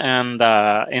goodwill and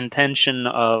intention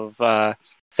of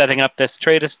setting up this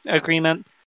trade agreement,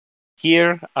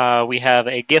 here we have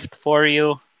a gift for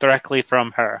you directly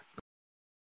from her.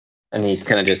 And he's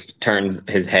kind of just turns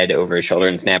his head over his shoulder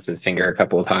and snaps his finger a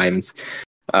couple of times.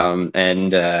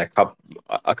 And a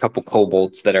couple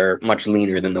kobolds that are much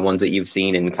leaner than the ones that you've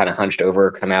seen and kind of hunched over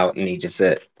come out, and he just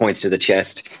points to the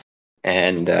chest,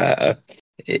 and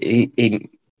he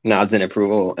nods in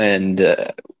approval and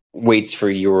waits for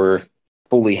your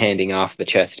fully handing off the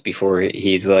chest before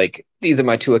he's like, "These are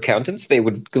my two accountants. They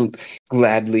would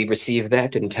gladly receive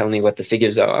that and tell me what the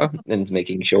figures are, and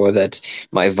making sure that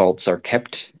my vaults are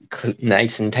kept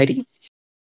nice and tidy."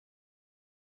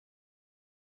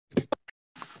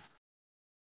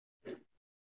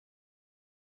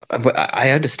 But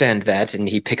I understand that, and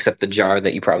he picks up the jar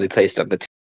that you probably placed on the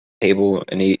table,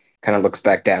 and he kind of looks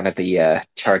back down at the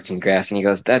charts and graphs, and he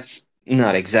goes, "That's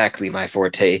not exactly my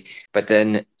forte. But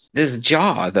then this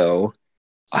jar, though,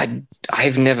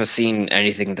 I've never seen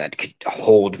anything that could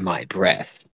hold my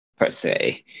breath per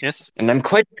se, Yes, and I'm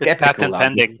quite it's skeptical patent of this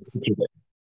pending particular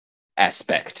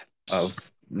aspect of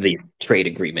the trade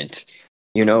agreement.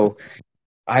 You know,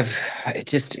 it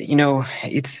just,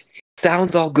 it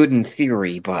sounds all good in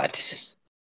theory, but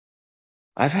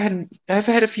I've had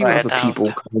a few Try other it out.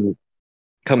 people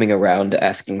coming around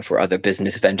asking for other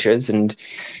business ventures, and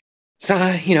so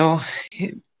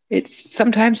it's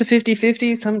sometimes a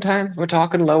 50-50, sometimes we're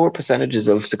talking lower percentages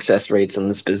of success rates in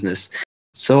this business.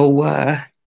 So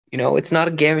it's not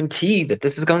a guarantee that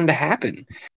this is going to happen.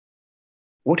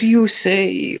 What do you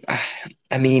say?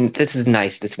 I mean, this is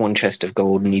nice, this one chest of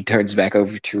gold, and he turns back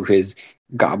over to his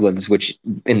goblins, which,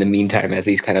 in the meantime, as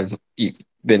he's kind of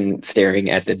been staring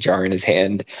at the jar in his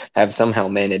hand, have somehow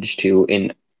managed to,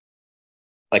 in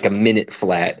like a minute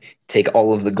flat, take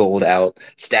all of the gold out,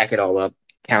 stack it all up,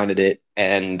 counted it,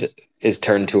 and is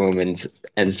turned to him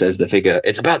and says the figure,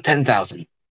 "It's about 10,000.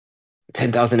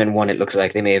 10,001, it looks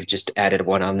like. They may have just added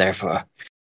one on there for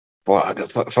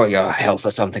your health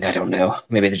or something. I don't know.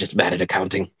 Maybe they're just bad at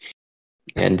accounting."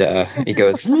 And he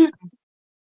goes, "You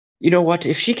know what?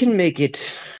 If she can make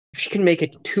it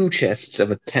 2 chests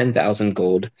of a 10,000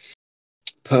 gold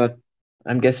per,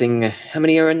 I'm guessing, how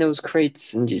many are in those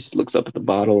crates?" And just looks up at the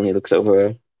bottle, and he looks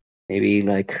over, maybe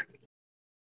like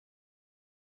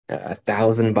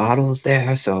 1,000 bottles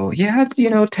there. So yeah,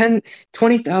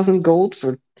 20,000 gold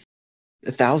for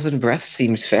 1,000 breaths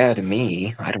seems fair to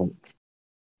me. I don't.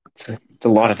 It's a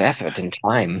lot of effort and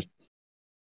time.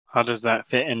 How does that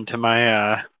fit into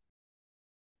my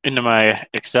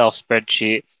Excel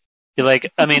spreadsheet? You're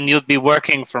like, I mean, you'll be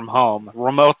working from home.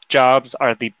 Remote jobs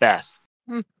are the best.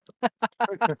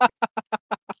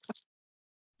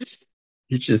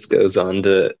 He just goes on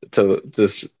to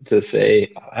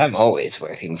say, "I'm always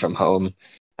working from home.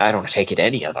 I don't take it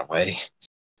any other way.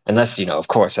 Unless, of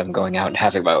course, I'm going out and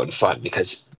having my own fun,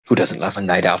 because who doesn't love a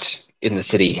night out in the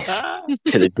city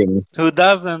pillaging?" Who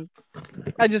doesn't?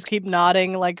 I just keep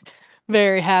nodding, like,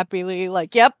 very happily,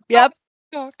 like, yep.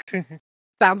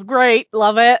 Sounds great.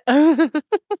 Love it.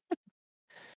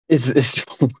 This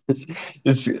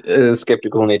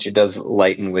skeptical nature does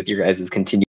lighten with your guys'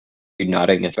 continued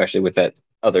nodding, especially with that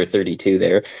other 32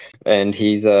 there. And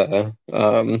he's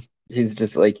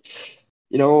just like,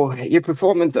 "Your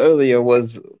performance earlier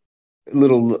was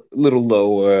little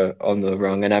low on the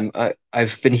rung, and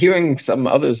I've been hearing some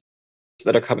others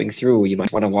that are coming through. You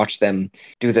might want to watch them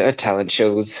do their talent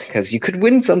shows because you could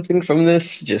win something from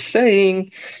this. Just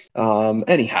saying.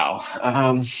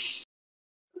 Anyhow,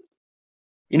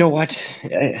 you know what?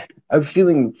 I'm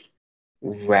feeling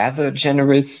rather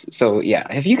generous. So yeah,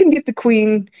 if you can get the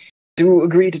queen to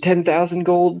agree to 10,000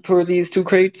 gold per these 2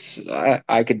 crates,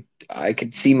 I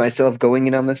could see myself going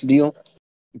in on this deal.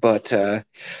 But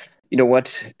you know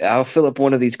what? I'll fill up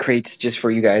one of these crates just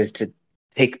for you guys to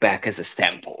take back as a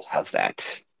sample. How's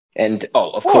that? And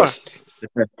of course,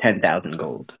 10,000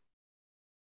 gold.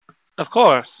 Of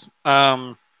course.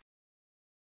 How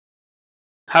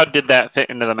did that fit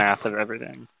into the math of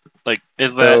everything? Like,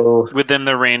 is that within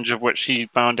the range of what she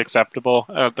found acceptable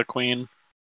of the queen?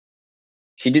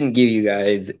 She didn't give you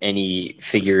guys any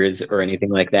figures or anything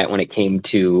like that when it came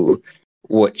to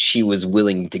what she was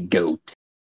willing to go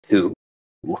to.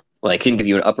 Like, she didn't give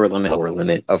you an upper limit, lower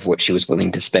limit of what she was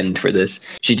willing to spend for this.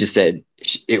 She just said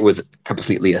it was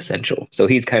completely essential. So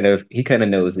he kind of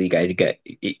knows that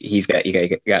he's got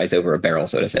you guys over a barrel,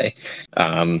 so to say,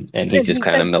 and he's just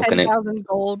kind of milking 10,000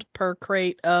 gold per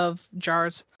crate of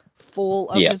jars full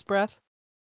of his breath.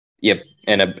 Yep,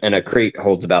 and a crate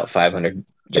holds about 500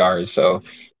 jars, so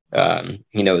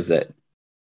he knows that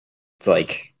it's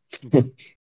like,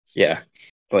 yeah,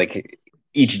 like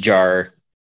each jar,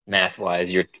 math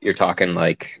wise, you're talking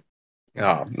like,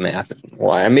 oh, math.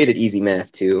 Well, I made it easy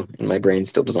math too, and my brain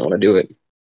still doesn't want to do it.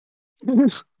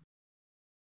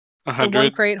 100.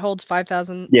 One crate holds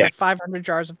 500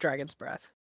 jars of dragon's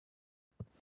breath.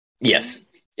 Yes.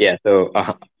 Yeah. So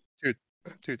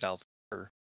 2,000 per.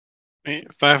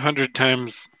 500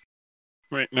 times.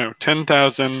 Wait, no,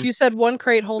 10,000. You said one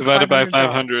crate holds divided 500 by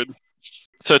 500. Jars.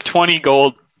 So 20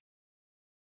 gold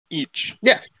each.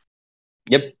 Yeah.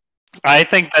 Yep. I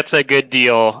think that's a good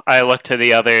deal. I look to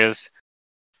the others,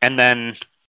 and then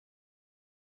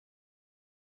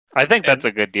I think that's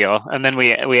a good deal. And then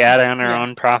we add on our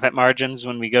own profit margins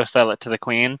when we go sell it to the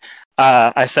queen.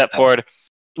 I set forward.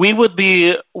 We would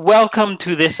be welcome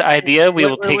to this idea. We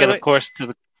will take it, of course, to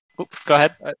the. Go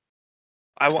ahead.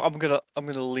 I'm gonna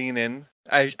lean in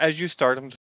as you start.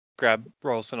 I'm grab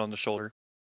Rawlson on the shoulder.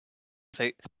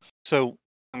 Say, so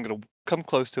I'm gonna come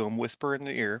close to him, whisper in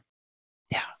the ear.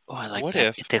 Yeah. Oh, I like what that.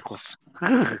 If, it tickles.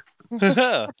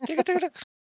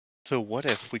 So what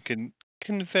if we can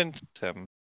convince him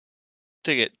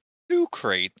to get 2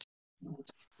 crates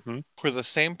for the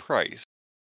same price,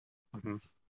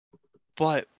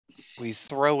 but we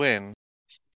throw in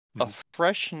a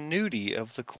fresh nudie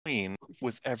of the queen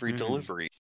with every delivery?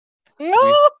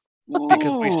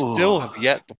 Because we still have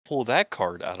yet to pull that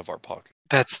card out of our pocket.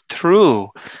 That's true.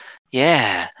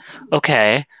 Yeah.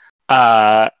 Okay.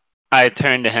 I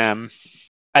turn to him.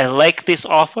 I like this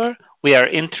offer. We are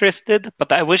interested,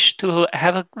 but I wish to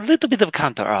have a little bit of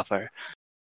counter offer.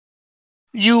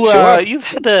 You've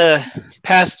had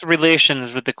past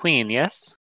relations with the queen,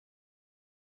 yes?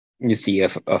 You see a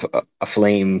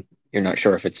flame. You're not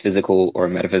sure if it's physical or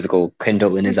metaphysical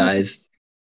kindle in his eyes.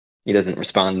 He doesn't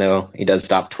respond, though. He does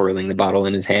stop twirling the bottle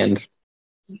in his hand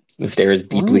and stares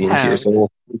deeply into your soul,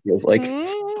 it feels like.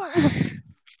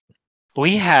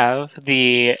 We have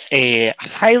a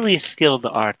highly skilled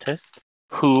artist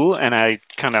who, and I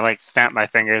kind of like snap my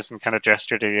fingers and kind of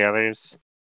gesture to the others,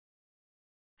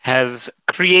 has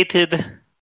created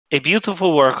a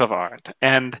beautiful work of art.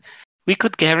 And we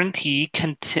could guarantee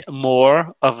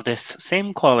more of this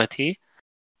same quality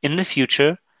in the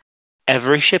future,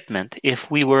 every shipment,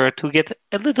 if we were to get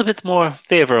a little bit more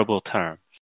favorable terms.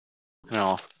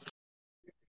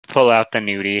 Pull out the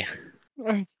nudie.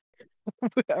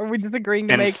 Are we just agreeing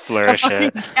to and make flourish a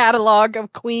fucking catalog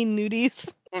of queen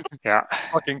nudies? Yeah.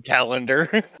 Fucking calendar.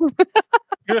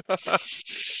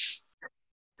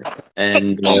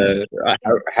 And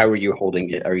how are you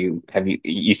holding it?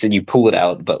 You said you pull it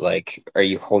out, but like, are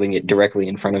you holding it directly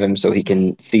in front of him so he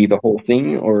can see the whole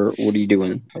thing, or what are you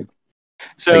doing?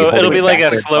 So it'll be like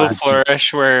a slow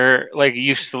flourish where like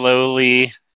you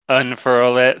slowly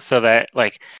unfurl it so that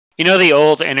like the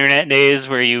old internet days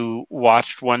where you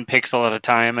watched one pixel at a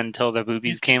time until the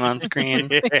boobies came on screen?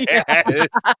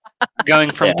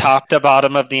 Going from top to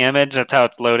bottom of the image, that's how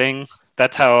it's loading.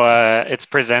 That's how it's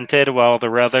presented, while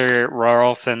the other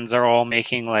Rawlsons are all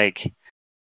making like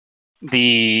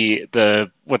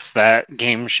the what's that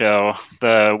game show?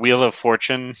 The Wheel of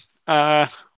Fortune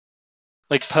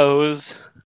like pose.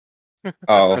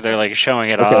 Oh. Where they're like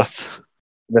showing it off.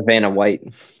 The Vanna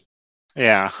White.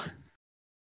 Yeah.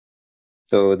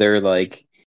 So they're like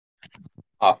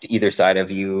off to either side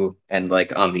of you and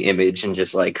like on the image and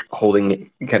just like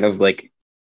holding it kind of like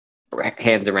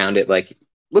hands around it like,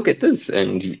 look at this,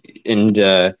 and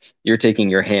you're taking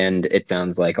your hand, it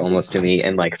sounds like, almost to me,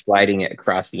 and like sliding it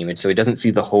across the image so it doesn't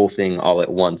see the whole thing all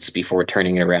at once before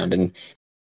turning it around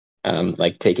and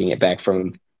like taking it back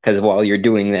from, because while you're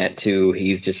doing that too,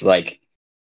 he's just like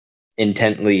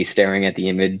intently staring at the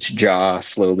image, jaw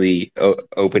slowly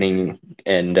opening,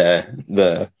 and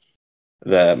the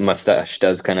mustache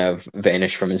does kind of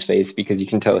vanish from his face because you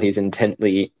can tell he's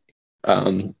intently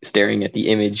staring at the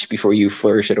image before you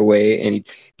flourish it away, and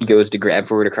he goes to grab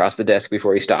for it across the desk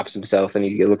before he stops himself, and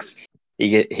he looks,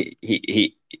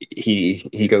 he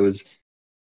goes,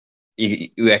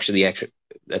 you actually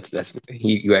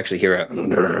you actually hear a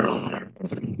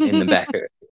in the back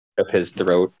of his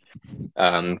throat,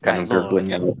 kind of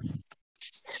gurgling out,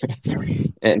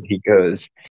 and he goes,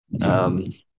 how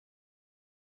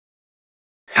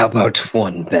about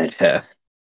one better?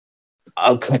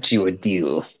 I'll cut you a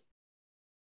deal.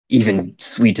 Even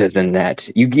sweeter than that.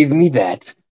 You give me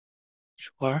that.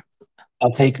 Sure.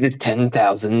 I'll take the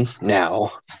 10,000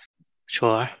 now.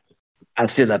 Sure. I'll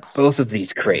fill up both of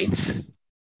these crates.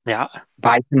 Yeah.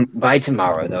 By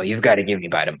tomorrow, though. You've got to give me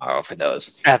by tomorrow for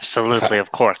those. Absolutely,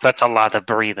 of course. That's a lot of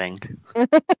breathing.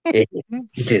 It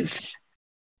is.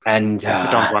 And You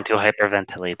don't want to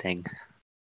hyperventilating.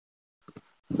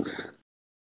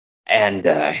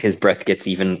 And his breath gets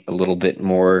even a little bit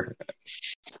more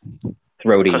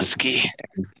throaty. Husky.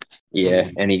 Yeah,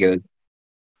 and he goes,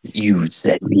 you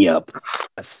set me up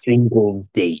a single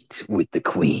date with the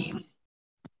queen.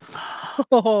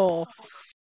 Oh.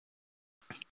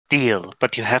 Deal,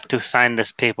 but you have to sign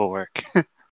this paperwork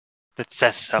that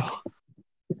says so.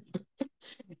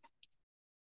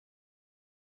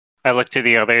 I look to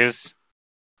the others.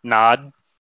 Nod.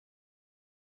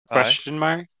 Question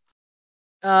mark?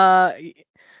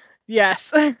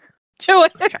 Yes. Do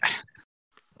it. Okay.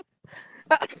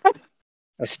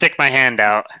 I stick my hand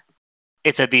out.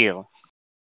 It's a deal.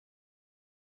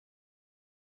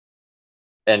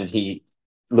 And he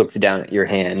looked down at your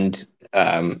hand,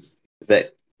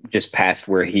 that just passed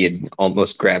where he had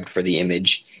almost grabbed for the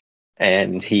image,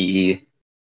 and he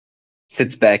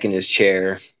sits back in his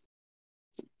chair.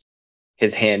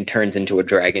 His hand turns into a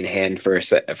dragon hand for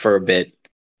a bit.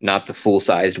 Not the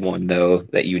full-sized one, though,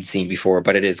 that you'd seen before,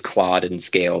 but it is clawed and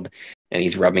scaled, and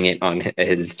he's rubbing it on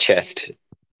his chest,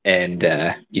 and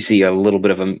you see a little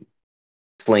bit of a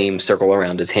flame circle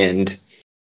around his hand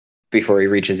before he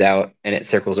reaches out, and it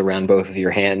circles around both of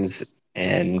your hands,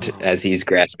 and as he's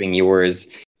grasping yours,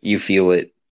 you feel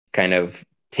it kind of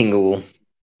tingle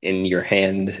in your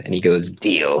hand, and he goes,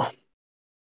 deal.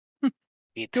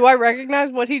 Do I recognize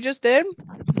what he just did?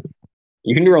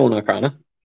 You can roll an Arcana.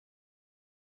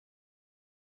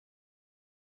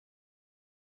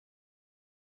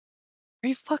 Are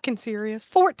you fucking serious?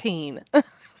 14.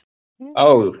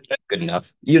 Oh, that's good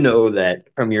enough. You know that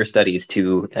from your studies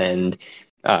too, and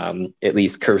at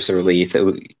least cursorily,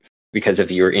 so because of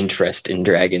your interest in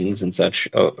dragons and such,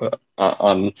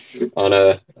 on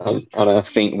a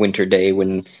faint winter day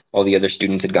when all the other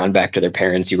students had gone back to their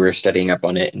parents, you were studying up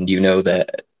on it, and you know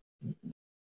that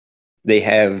they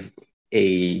have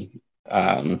a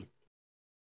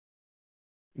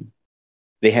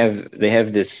they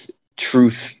have this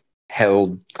truth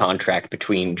held contract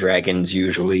between dragons,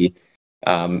 usually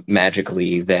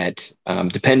magically, that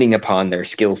depending upon their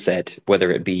skill set, whether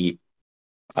it be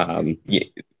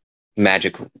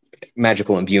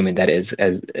magical imbuement, that is,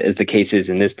 as the case is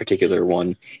in this particular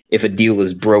one, if a deal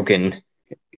is broken,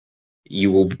 you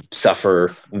will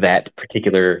suffer that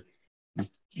particular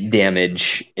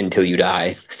damage until you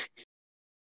die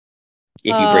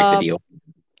if you break the deal.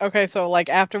 Okay, so like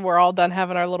after we're all done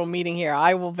having our little meeting here,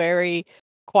 I will very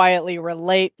quietly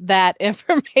relate that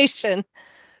information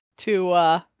to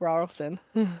Rarlson.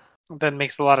 That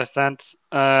makes a lot of sense.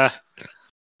 I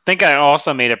think I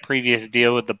also made a previous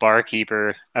deal with the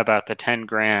barkeeper about the 10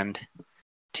 grand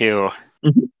too.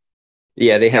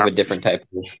 Yeah, they have a different type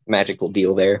of magical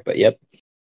deal there, but yep.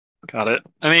 Got it.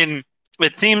 I mean,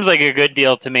 it seems like a good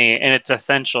deal to me, and it's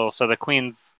essential. So the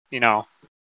queen's,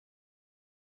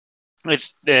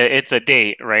 it's a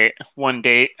date, right? One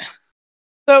date.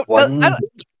 So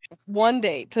one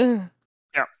date.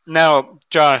 Yeah. Now,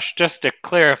 Josh, just to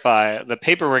clarify, the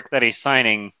paperwork that he's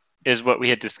signing is what we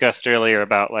had discussed earlier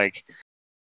about like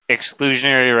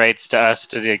exclusionary rights to us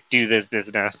to like, do this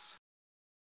business.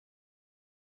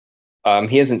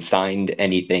 He hasn't signed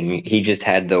anything. He just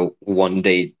had the one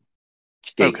date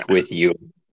shake with you,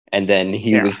 and then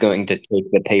he was going to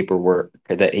take the paperwork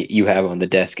that you have on the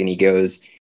desk, and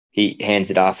he hands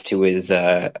it off to his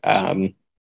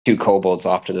two kobolds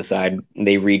off to the side.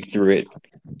 They read through it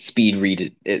speed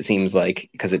read it seems like,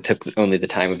 because it took only the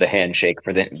time of the handshake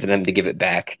for them to give it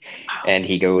back. And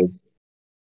he goes,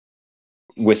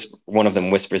 one of them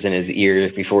whispers in his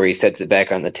ear before he sets it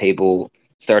back on the table,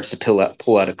 starts to pull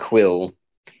out a quill,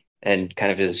 and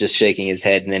kind of is just shaking his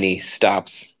head, and then he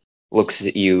stops, looks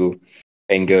at you,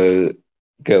 and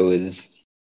goes,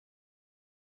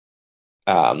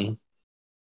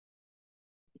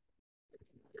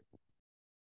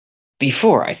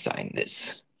 before I sign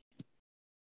this,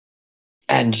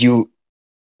 and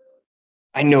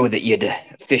I know that you'd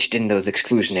fished in those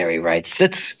exclusionary rights.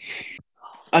 That's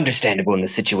understandable in the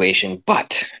situation,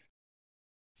 but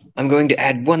I'm going to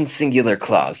add one singular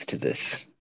clause to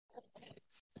this,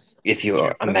 if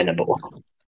you're amenable.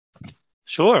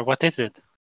 Sure, what is it?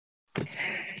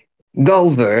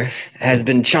 Gulliver has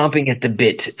been chomping at the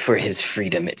bit for his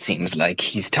freedom, it seems like.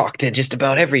 He's talked to just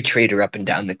about every trader up and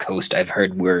down the coast, I've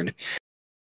heard word.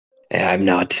 I'm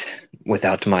not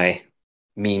without my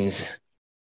means.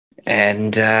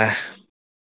 And,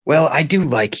 well, I do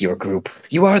like your group.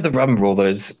 You are the Rum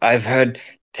Rollers. I've heard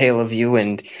tale of you,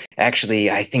 and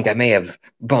actually, I think I may have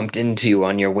bumped into you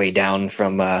on your way down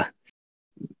from,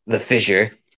 the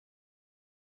fissure.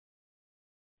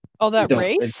 Oh, that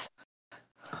race?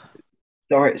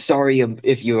 Sorry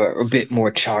if you are a bit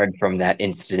more charred from that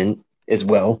incident as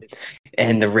well.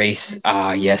 And the race,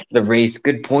 yes, the race.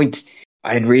 Good point.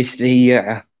 I had raced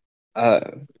a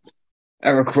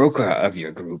Aarakocra of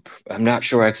your group. I'm not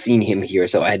sure I've seen him here,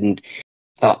 so I hadn't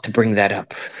thought to bring that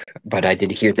up. But I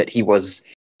did hear that he was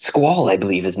Squall, I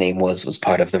believe his name was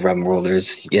part of the Rum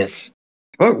Rollers. Yes.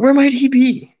 Where might he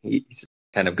be? He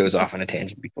kind of goes off on a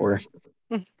tangent before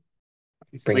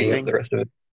bringing up the rest of it.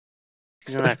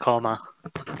 He's in that coma.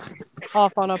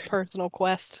 Off on a personal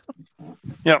quest.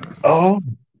 Yep. Oh,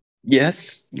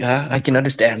 yes. I can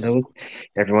understand those.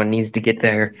 Everyone needs to get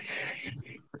their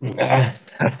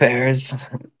affairs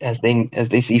as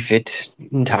they see fit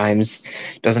in times.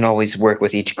 Doesn't always work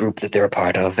with each group that they're a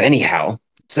part of. Anyhow,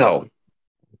 so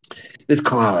this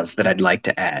clause that I'd like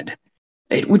to add,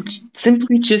 it would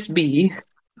simply just be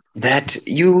that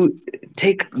you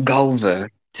take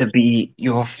Gulliver to be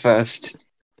your first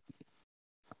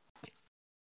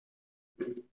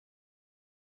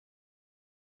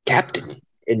captain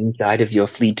inside of your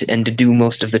fleet and to do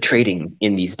most of the trading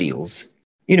in these deals.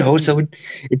 So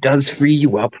it does free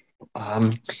you up,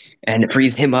 and it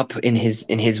frees him up in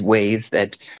his ways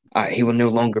that he will no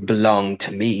longer belong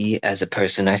to me as a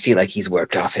person. I feel like he's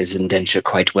worked off his indenture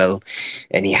quite well,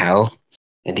 anyhow,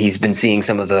 and he's been seeing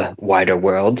some of the wider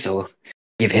world, so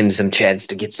give him some chance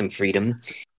to get some freedom.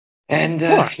 And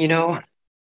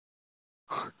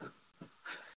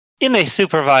in a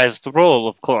supervised role,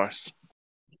 of course.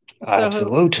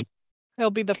 Absolutely.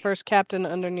 He'll be the first captain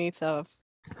underneath of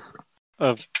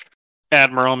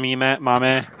Admiral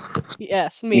Mame.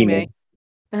 Yes, Mime.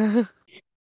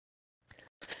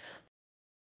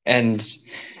 And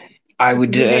I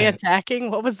would Mime attacking.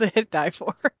 What was the hit die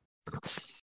for?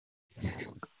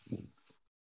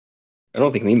 I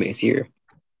don't think Mime is here.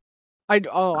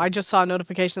 I just saw a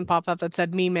notification pop up that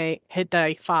said Mime hit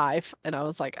die 5, and I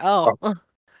was like, oh.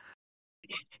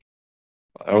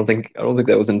 I don't think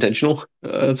that was intentional,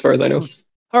 as far as I know.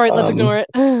 All right, let's ignore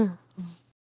it.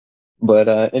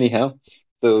 But anyhow,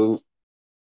 so,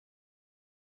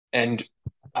 and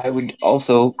I would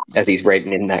also, as he's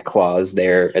writing in that clause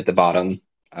there at the bottom,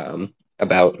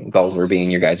 about Gulliver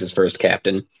being your guys' first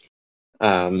captain,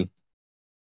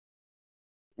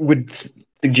 would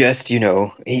suggest,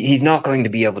 he's not going to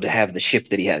be able to have the ship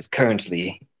that he has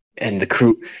currently and the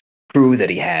crew that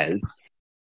he has,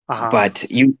 but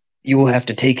you will have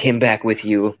to take him back with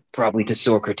you, probably to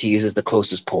Socrates as the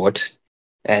closest port,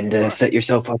 and set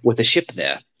yourself up with a ship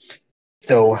there.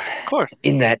 So, of course,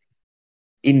 in that,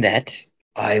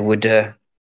 I would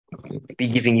be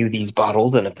giving you these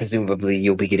bottles, and presumably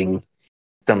you'll be getting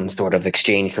some sort of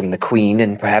exchange from the Queen,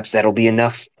 and perhaps that'll be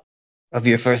enough of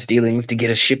your first dealings to get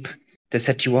a ship to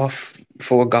set you off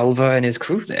for Gulliver and his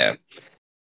crew there.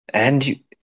 And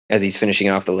as he's finishing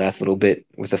off the last little bit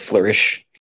with a flourish,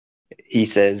 he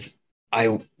says,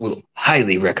 I will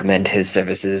highly recommend his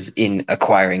services in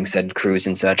acquiring said crews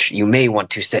and such. You may want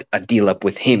to set a deal up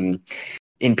with him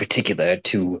in particular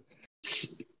to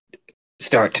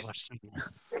start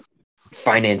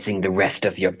financing the rest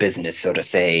of your business, so to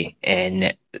say,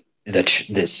 and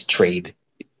this trade.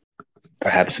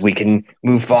 Perhaps we can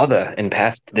move farther and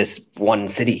past this one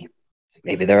city.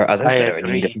 Maybe there are others that are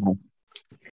in need of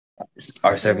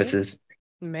our services.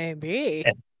 Maybe.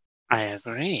 I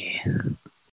agree.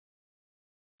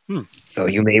 So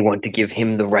you may want to give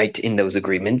him the right in those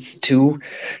agreements to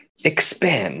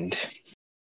expand.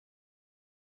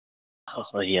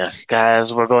 Oh yes,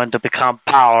 guys, we're going to become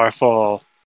powerful.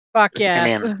 Fuck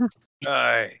yes. I mean,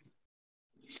 Aye.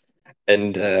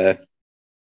 And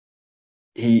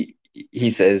he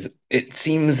says, "It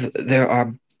seems there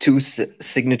are two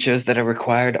signatures that are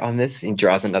required on this." He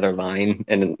draws another line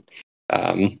and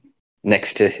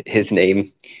next to his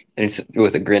name, and it's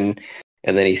with a grin,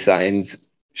 and then he signs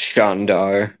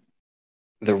Shandar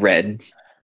the Red,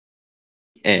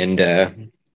 and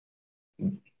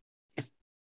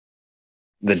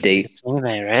the date, it's anime,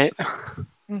 right?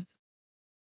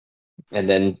 and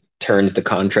then turns the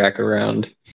contract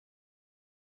around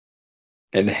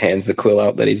and hands the quill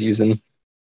out that he's using.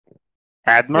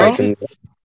 Admiral? Writes in-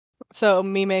 So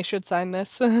Mime should sign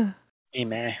this.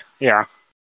 Anime. Yeah.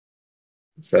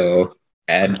 So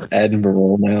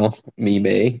Admiral now,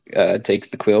 Mime, takes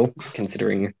the quill,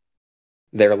 considering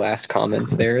their last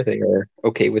comments there. They are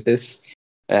okay with this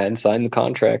and sign the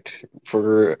contract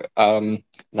for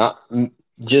not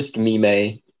just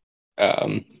Mime,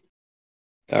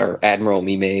 or Admiral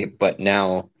Mime, but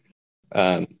now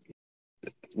um,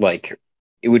 like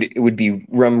it would be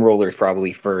Rum Roller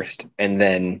probably first, and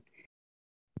then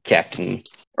Captain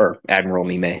or Admiral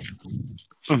Mime.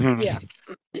 Mm-hmm. Yeah.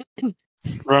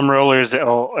 Rum Rollers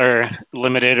are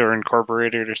limited or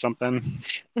incorporated or something.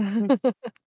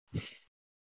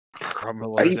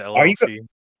 Rumblers Are you LLC.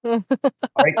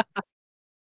 are,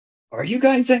 are you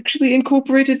guys actually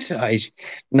incorporated? I've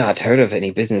not heard of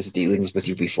any business dealings with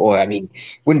you before. I mean,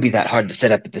 wouldn't be that hard to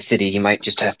set up at the city. You might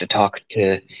just have to talk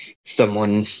to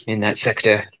someone in that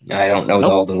sector. I don't know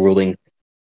Nope. all the ruling.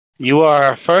 You are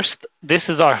our first. This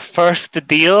is our first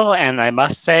deal, and I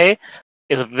must say,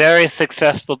 it's a very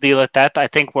successful deal at that. I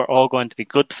think we're all going to be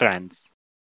good friends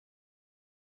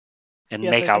and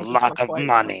Yes, make I a think this lot went of quite well.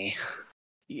 money.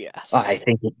 Yes. I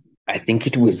think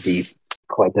it would be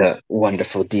quite a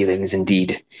wonderful dealings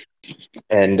indeed.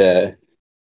 And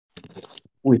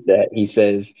with that, he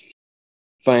says,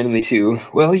 finally, too,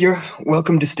 well, you're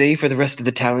welcome to stay for the rest of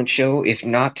the talent show. If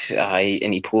not,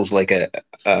 and he pulls like a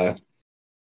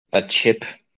chip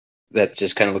that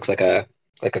just kind of looks like a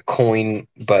coin,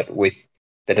 but with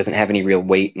that doesn't have any real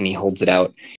weight, and he holds it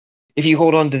out. If you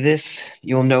hold on to this,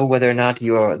 you'll know whether or not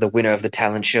you are the winner of the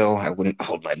talent show. I wouldn't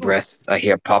hold my breath. I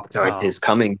hear Pop Tart Oh. is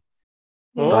coming,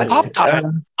 Oh, but Pop-Tart.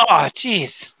 Oh,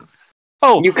 jeez.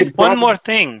 Oh, you could one probably. more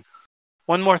thing.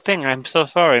 One more thing. I'm so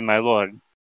sorry, my lord.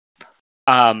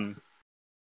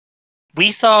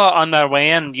 We saw on our way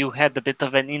in you had a bit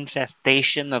of an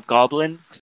infestation of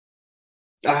goblins.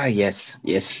 Ah, yes,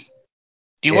 yes.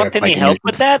 Do you They are want any quite a help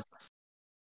with nuisance. that?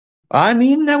 I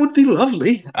mean, that would be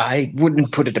lovely. I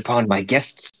wouldn't put it upon my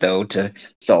guests, though, to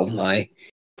solve my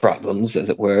problems, as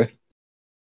it were.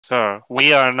 Sir,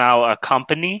 we are now a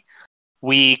company.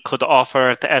 We could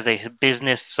offer it as a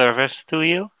business service to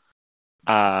you.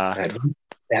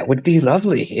 That would be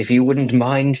lovely if you wouldn't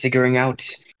mind figuring out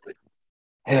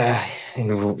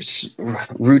and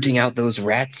rooting out those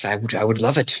rats. I would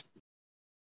love it.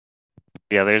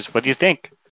 The others, what do you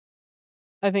think?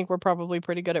 I think we're probably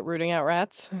pretty good at rooting out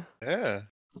rats. Yeah.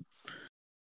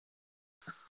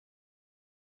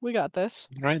 We got this.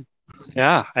 Right.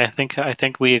 Yeah, I think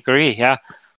we agree. Yeah,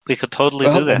 we could totally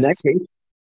do Well, in that this. case,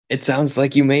 it sounds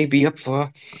like you may be up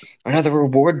for another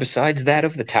reward besides that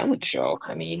of the talent show.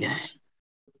 I mean,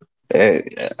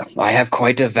 I have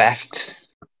quite a vast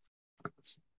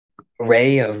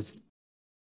array of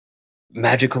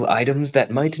magical items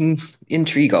that might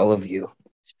intrigue all of you.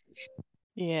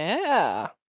 Yeah.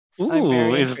 I'm Ooh,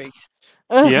 very is intrigued.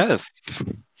 yes.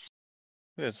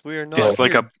 Yes, we are not Just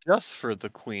like here a- just for the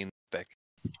Queen, Beck.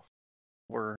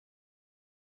 We're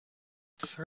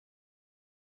Sir?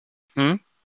 Hmm?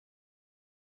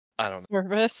 I don't know.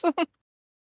 Nervous.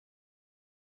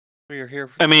 We are here.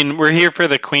 I mean, we're here for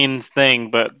the Queen's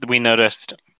thing, but we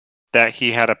noticed that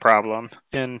he had a problem.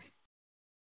 And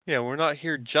Yeah, we're not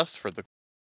here just for the.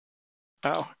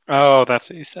 oh, that's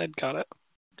what you said. Got it.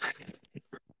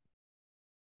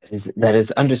 That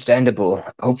is understandable.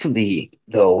 Hopefully,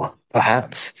 though,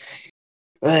 perhaps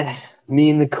me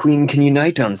and the Queen can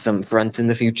unite on some front in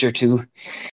the future too.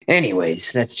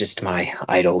 Anyways, that's just my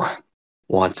idle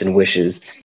wants and wishes.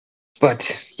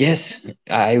 But yes,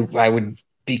 I would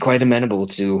be quite amenable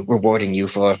to rewarding you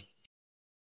for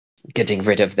getting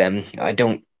rid of them. I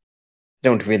don't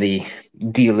really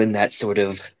deal in that sort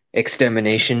of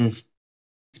extermination.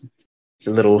 It's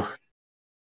a little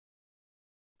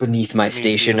beneath my Beneath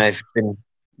station.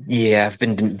 you. I've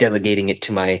been delegating it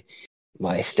to my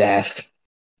staff,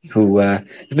 who have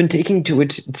been taking to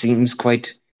it. It seems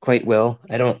quite well.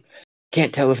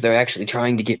 Can't tell if they're actually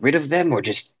trying to get rid of them or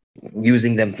just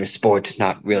using them for sport.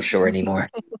 Not real sure anymore.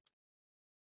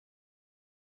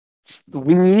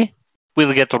 We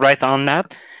will get right on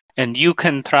that, and you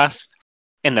can trust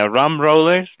in the rum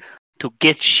rollers to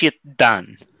get shit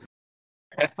done.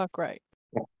 Fuck right.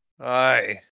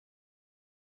 Aye.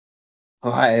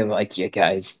 Oh, I like you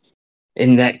guys.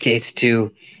 In that case,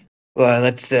 too, well,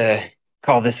 let's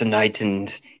call this a night.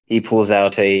 And he pulls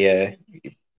out a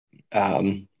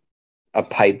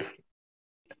pipe,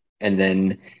 and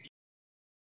then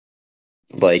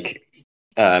like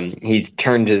he's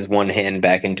turned his one hand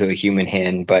back into a human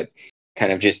hand, but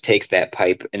kind of just takes that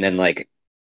pipe and then like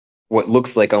what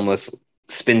looks like almost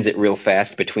spins it real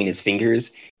fast between his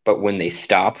fingers. But when they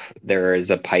stop, there is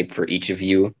a pipe for each of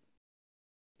you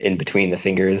in between the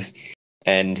fingers,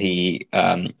 and he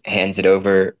hands it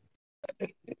over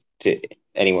to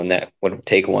anyone that would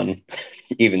take one,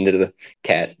 even to the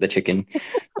cat, the chicken,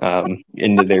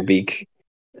 into their beak.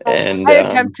 And I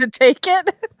attempt to take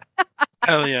it.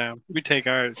 Hell yeah, we take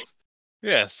ours.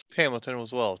 Yes, Hamilton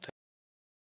was well.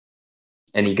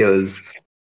 and he goes,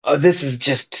 "Oh, this is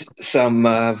just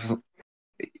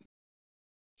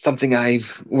something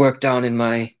I've worked on in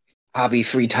my hobby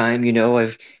free time. You know,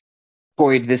 I've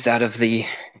poured this out of the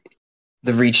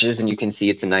reaches, and you can see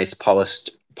it's a nice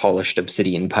polished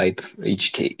obsidian pipe in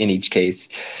each case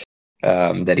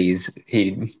that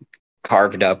he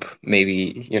carved up.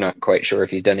 Maybe you're not quite sure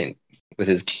if he's done it with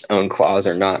his own claws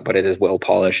or not, but it is well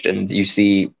polished, and you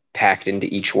see packed into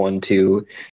each one too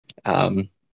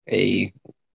a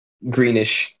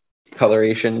greenish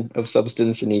coloration of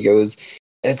substance. And he goes,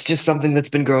 "It's just something that's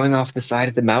been growing off the side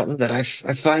of the mountain that I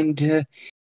find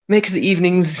makes the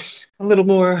evenings a little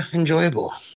more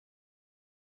enjoyable."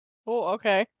 Oh,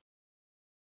 okay.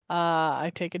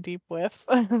 I take a deep whiff.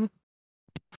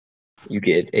 You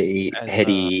get a As,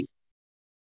 heady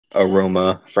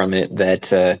aroma from it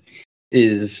that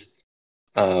is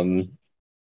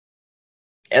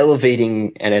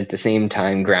elevating and at the same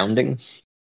time grounding.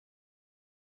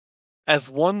 As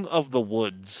one of the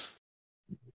woods,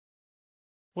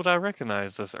 would I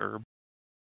recognize this herb?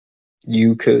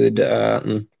 You could,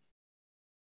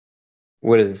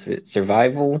 what is it,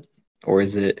 survival? Or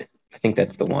is it, I think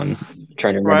that's the one. I'm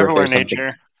trying to remember if Survival or there's something.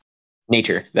 nature?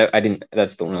 Nature.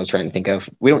 That's the one I was trying to think of.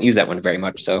 We don't use that one very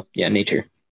much, so yeah, nature.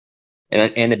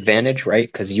 And advantage, right?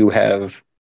 Because you have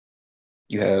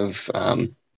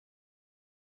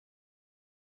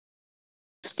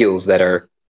skills that are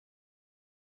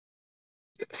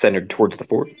centered towards the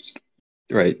forest,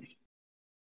 right?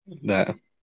 The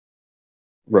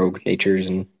rogue natures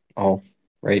and all,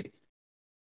 right?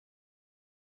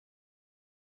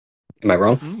 Am I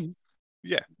wrong? Mm.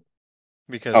 Yeah,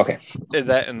 because Okay.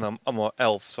 that and I'm an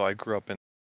elf, so I grew up in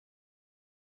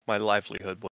my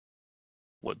livelihood was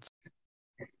woods.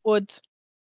 Woods.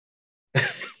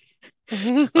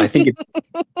 I think it's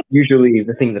usually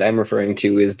the thing that I'm referring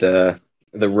to is the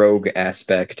rogue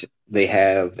aspect. They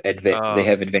have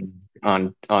advantage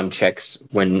on checks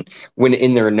when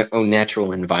in their own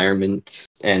natural environment,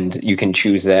 and you can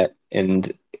choose that.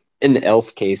 And in the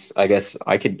elf case, I guess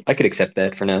I could accept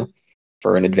that for now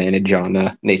for an advantage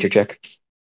on nature check.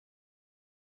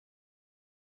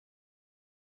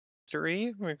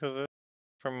 History, because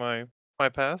from my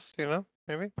past,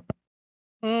 maybe.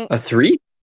 Mm, A 3?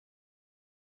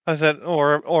 I said,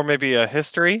 or maybe a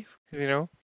history,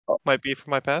 might be from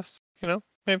my past,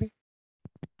 maybe.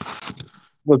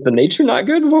 Was the nature not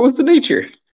good? What was the nature?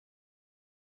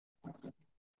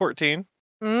 14.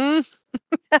 mm,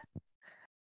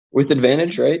 With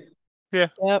advantage, right? Yeah.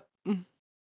 yep.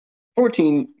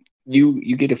 14,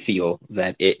 you get a feel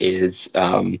that it is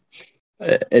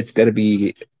it's got to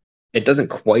be, it doesn't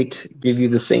quite give you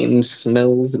the same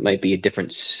smells. It might be a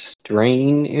different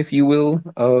strain, if you will,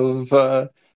 of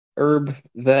herb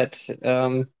that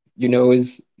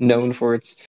is known for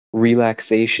its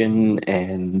relaxation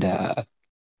and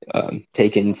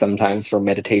taken sometimes for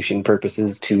meditation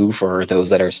purposes too, for those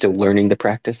that are still learning the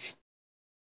practice.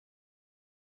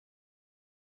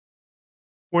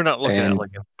 We're not looking at And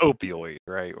like an opioid,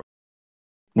 right?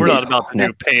 We're not about to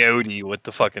do peyote with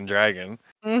the fucking dragon.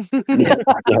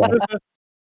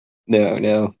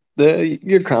 No.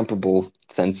 Your comparable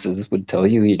senses would tell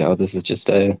you, this is just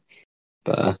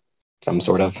some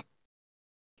sort of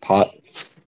pot.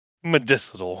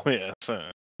 Medicinal, yes.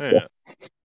 Yeah.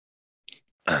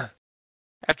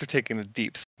 After taking a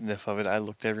deep sniff of it, I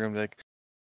looked at everyone like,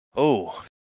 "Oh,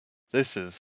 this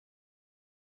is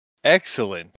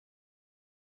excellent.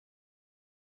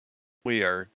 We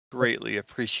are greatly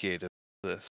appreciative of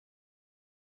this."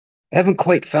 I haven't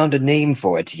quite found a name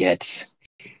for it yet,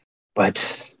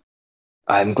 but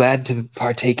I'm glad to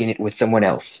partake in it with someone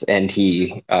else. And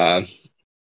he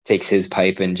takes his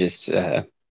pipe and just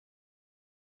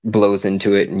blows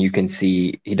into it, and you can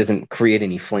see he doesn't create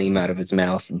any flame out of his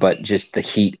mouth, but just the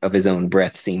heat of his own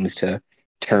breath seems to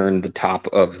turn the top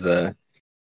of the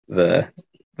the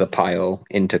pile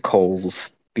into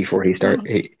coals before he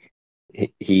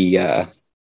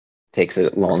takes a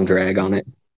long drag on it.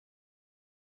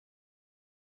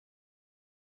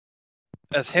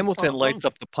 As Hamilton awesome. lights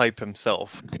up the pipe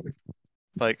himself,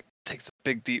 like takes a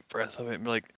big deep breath of it and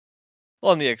like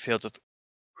on the exhale just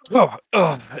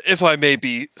if I may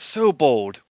be so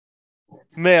bold,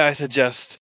 may I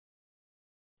suggest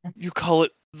you call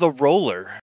it the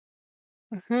roller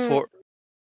for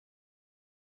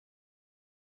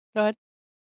Go ahead.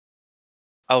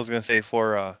 I was gonna say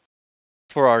for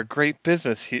our great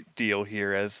business deal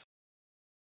here as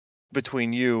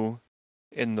between you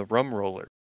and the rum roller.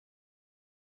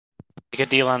 Make a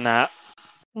deal on that.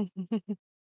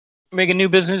 Make a new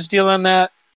business deal on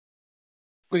that.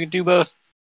 We can do both.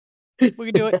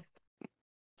 We can do it.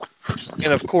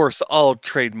 And of course, all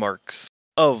trademarks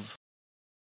of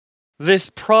this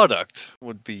product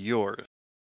would be yours.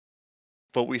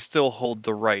 But we still hold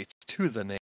the right to the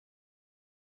name.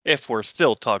 If we're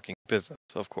still talking business,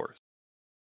 of course.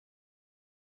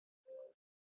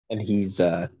 And he's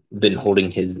been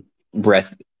holding his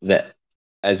breath that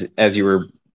as you were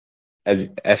as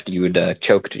after you had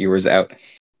choked yours out,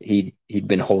 he'd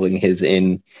been holding his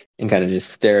in and kind of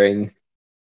just staring,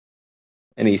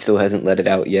 and he still hasn't let it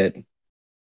out yet.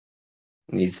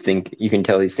 And you can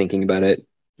tell he's thinking about it.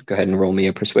 Go ahead and roll me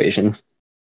a persuasion.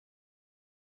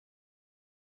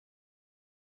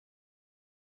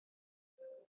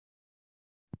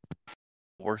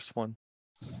 Worst one.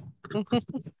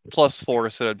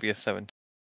 +4, so that'd be a 7.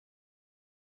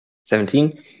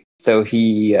 17. So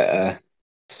he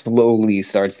slowly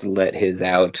starts to let his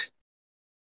out,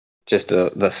 just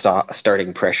the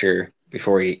starting pressure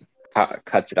before he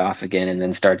cuts it off again, and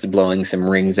then starts blowing some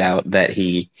rings out that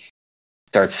he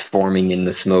starts forming in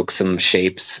the smoke some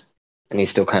shapes, and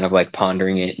he's still kind of like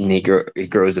pondering it, and he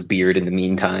grows a beard in the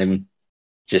meantime,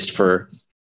 just for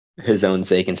his own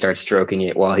sake, and starts stroking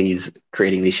it while he's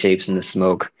creating these shapes in the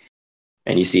smoke,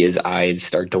 and you see his eyes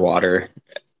start to water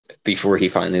before he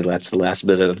finally lets the last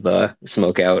bit of the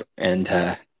smoke out,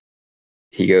 and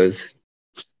he goes,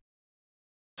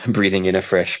 breathing in a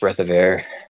fresh breath of air,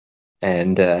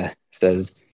 and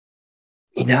says,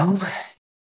 "You know,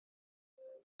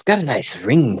 it's got a nice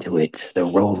ring to it, the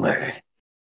roller.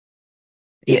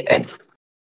 Yeah, and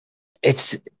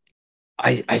it's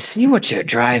I see what you're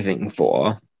driving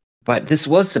for, but this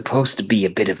was supposed to be a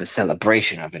bit of a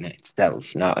celebration of it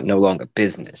itself, no longer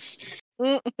business.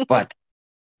 But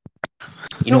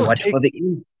you know Don't what? take, For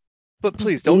the but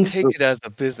please don't take it as a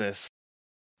business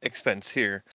expense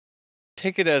here.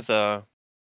 Take it as a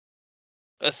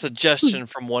suggestion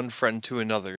from one friend to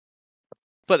another.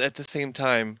 But at the same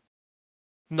time,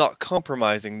 not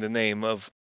compromising the name of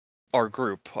our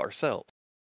group ourselves.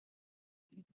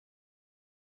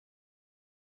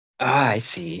 I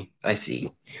see. I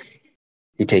see."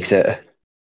 He takes a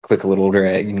quick little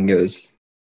drag and goes,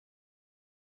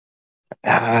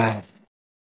 "Ah,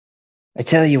 I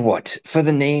tell you what, for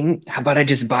the name, how about I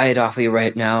just buy it off of you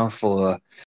right now for..."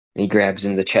 And he grabs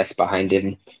in the chest behind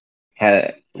him,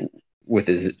 ha- with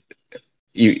his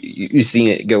you see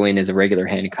it go in as a regular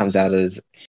hand. It comes out as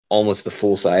almost the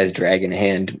full size dragon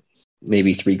hand,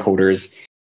 maybe 3/4.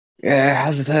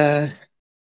 How's it? And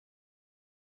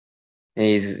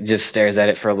he just stares at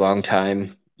it for a long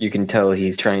time. You can tell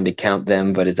he's trying to count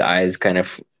them, but his eyelids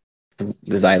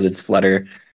flutter.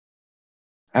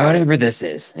 Whatever this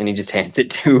is, and he just hands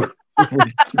it to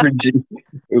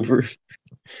over.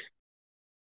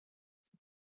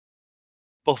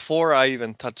 Before I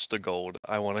even touch the gold,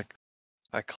 I want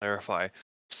to clarify.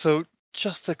 So,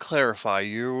 just to clarify,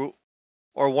 you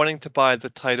are wanting to buy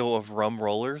the title of Rum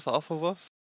Rollers off of us?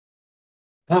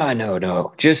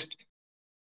 No. Just,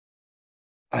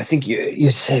 I think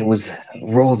you said it was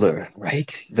roller,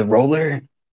 right? The roller?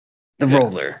 The Yeah.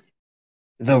 roller.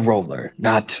 The roller,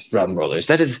 not rum rollers.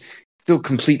 That is still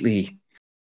completely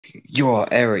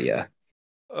your area.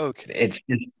 Okay. It's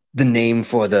just the name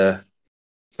for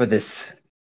this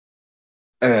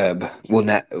herb. Well,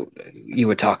 not you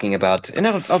were talking about, and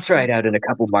I'll try it out in a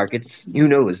couple markets. Who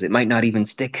knows? It might not even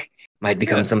stick. Might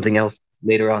become Yeah. something else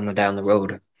later on down the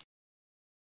road.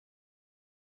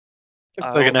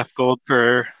 Looks like enough gold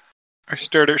for our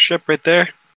starter ship right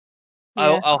there.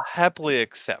 I'll happily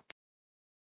accept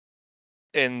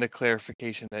in the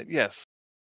clarification that yes,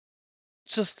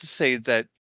 just to say that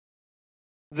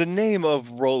the name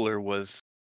of Roller was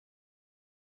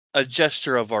a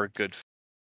gesture of our good.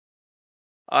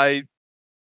 I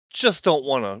just don't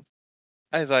want to,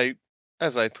 as I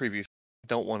previously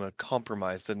don't want to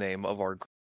compromise the name of our group.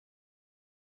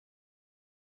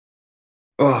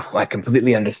 Oh, I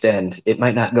completely understand. It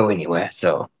might not go anywhere,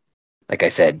 so like I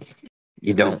said,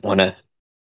 you don't want to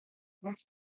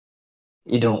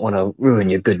ruin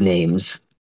your good names,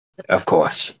 of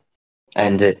course.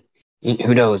 And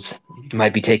who knows, it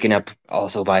might be taken up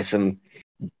also by some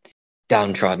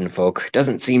downtrodden folk.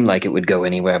 Doesn't seem like it would go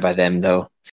anywhere by them, though.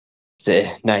 It's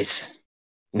a nice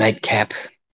nightcap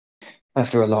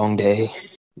after a long day.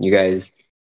 You guys,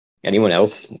 anyone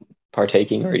else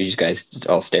partaking, or are you guys just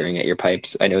all staring at your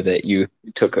pipes? I know that you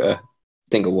took a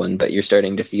single one, but you're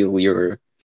starting to feel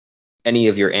any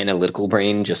of your analytical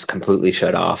brain just completely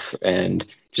shut off, and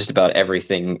just about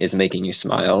everything is making you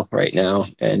smile right now.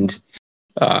 And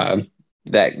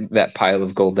that pile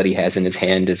of gold that he has in his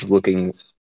hand is looking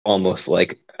almost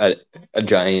like a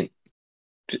giant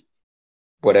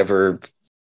whatever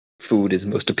food is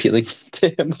most appealing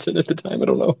to Hamilton at the time. I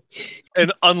don't know.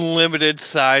 An unlimited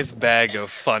size bag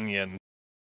of Funyun.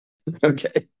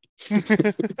 Okay.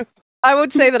 I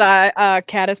would say that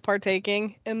Cat is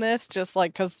partaking in this, just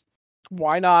like because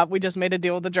why not? We just made a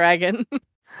deal with the dragon.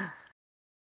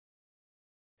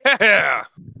 Yeah.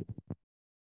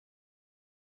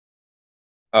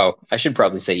 Oh, I should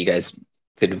probably say you guys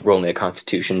could roll me a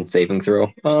Constitution saving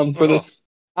throw for this,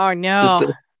 Oh just no.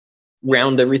 to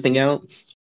round everything out.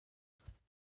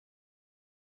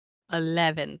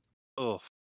 11. Oh,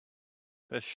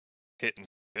 this hitting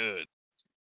good.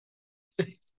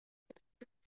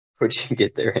 What'd you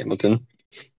get there, Hamilton?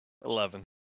 11.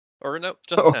 Or no,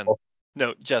 just 10.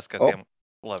 No, Jessica, Oh. damn.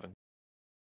 11.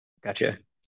 Gotcha.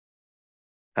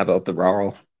 How about the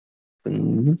Rarl?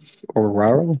 Or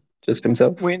Rarl? Just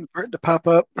himself? Waiting for it to pop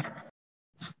up.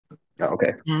 Oh,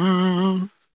 okay.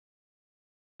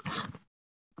 Just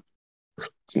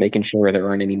making sure there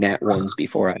aren't any nat ones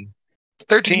before I...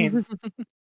 13.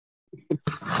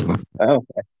 Oh,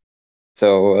 okay.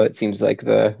 So it seems like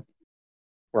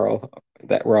Rarl's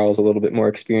a little bit more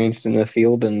experienced in the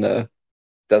field and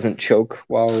doesn't choke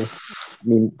while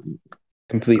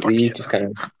completely, just kind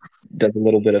of does a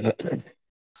little bit of it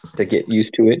to get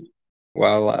used to it,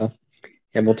 while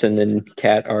Hamilton and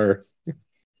Kat are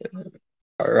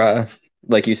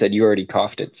like you said, you already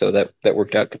coughed it, so that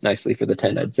worked out nicely for the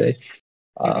 10, I'd say.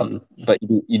 But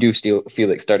you do still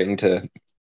feel it starting to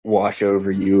wash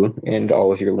over you, and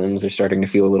all of your limbs are starting to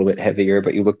feel a little bit heavier.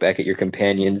 But you look back at your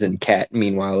companions, and Kat,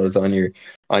 meanwhile, is on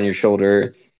your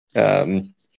shoulder,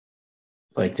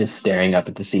 like just staring up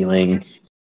at the ceiling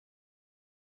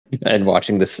and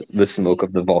watching the smoke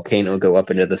of the volcano go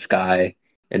up into the sky,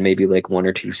 and maybe like one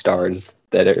or two stars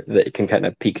that can kind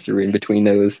of peek through in between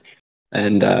those.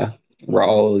 And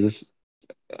Raul is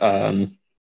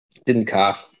didn't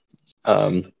cough,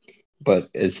 but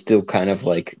is still kind of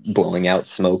like blowing out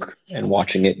smoke and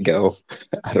watching it go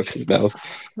out of his mouth.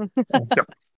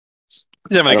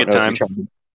 Yeah, I a don't good know time. if you're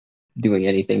doing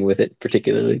anything with it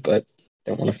particularly, but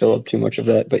don't want to fill up too much of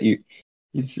that. But you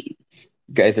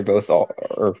guys are both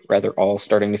all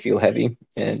starting to feel heavy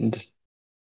and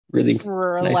really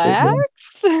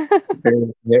Relax?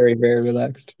 very, very, very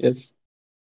relaxed. Yes.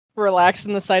 Relax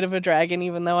in the sight of a dragon,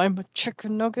 even though I'm a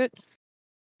chicken nugget.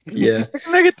 Yeah.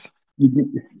 Nuggets.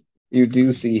 You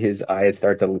do see his eyes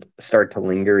start to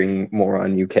lingering more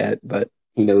on you, Kat, but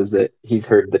he knows that he's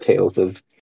heard the tales of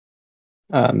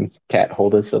Cat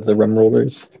Holdus of the Rum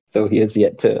Rollers, so he has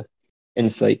yet to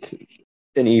incite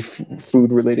any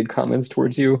food-related comments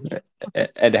towards you,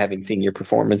 and having seen your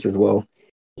performance as well,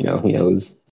 he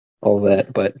knows all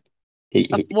that. But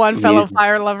One fellow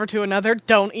fire lover to another,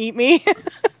 don't eat me.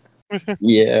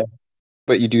 Yeah,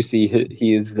 but you do see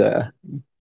he is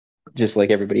just like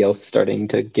everybody else, starting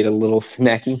to get a little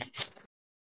snacky.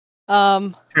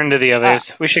 Turn to the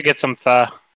others. We should get some pho.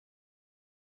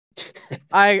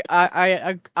 I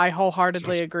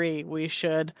wholeheartedly agree. We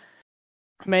should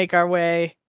make our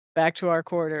way back to our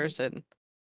quarters and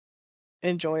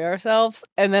enjoy ourselves.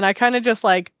 And then I kind of just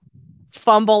like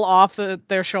fumble off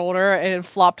their shoulder and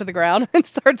flop to the ground and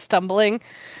start stumbling,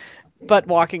 but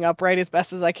walking upright as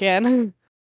best as I can.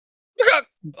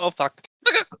 Oh, fuck.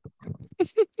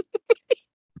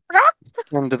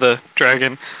 Into the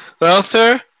dragon. Well,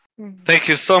 sir, thank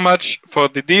you so much for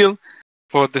the deal,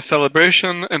 for the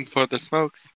celebration, and for the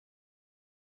smokes.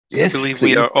 Yes, I believe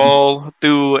please, we are all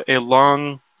due a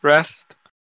long rest.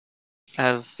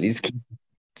 Please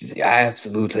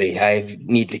absolutely. I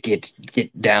need to get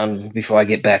down before I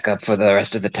get back up for the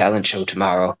rest of the talent show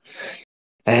tomorrow.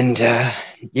 And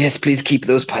yes, please keep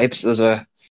those pipes. Those are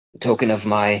a token of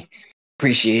my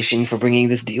appreciation for bringing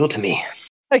this deal to me.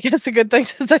 I guess a good thing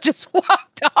since I just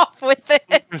walked off with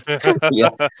it.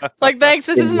 Yeah. Like, thanks,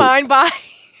 this is mine, bye.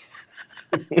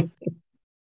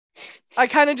 I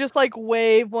kind of just like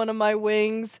wave one of my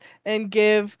wings and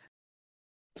give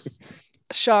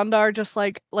Shandar just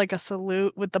like a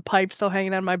salute with the pipe still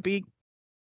hanging out of my beak.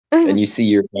 And you see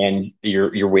your hand,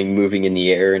 your wing moving in the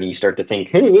air, and you start to think,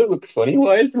 "Hey, that looks funny.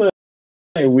 Why is my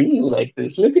wing like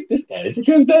this? Look at this, guys. It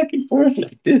goes back and forth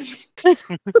like this."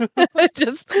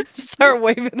 Just start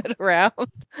waving it around.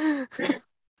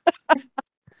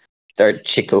 Start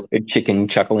chicken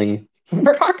chuckling.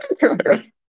 I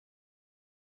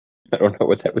don't know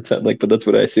what that would sound like, but that's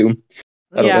what I assume.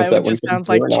 I don't know Yeah, if it that would one just comes sounds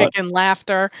through like or not. chicken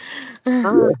laughter.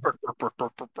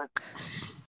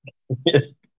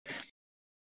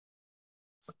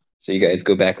 So you guys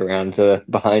go back around to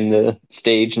behind the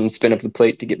stage and spin up the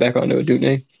plate to get back onto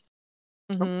Adune.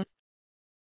 Mm-hmm.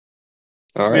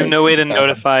 All We have right. no way to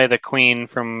notify the queen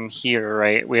from here,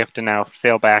 right? We have to now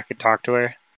sail back and talk to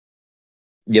her.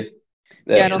 Yep.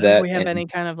 Yeah, I don't think we have and any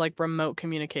kind of like remote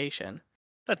communication.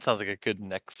 That sounds like a good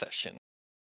next session.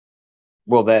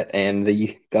 Well, that and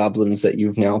the goblins that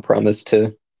you've now promised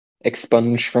to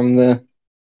expunge from the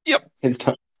his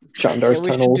Shandar's Yeah, we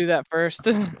should tunnel. do that first.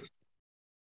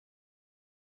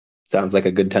 Sounds like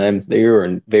a good time. They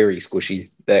were very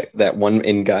squishy. That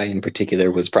one guy in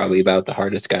particular was probably about the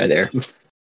hardest guy there.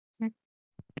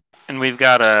 And we've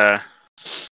got a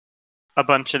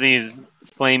bunch of these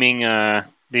flaming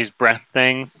these breath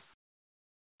things.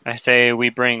 I say we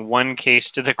bring one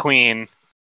case to the queen,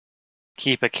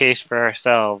 keep a case for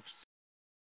ourselves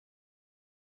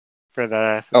for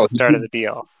the start of the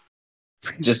deal.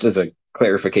 Just as a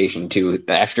clarification too,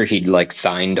 after he'd like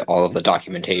signed all of the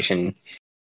documentation,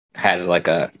 had like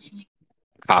a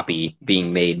copy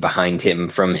being made behind him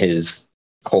from his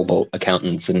Cobalt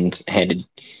accountants and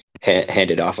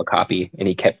handed off a copy, and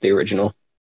he kept the original.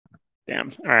 Damn.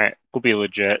 All right, we'll be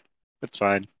legit. That's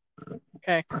fine.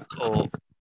 Okay. Oh,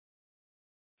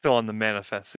 fill on the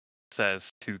manifest. It says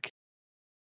 2K.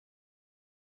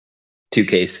 2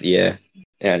 case, yeah,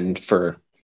 and for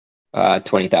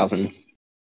 20,000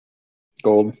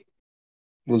 gold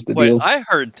was the Wait, deal. I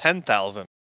heard 10,000.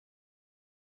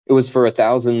 It was for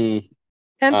 1,000.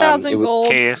 10,000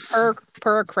 gold case.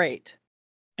 per crate.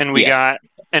 And we Yes.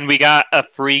 got a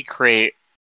free crate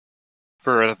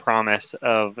for the promise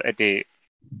of a date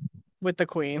With the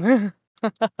queen. So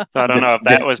I don't know if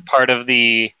that was part of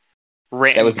the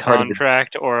written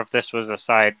contract or if this was a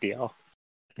side deal.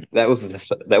 That was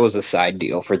a side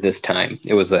deal for this time.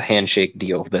 It was a handshake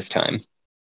deal this time.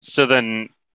 So then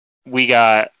we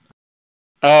got.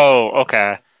 Oh,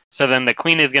 okay. So then the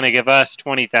queen is going to give us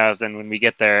 20,000 when we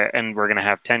get there, and we're going to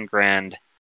have 10 grand.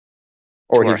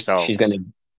 Or to ourselves. she's gonna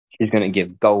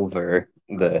give Gulver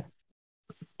the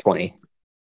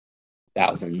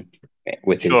 20,000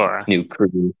 with his new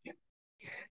crew.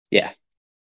 Yeah.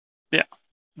 Yeah,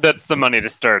 that's the money to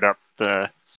start up the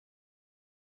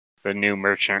new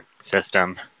merchant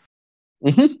system.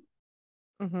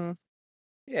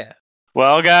 Yeah.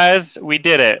 Well, guys, we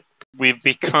did it. We've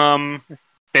become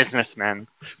businessmen.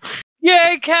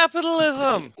 Yay,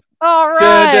 capitalism! All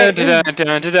right.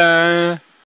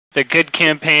 The good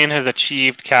campaign has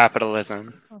achieved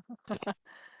capitalism.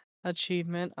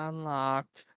 Achievement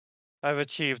unlocked. I've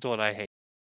achieved what I hate.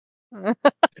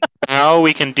 Now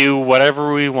we can do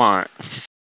whatever we want.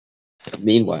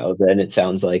 Meanwhile, then it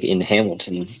sounds like in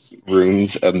Hamilton's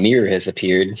rooms a mirror has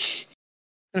appeared.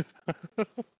 That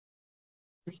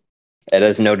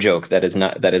is no joke. That is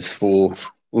full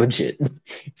legit.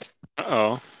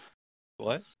 Uh-oh.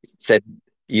 What?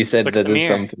 You said Look that at the is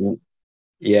mirror. something.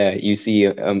 Yeah, you see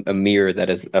a mirror that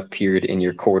has appeared in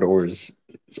your corridors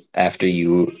after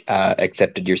you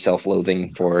accepted your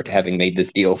self-loathing for having made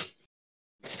this deal.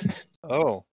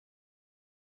 Oh.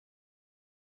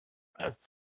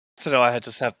 So now I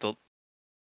just have to.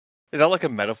 Is that like a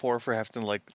metaphor for having to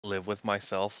like live with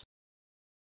myself?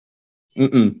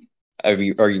 Mm-mm. Are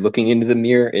you looking into the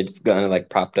mirror? It's gonna like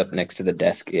propped up next to the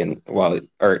desk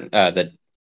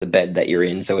the bed that you're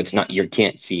in, so it's not, you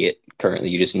can't see it currently.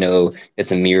 You just know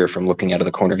it's a mirror from looking out of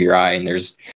the corner of your eye, and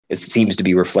it seems to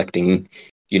be reflecting,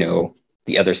 the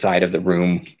other side of the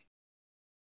room,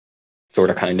 sort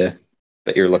of, kind of,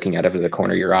 but you're looking out of the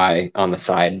corner of your eye on the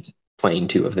side plane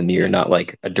too of the mirror, not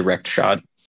like a direct shot.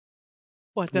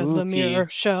 What does the mirror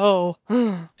show?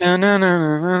 There's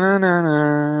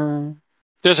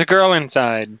a girl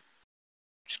inside.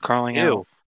 She's crawling out.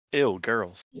 Ew,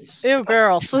 girls. Ew,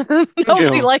 girls.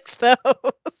 Nobody likes those.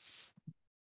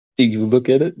 Do you look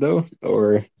at it though,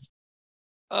 or?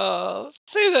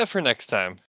 Save that for next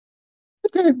time.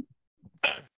 Okay.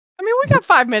 I mean, we got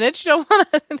 5 minutes. You don't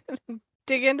want to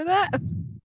dig into that?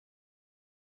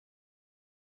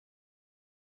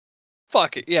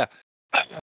 Fuck it, yeah.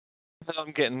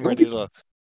 I'm getting ready to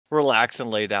relax and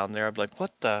lay down there. I'm like,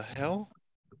 what the hell?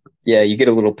 Yeah, you get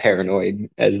a little paranoid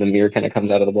as the mirror kind of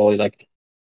comes out of the wall. You're like,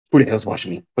 who the hell's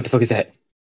watching me? What the fuck is that?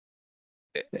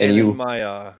 And in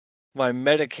my my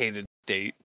medicated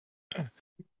state,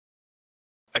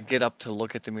 I get up to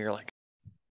look at the mirror like,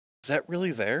 is that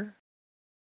really there?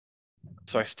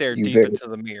 So I stare you deep very into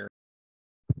the mirror.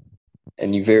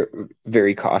 and you very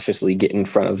very cautiously get in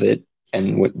front of it,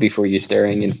 and before you're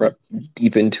staring in front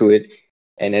deep into it,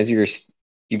 and as you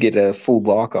get a full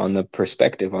lock on the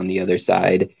perspective on the other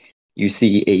side, you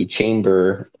see a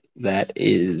chamber that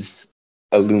is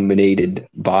illuminated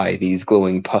by these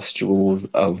glowing pustules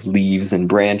of leaves and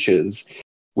branches,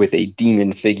 with a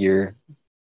demon figure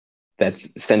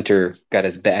that's center got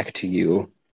his back to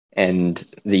you, and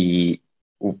the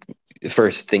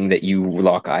first thing that you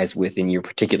lock eyes with in your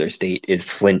particular state is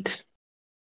Flint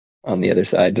on the other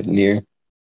side of the mirror.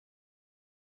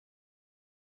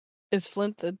 Is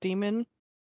Flint the demon?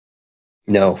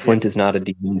 No, Flint is not a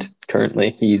demon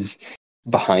currently. He's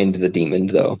behind the demon,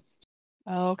 though.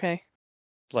 Oh, okay.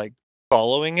 Like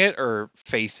following it or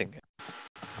facing it?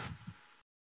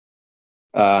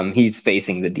 He's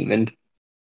facing the demon.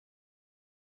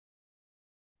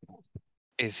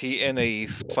 Is he in a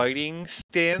fighting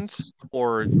stance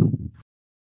or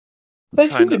They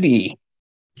trying seem to to? be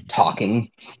talking.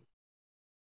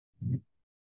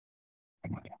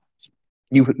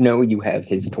 You know you have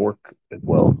his torque as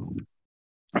well.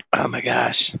 Oh my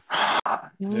gosh.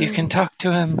 You can talk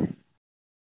to him.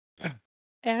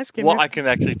 Ask him. Well, I can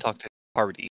actually talk to his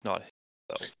party, not him.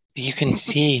 So. You can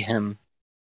see him.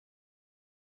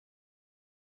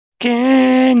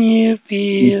 Can you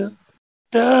feel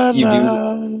the You do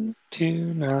love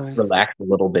tonight? relax a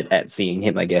little bit at seeing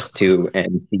him, I guess, too,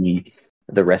 and see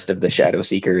the rest of the Shadow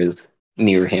Seekers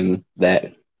near him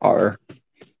that are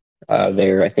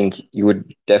there. I think you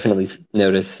would definitely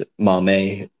notice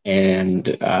Mame and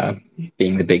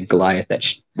being the big Goliath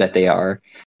that they are,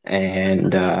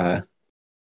 and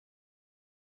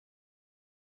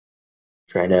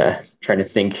trying to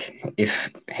think if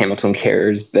Hamilton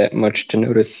cares that much to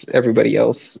notice everybody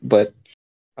else, but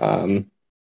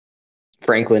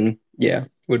Franklin, yeah,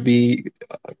 would be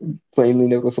plainly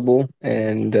noticeable,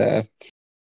 and you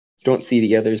don't see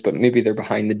the others, but maybe they're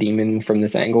behind the demon from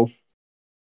this angle.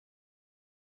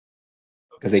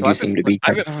 Because they So do seem to be.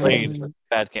 I haven't played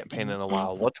Bad Campaign in a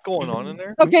while. What's going on in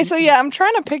there? Okay, so yeah, I'm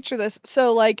trying to picture this.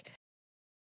 So like,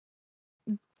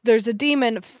 there's a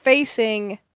demon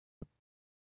facing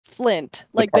Flint,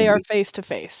 like they are face to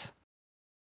face.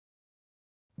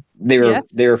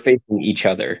 They're facing each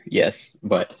other, yes,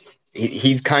 but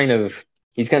he's kind of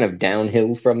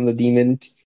downhill from the demon,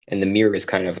 and the mirror is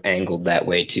kind of angled that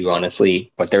way too,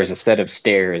 honestly. But there's a set of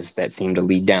stairs that seem to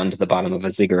lead down to the bottom of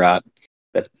a ziggurat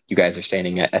that you guys are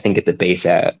standing at. I think at the base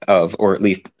of, or at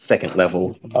least second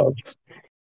level of,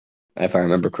 if I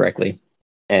remember correctly,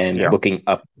 and looking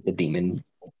up the demon.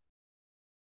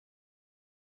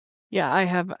 Yeah, I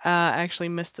have actually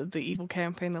missed the evil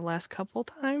campaign the last couple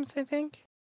times, I think.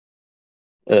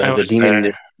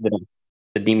 The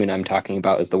demon I'm talking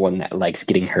about is the one that likes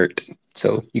getting hurt.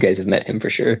 So you guys have met him for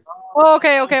sure. Oh,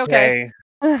 okay.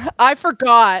 I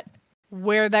forgot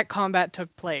where that combat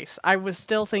took place. I was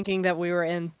still thinking that we were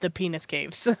in the penis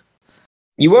caves.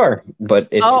 You are, but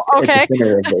it's at the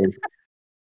center of those.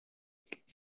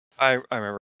 I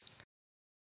remember.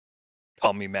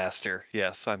 Call me master.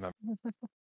 Yes, I remember.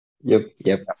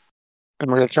 Yep.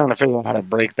 And we're trying to figure out how to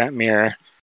break that mirror.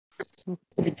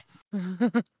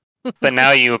 But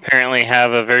now you apparently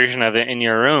have a version of it in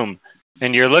your room,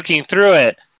 and you're looking through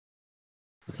it.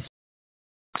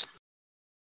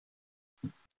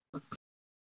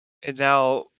 And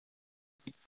now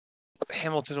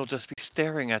Hamilton will just be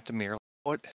staring at the mirror.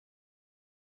 What?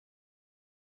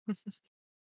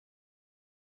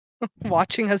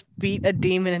 Watching us beat a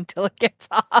demon until it gets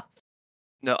off.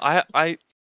 No, I,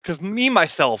 because me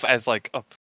myself as like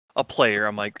a player,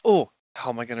 I'm like, oh,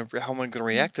 how am I gonna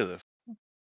react to this?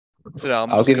 So now I'm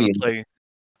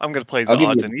gonna play the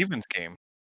odds and evens game.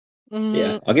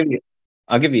 Yeah, I'll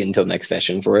give you until next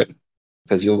session for it,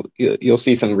 because you'll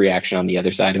see some reaction on the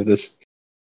other side of this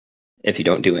if you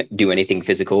don't do anything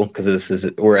physical, because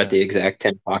we're at the exact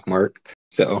 10 o'clock mark.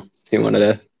 So if you wanted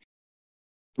to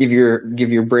give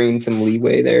your brain some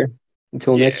leeway there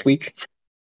until next week.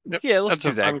 Yep. Yeah, let's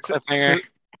do that.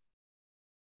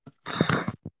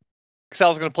 Because I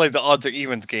was gonna play the odds or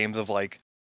evens games of like,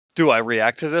 do I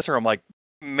react to this, or I'm like,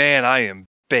 man, I am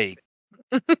baked.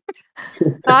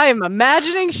 I am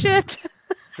imagining shit.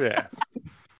 Yeah.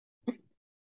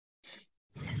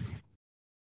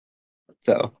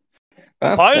 So,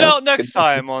 Well, Find no, out next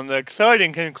time on the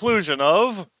exciting conclusion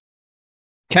of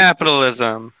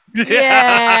Capitalism.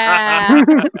 Yeah.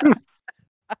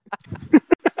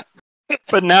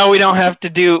 But now we don't have to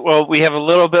do, well, we have a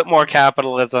little bit more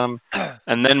capitalism,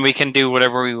 and then we can do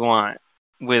whatever we want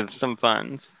with some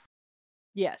funds.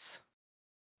 Yes.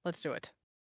 Let's do it.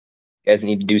 You guys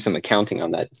need to do some accounting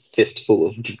on that fistful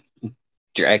of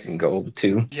dragon gold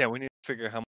too. Yeah, we need to figure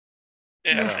how much.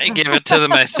 Yeah, I give it to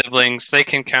my siblings. They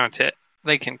can count it.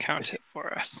 They can count it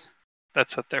for us.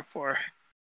 That's what they're for.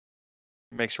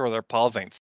 Make sure their paws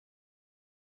ain't.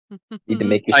 Need to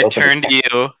make I yourself turn to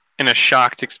you in a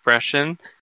shocked expression.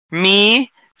 Me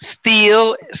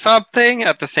steal something?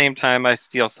 At the same time, I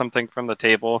steal something from the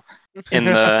table in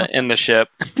the ship.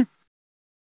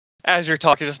 As you're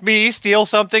talking, just me steal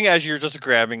something as you're just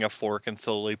grabbing a fork and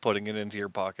slowly putting it into your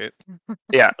pocket.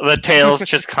 Yeah, the tail's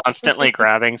just constantly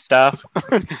grabbing stuff.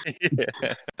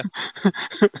 Yeah.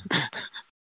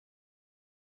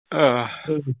 Ugh.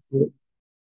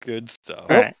 Good stuff.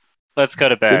 All right, let's go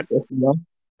to bed. Yeah.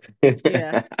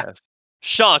 Yes.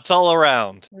 Shots all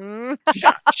around.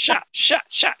 Shot.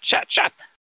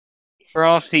 We're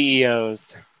all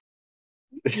CEOs.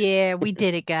 Yeah, we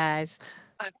did it, guys.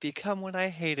 I've become what I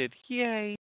hated.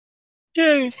 Yay.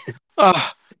 Yay.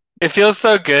 Oh, it feels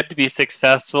so good to be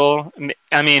successful.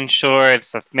 I mean, sure,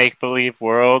 it's a make-believe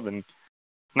world and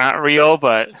it's not real,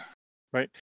 but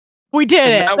We did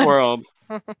in it. that world,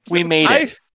 we made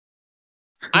it.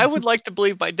 I would like to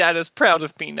believe my dad is proud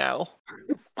of me now.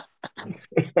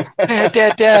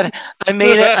 Dad, I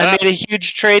made it. I made a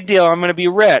huge trade deal. I'm gonna be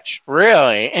rich.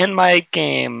 Really? In my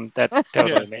game. That's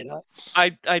totally made up.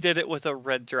 I did it with a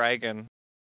red dragon.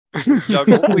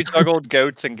 We juggled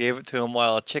goats and gave it to him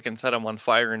while a chicken set him on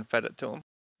fire and fed it to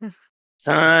him.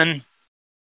 Son,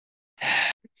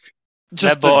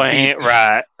 Just that boy ain't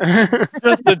right.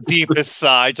 Just the deepest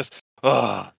sigh. Just,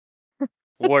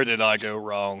 where did I go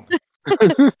wrong?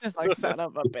 Just like son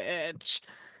of a bitch.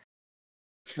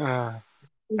 All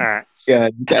right. Yeah,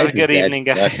 Have a good evening,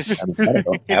 guys.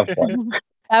 Have fun.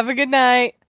 Have a good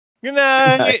night. Good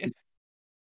night.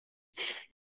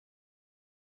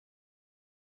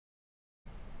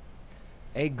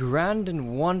 A grand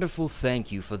and wonderful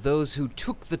thank you for those who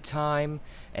took the time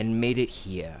and made it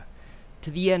here,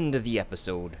 to the end of the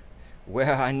episode,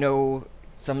 where I know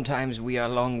sometimes we are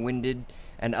long-winded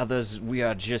and others we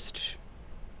are just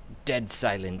dead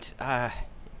silent. I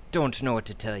don't know what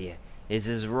to tell you. This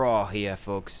is raw here,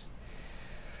 folks.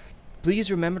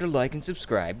 Please remember to like and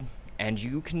subscribe, and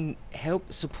you can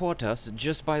help support us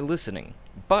just by listening.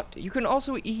 But you can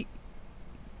also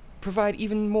provide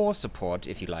even more support,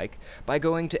 if you like, by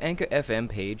going to Anchor FM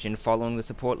page and following the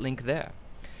support link there.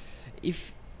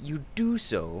 If you do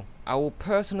so, I will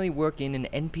personally work in an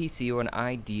NPC or an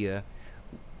idea,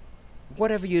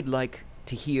 whatever you'd like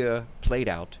to hear played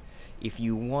out. If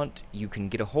you want, you can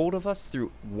get a hold of us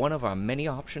through one of our many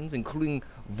options, including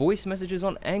voice messages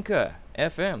on Anchor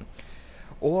FM,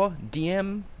 or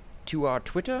DM to our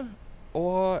Twitter,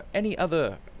 or any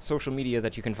other social media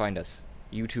that you can find us,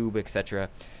 YouTube, etc.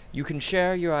 You can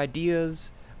share your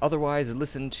ideas, otherwise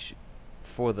listen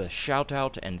for the shout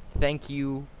out and thank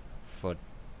you for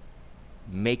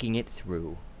making it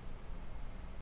through.